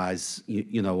 with you guys,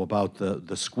 you know, about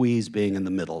the squeeze being in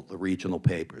the middle, the regional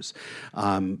papers.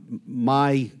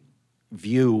 My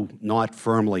view, not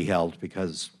firmly held,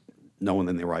 because no one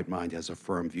in their right mind has a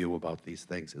firm view about these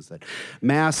things, is that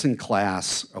mass and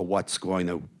class are what's going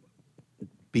to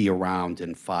be around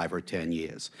in 5 or 10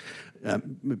 years. You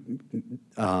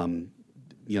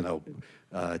know,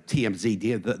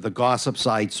 TMZ, the gossip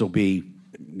sites will be,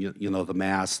 you know, the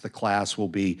mass. The class will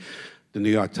be the New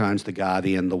York Times, the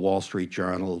Guardian, the Wall Street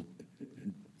Journal,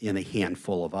 in a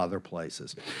handful of other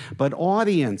places. But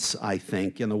audience, I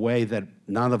think, in a way that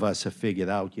none of us have figured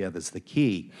out yet, is the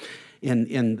key.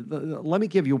 Let me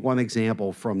give you one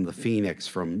example from the Phoenix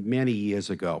from many years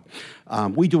ago.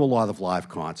 We do a lot of live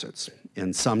concerts,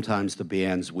 and sometimes the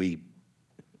bands we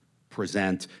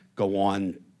present go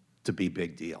on to be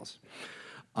big deals.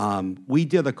 We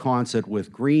did a concert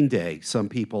with Green Day. Some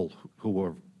people who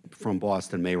were from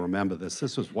Boston may remember this.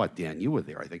 This was what, Dan? You were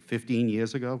there, I think, 15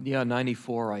 years ago? Yeah,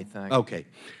 94, I think. Okay.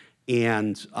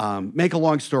 And make a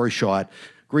long story short,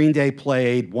 Green Day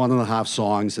played 1.5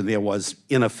 songs, and there was,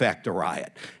 in effect, a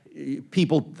riot.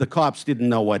 The cops didn't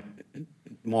know what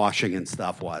moshing and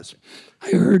stuff was.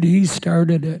 I heard he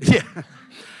started it. Yeah.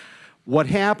 What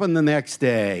happened the next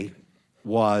day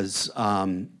was,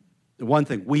 one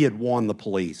thing, we had warned the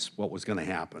police what was going to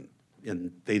happen,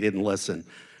 and they didn't listen.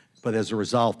 But as a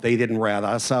result, they didn't rat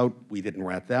us out, we didn't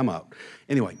rat them out.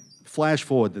 Anyway, flash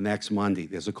forward the next Monday,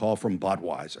 there's a call from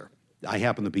Budweiser. I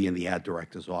happen to be in the ad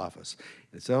director's office.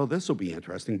 And so, this will be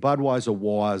interesting. Budweiser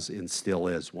was and still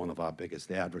is one of our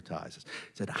biggest advertisers. I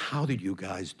said, how did you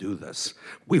guys do this?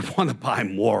 We want to buy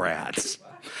more ads.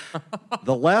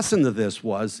 The lesson of this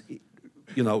was,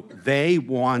 you know, they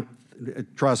want,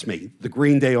 trust me, the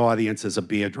Green Day audience is a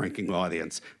beer drinking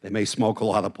audience. They may smoke a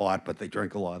lot of pot, but they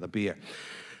drink a lot of beer.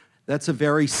 That's a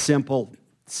very simple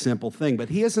thing. But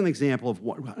here's an example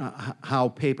of how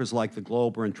papers like the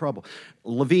Globe are in trouble.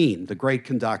 Levine, the great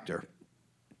conductor,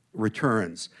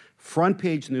 returns. Front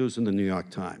page news in the New York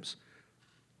Times.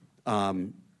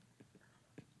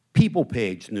 People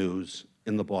page news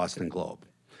in the Boston Globe.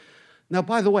 Now,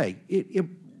 by the way,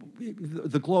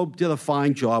 the Globe did a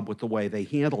fine job with the way they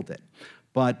handled it.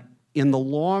 But in the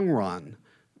long run,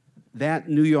 that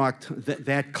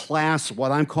that class,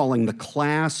 what I'm calling the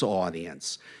class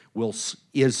audience,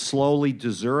 is slowly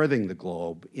deserting the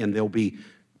Globe, and they'll be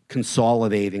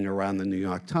consolidating around the New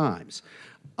York Times.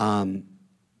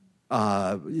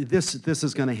 This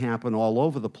is going to happen all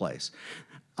over the place.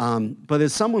 But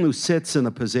as someone who sits in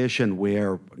a position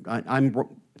where I'm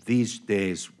these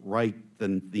days right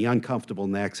the uncomfortable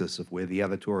nexus of where the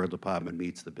editorial department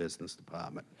meets the business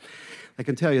department, I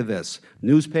can tell you this: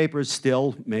 newspapers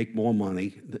still make more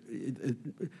money.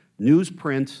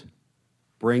 Newsprint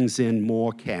brings in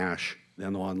more cash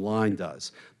than online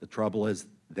does. The trouble is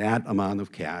that amount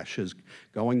of cash is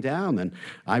going down, and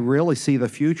I really see the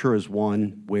future as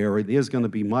one where it is going to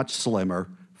be much slimmer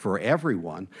for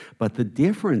everyone, but the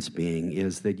difference being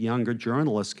is that younger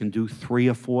journalists can do 3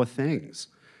 or 4 things.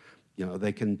 You know,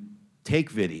 they can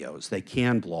take videos, they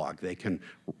can blog, they can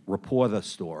report a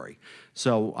story.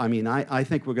 So, I mean, I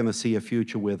think we're going to see a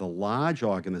future where the large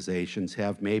organizations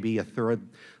have maybe a third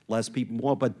less people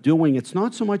more, but it's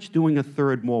not so much doing a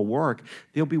third more work,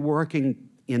 they'll be working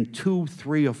in 2,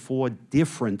 3, or 4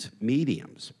 different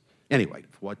mediums. Anyway,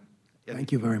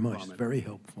 Thank you very much. Very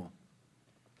helpful.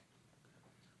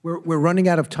 We're running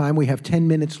out of time. We have 10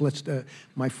 minutes.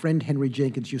 My friend Henry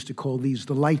Jenkins used to call these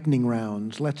the lightning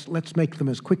rounds. Let's make them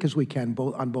as quick as we can,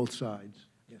 on both sides.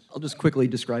 Yes. I'll just quickly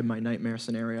describe my nightmare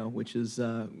scenario, which is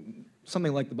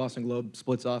something like the Boston Globe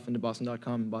splits off into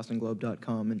Boston.com and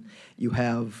BostonGlobe.com, and you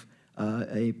have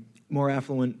a more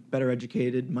affluent, better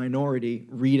educated minority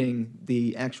reading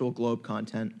the actual Globe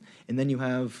content, and then you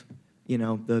have, you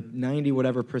know, the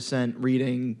 90%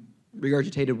 reading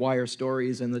regurgitated wire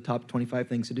stories and the top 25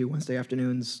 things to do Wednesday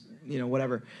afternoons, you know,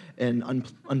 whatever, and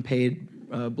unpaid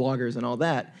bloggers and all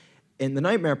that. And the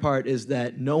nightmare part is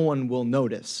that no one will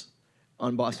notice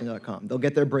on Boston.com. They'll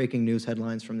get their breaking news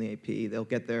headlines from the AP, they'll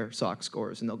get their Sox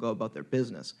scores, and they'll go about their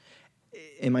business.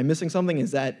 Am I missing something?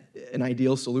 Is that an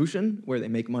ideal solution where they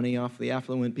make money off the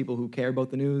affluent people who care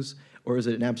about the news, or is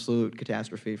it an absolute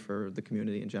catastrophe for the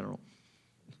community in general?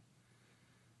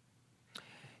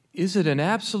 Is it an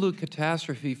absolute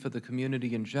catastrophe for the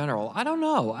community in general? I don't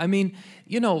know. I mean,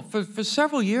 you know, for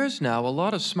several years now, a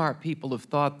lot of smart people have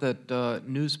thought that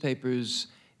newspapers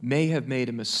may have made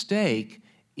a mistake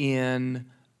in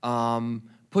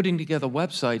putting together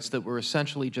websites that were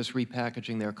essentially just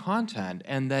repackaging their content,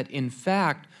 and that, in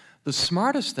fact, the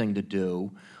smartest thing to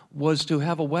do was to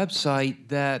have a website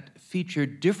that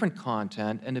featured different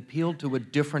content and appealed to a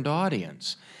different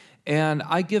audience. And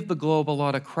I give the Globe a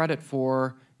lot of credit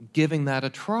for giving that a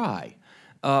try.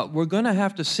 We're going to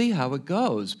have to see how it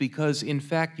goes because, in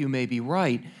fact, you may be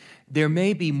right. There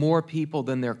may be more people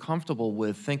than they're comfortable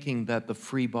with thinking that the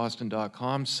free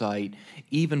Boston.com site,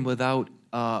 even without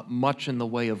much in the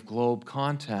way of Globe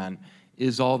content,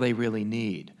 is all they really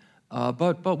need.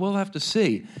 But we'll have to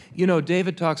see. You know,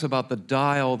 David talks about the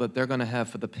dial that they're going to have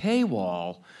for the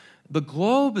paywall. The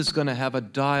Globe is going to have a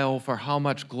dial for how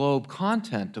much Globe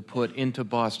content to put into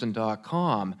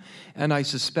Boston.com, and I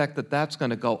suspect that that's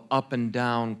going to go up and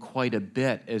down quite a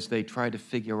bit as they try to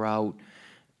figure out,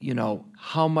 you know,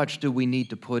 how much do we need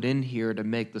to put in here to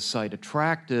make the site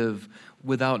attractive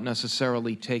without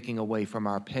necessarily taking away from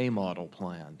our pay model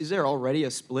plan. Is there already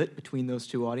a split between those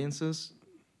two audiences?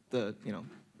 You know,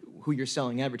 who you're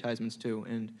selling advertisements to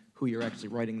and who you're actually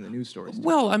writing the news stories to?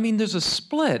 Well, I mean, there's a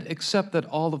split, except that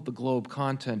all of the Globe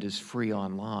content is free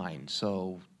online.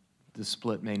 So, the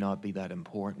split may not be that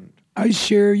important. I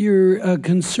share your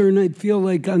concern. I feel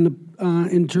like on the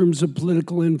in terms of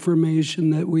political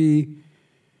information that we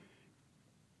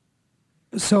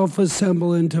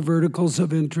self-assemble into verticals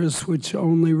of interest, which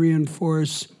only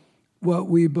reinforce what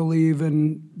we believe,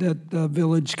 and that the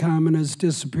village common is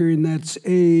disappearing. That's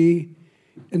A.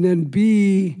 And then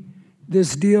B,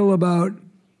 this deal about,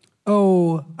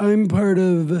 oh, I'm part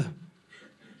of,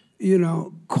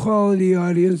 quality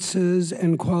audiences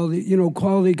and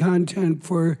quality content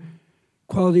for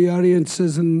quality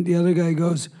audiences, and the other guy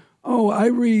goes, oh, I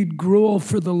read gruel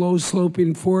for the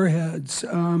low-sloping foreheads.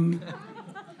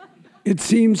 It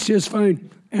seems just fine.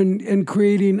 And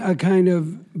creating a kind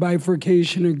of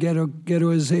bifurcation or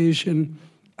ghettoization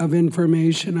of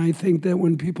information. I think that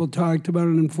when people talked about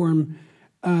an informed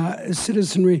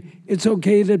citizenry, it's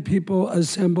okay that people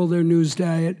assemble their news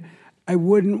diet. I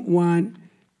wouldn't want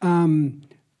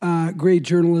great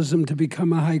journalism to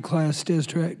become a high-class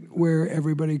district where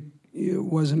everybody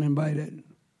wasn't invited.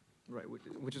 Right,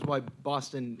 which is why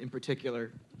Boston in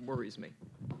particular worries me.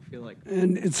 I feel like.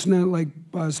 And it's not like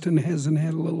Boston hasn't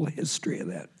had a little history of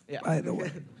that, by the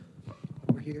way.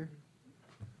 Over here.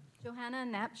 Johanna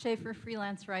Knapp Schaefer,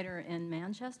 freelance writer in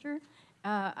Manchester.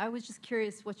 I was just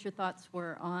curious what your thoughts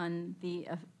were on the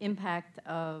impact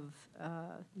of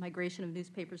migration of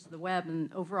newspapers to the web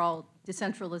and overall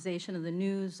decentralization of the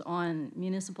news on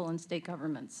municipal and state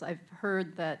governments. I've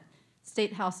heard that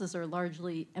state houses are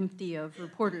largely empty of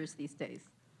reporters these days,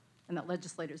 and that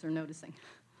legislators are noticing.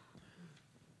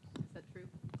 Is that true?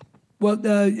 Well,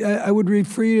 I would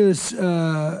refer you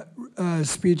to this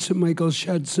speech that Michael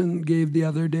Schudson gave the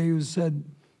other day, who said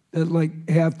that like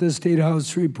half the state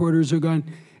house reporters are gone.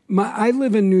 I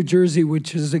live in New Jersey,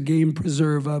 which is a game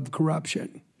preserve of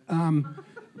corruption.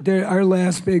 Our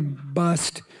last big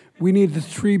bust, we need the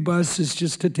 3 buses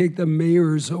just to take the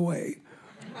mayors away.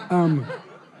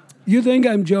 You think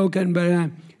I'm joking,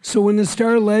 but so when the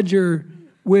Star-Ledger,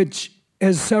 which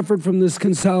has suffered from this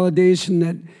consolidation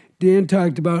that Dan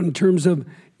talked about in terms of,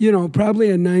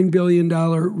 probably a $9 billion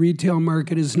retail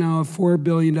market is now a $4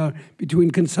 billion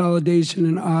between consolidation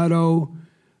and auto,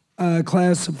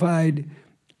 classified,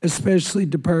 especially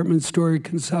department store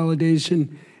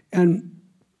consolidation. And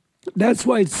that's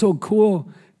why it's so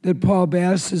cool that Paul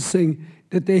Bass is saying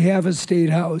that they have a state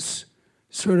house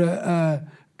sort of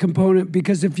component,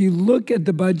 because if you look at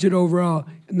the budget overall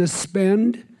and the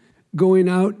spend going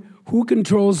out, who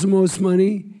controls the most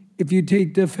money? If you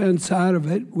take defense out of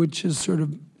it, which is sort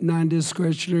of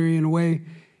non-discretionary in a way,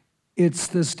 it's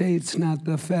the states, not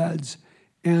the feds.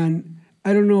 And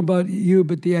I don't know about you,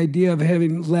 but the idea of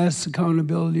having less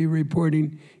accountability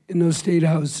reporting in those state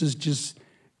houses just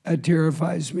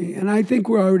terrifies me. And I think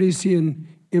we're already seeing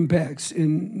impacts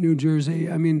in New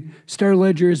Jersey. I mean,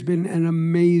 Star-Ledger has been an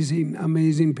amazing,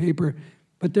 amazing paper,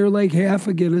 but they're like half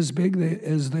again as big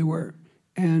as they were.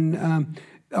 And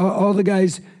all the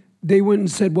guys, they went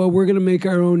and said, well, we're going to make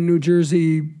our own New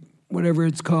Jersey, whatever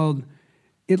it's called.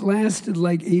 It lasted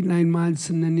like 8-9 months,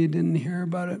 and then you didn't hear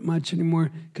about it much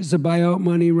anymore because the buyout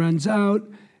money runs out.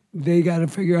 They got to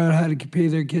figure out how to pay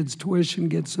their kids' tuition,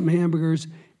 get some hamburgers,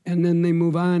 and then they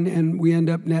move on, and we end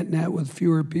up net with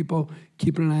fewer people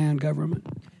keeping an eye on government.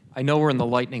 I know we're in the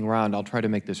lightning round. I'll try to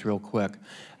make this real quick.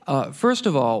 First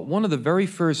of all, one of the very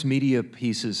first media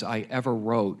pieces I ever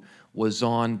wrote was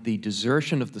on the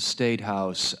desertion of the State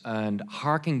House and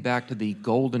harking back to the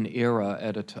golden era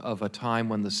of a time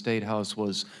when the State House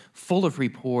was full of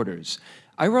reporters.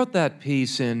 I wrote that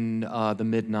piece in the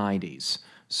mid-'90s,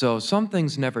 so some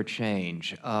things never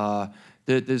change.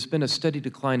 There's been a steady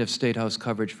decline of State House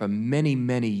coverage for many,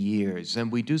 many years, and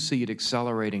we do see it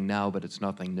accelerating now, but it's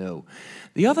nothing new.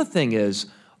 The other thing is,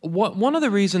 one of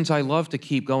the reasons I love to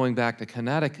keep going back to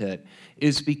Connecticut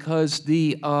is because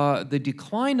the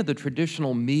decline of the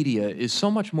traditional media is so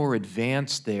much more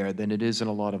advanced there than it is in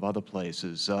a lot of other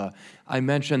places. I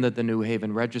mentioned that the New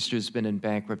Haven Register's been in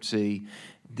bankruptcy.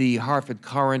 The Hartford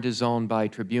Courant is owned by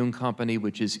Tribune Company,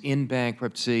 which is in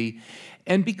bankruptcy.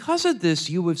 And because of this,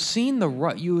 you have seen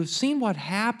what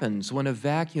happens when a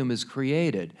vacuum is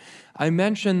created. I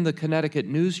mentioned the Connecticut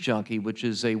News Junkie, which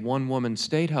is a one-woman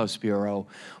State House bureau.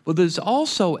 Well, there's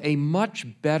also a much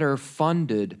better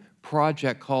funded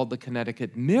project called the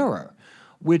Connecticut Mirror,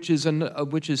 which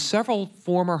is several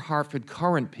former Hartford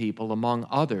Courant people, among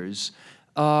others,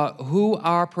 who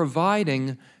are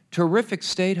providing terrific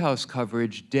State House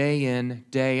coverage day in,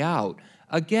 day out.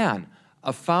 Again,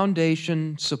 a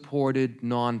foundation-supported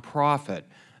nonprofit.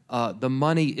 The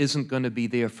money isn't going to be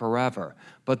there forever,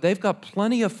 but they've got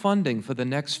plenty of funding for the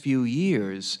next few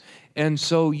years, And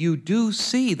so you do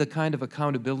see the kind of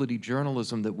accountability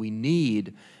journalism that we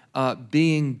need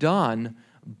being done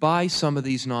by some of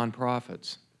these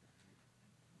nonprofits.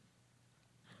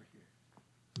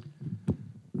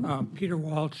 Peter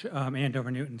Walsh,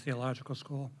 Andover Newton Theological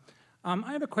School.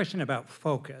 I have a question about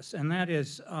focus, and that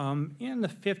is in the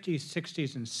 50s,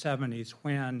 60s, and 70s,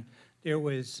 when there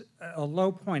was a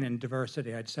low point in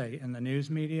diversity, I'd say, in the news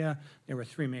media. There were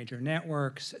 3 major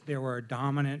networks. There were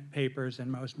dominant papers in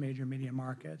most major media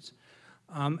markets.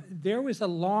 There was a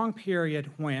long period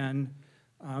when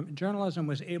journalism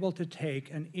was able to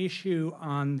take an issue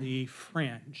on the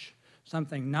fringe,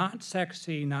 something not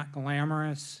sexy, not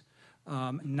glamorous,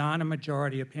 not a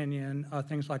majority opinion,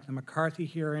 things like the McCarthy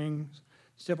hearings,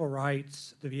 civil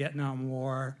rights, the Vietnam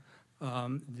War,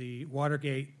 the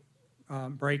Watergate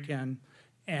break-in,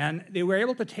 and they were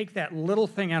able to take that little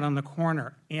thing out on the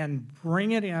corner and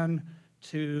bring it in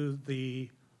to the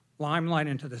limelight,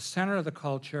 into the center of the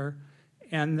culture,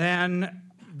 and then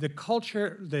the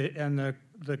culture and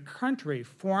the country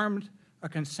formed a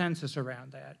consensus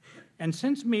around that. And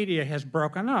since media has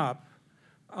broken up,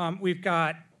 we've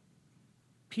got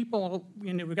people,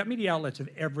 we've got media outlets of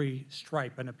every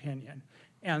stripe and opinion,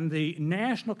 and the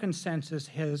national consensus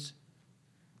has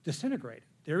disintegrated.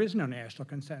 There is no national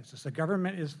consensus. The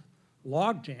government is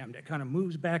log-jammed. It kind of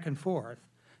moves back and forth.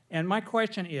 And my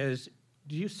question is,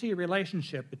 do you see a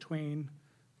relationship between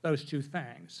those two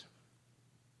things?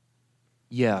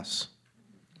 Yes.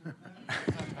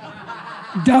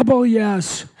 Double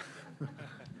yes.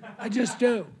 I just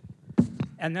do.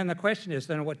 And then the question is,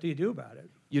 then what do you do about it?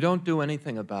 You don't do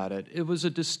anything about it. It was a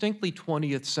distinctly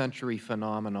 20th century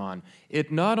phenomenon.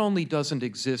 It not only doesn't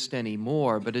exist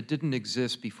anymore, but it didn't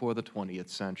exist before the 20th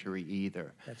century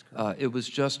either. That's correct. It was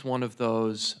just one of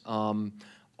those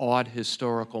odd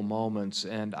historical moments,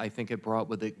 and I think it brought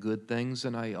with it good things,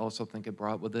 and I also think it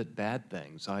brought with it bad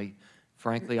things.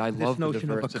 Frankly, I love the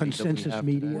notion of a diversity consensus that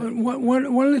we have media. today.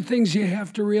 One of the things you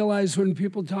have to realize when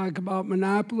people talk about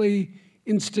monopoly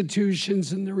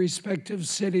institutions in the respective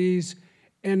cities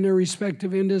and their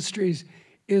respective industries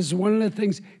is one of the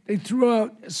things, they threw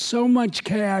out so much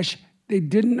cash, they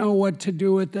didn't know what to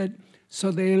do with it,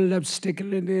 so they ended up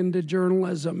sticking it into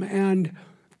journalism. And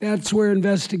that's where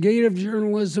investigative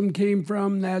journalism came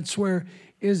from. That's where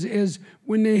is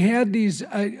when they had these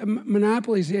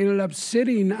monopolies, they ended up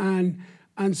sitting on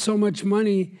so much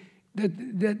money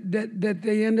that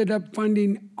they ended up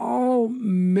funding all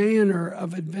manner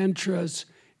of adventurous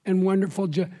and wonderful,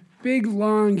 big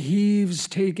long heaves,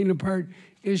 taking apart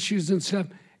issues and stuff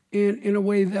in a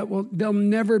way that there'll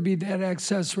never be that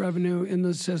excess revenue in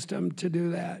the system to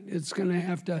do that. It's going to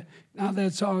have to, now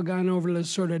that's all gone over to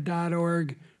sort of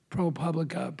 .org,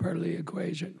 ProPublica part of the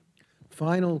equation.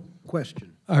 Final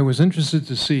question. I was interested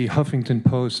to see Huffington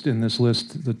Post in this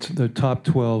list, the top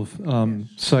 12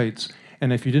 sites.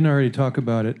 And if you didn't already talk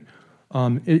about it,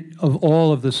 of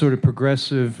all of the sort of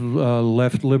progressive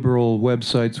left liberal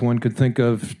websites one could think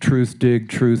of, Truthdig,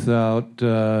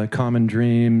 Truthout, Common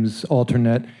Dreams,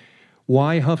 Alternet,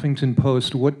 why Huffington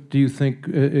Post? What do you think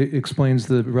explains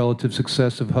the relative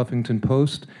success of Huffington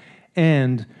Post?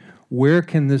 And where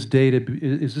can this data,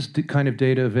 is this kind of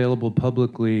data available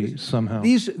publicly somehow?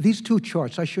 These two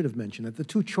charts, I should have mentioned that the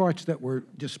two charts that were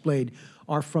displayed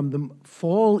are from the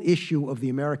fall issue of the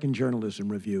American Journalism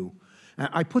Review.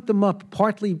 I put them up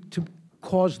partly to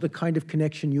cause the kind of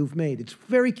connection you've made. It's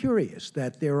very curious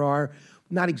that there are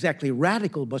not exactly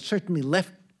radical, but certainly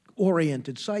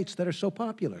left-oriented sites that are so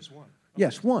popular. There's one.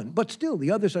 Yes, one, but still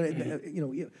the others are, and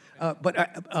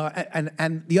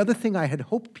the other thing I had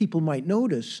hoped people might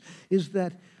notice is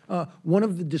that one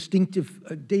of the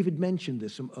distinctive, David mentioned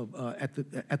this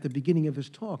at the beginning of his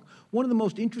talk, one of the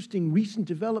most interesting recent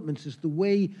developments is the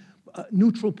way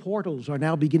neutral portals are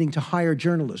now beginning to hire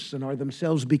journalists and are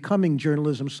themselves becoming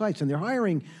journalism sites, and they're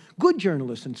hiring good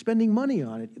journalists and spending money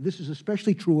on it. This is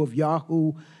especially true of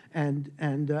Yahoo and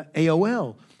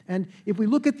AOL. And if we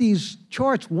look at these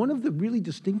charts, one of the really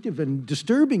distinctive and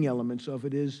disturbing elements of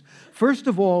it is, first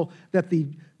of all, that the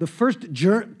first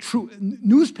true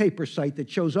newspaper site that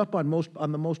shows up on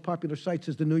the most popular sites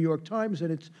is the New York Times,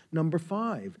 and it's number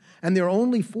 5. And there are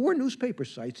only 4 newspaper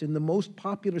sites in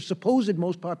the supposed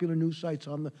most popular news sites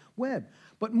on the web.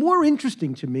 But more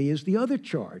interesting to me is the other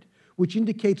chart, which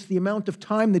indicates the amount of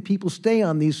time that people stay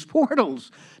on these portals.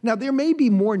 Now, there may be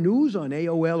more news on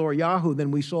AOL or Yahoo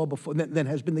than we saw before, than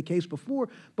has been the case before,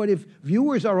 but if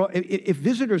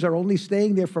visitors are only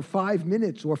staying there for 5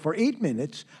 minutes or for 8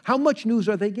 minutes, how much news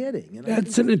are they getting? And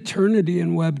that's an eternity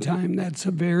in web time. That's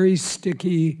a very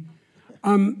sticky,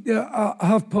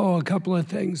 HuffPo, a couple of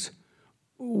things.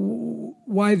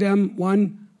 Why them?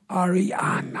 One,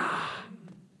 Ariana.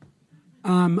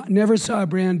 Never saw a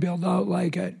brand build out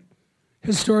like it.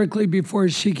 Historically, before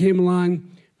she came along,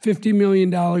 $50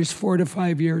 million, 4 to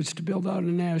 5 years to build out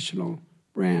a national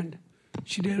brand.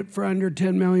 She did it for under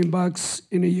 $10 million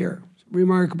in a year.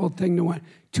 Remarkable thing to want.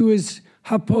 2 is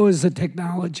HuffPo is a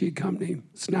technology company.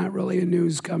 It's not really a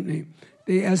news company.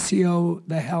 They SEO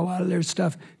the hell out of their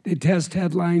stuff. They test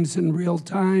headlines in real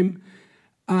time.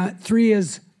 3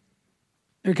 is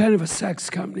they're kind of a sex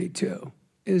company too.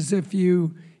 Is if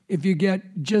you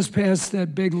get just past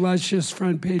that big luscious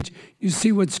front page, you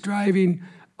see what's driving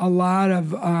a lot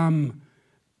of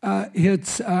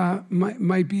hits.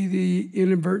 Might be the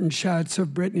inadvertent shots of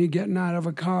Britney getting out of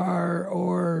a car,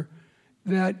 or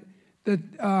that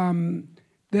again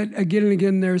and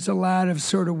again. There's a lot of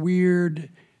sort of weird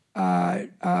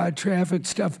traffic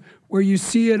stuff where you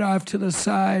see it off to the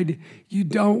side, you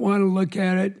don't want to look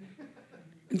at it,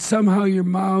 and somehow your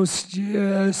mouse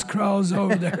just crawls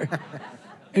over there.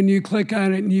 And you click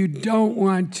on it, and you don't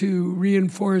want to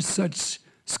reinforce such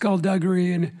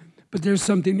skullduggery, but there's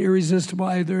something irresistible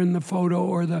either in the photo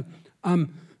or the but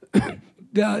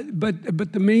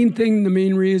the main thing, the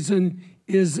main reason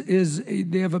is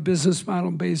they have a business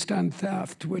model based on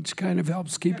theft, which kind of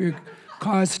helps keep your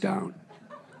costs down.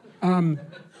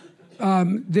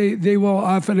 They will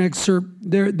often excerpt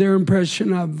their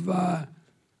impression of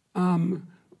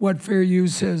what fair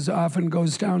use is often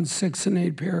goes down 6 and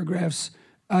 8 paragraphs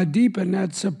deep, and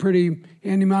that's a pretty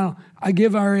handy model. I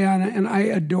give Ariana, and I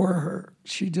adore her.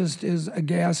 She just is a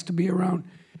gas to be around.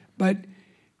 But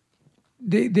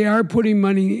they are putting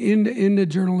money into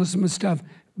journalism and stuff,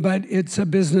 but it's a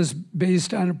business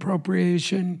based on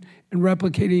appropriation and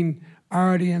replicating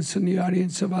our audience and the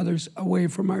audience of others away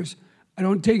from ours. I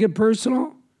don't take it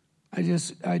personal. I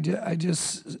just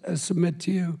submit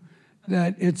to you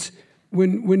that it's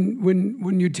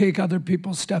when you take other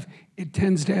people's stuff, it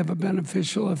tends to have a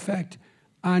beneficial effect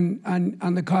on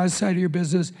the cost side of your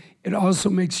business. It also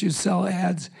makes you sell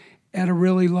ads at a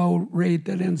really low rate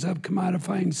that ends up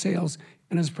commodifying sales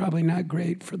and is probably not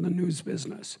great for the news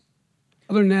business.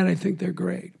 Other than that, I think they're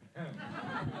great.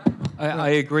 I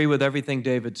agree with everything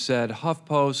David said.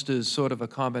 HuffPost is sort of a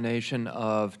combination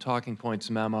of Talking Points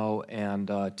Memo and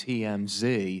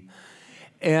TMZ.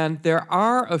 And there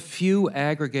are a few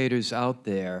aggregators out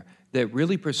there that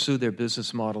really pursue their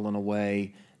business model in a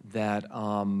way that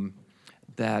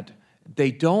that they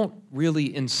don't really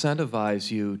incentivize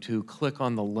you to click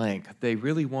on the link. They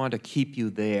really want to keep you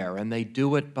there, and they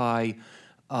do it by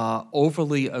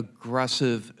overly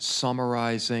aggressive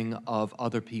summarizing of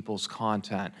other people's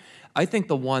content. I think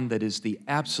the one that is the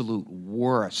absolute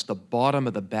worst, the bottom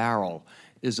of the barrel,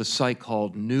 is a site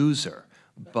called Newser.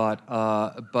 But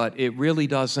it really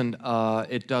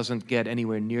doesn't get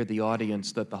anywhere near the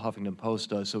audience that the Huffington Post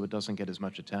does, so it doesn't get as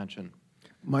much attention.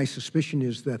 My suspicion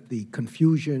is that the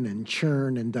confusion and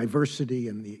churn and diversity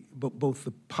and both the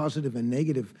positive and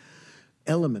negative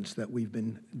elements that we've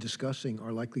been discussing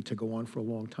are likely to go on for a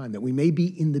long time, that we may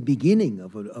be in the beginning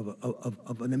of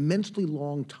an immensely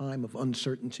long time of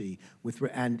uncertainty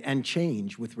and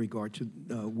change with regard to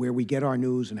where we get our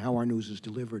news and how our news is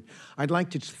delivered. I'd like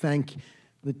to thank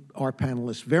our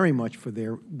panelists very much for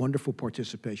their wonderful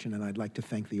participation, and I'd like to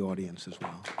thank the audience as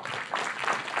well.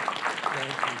 Thank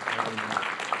you very much.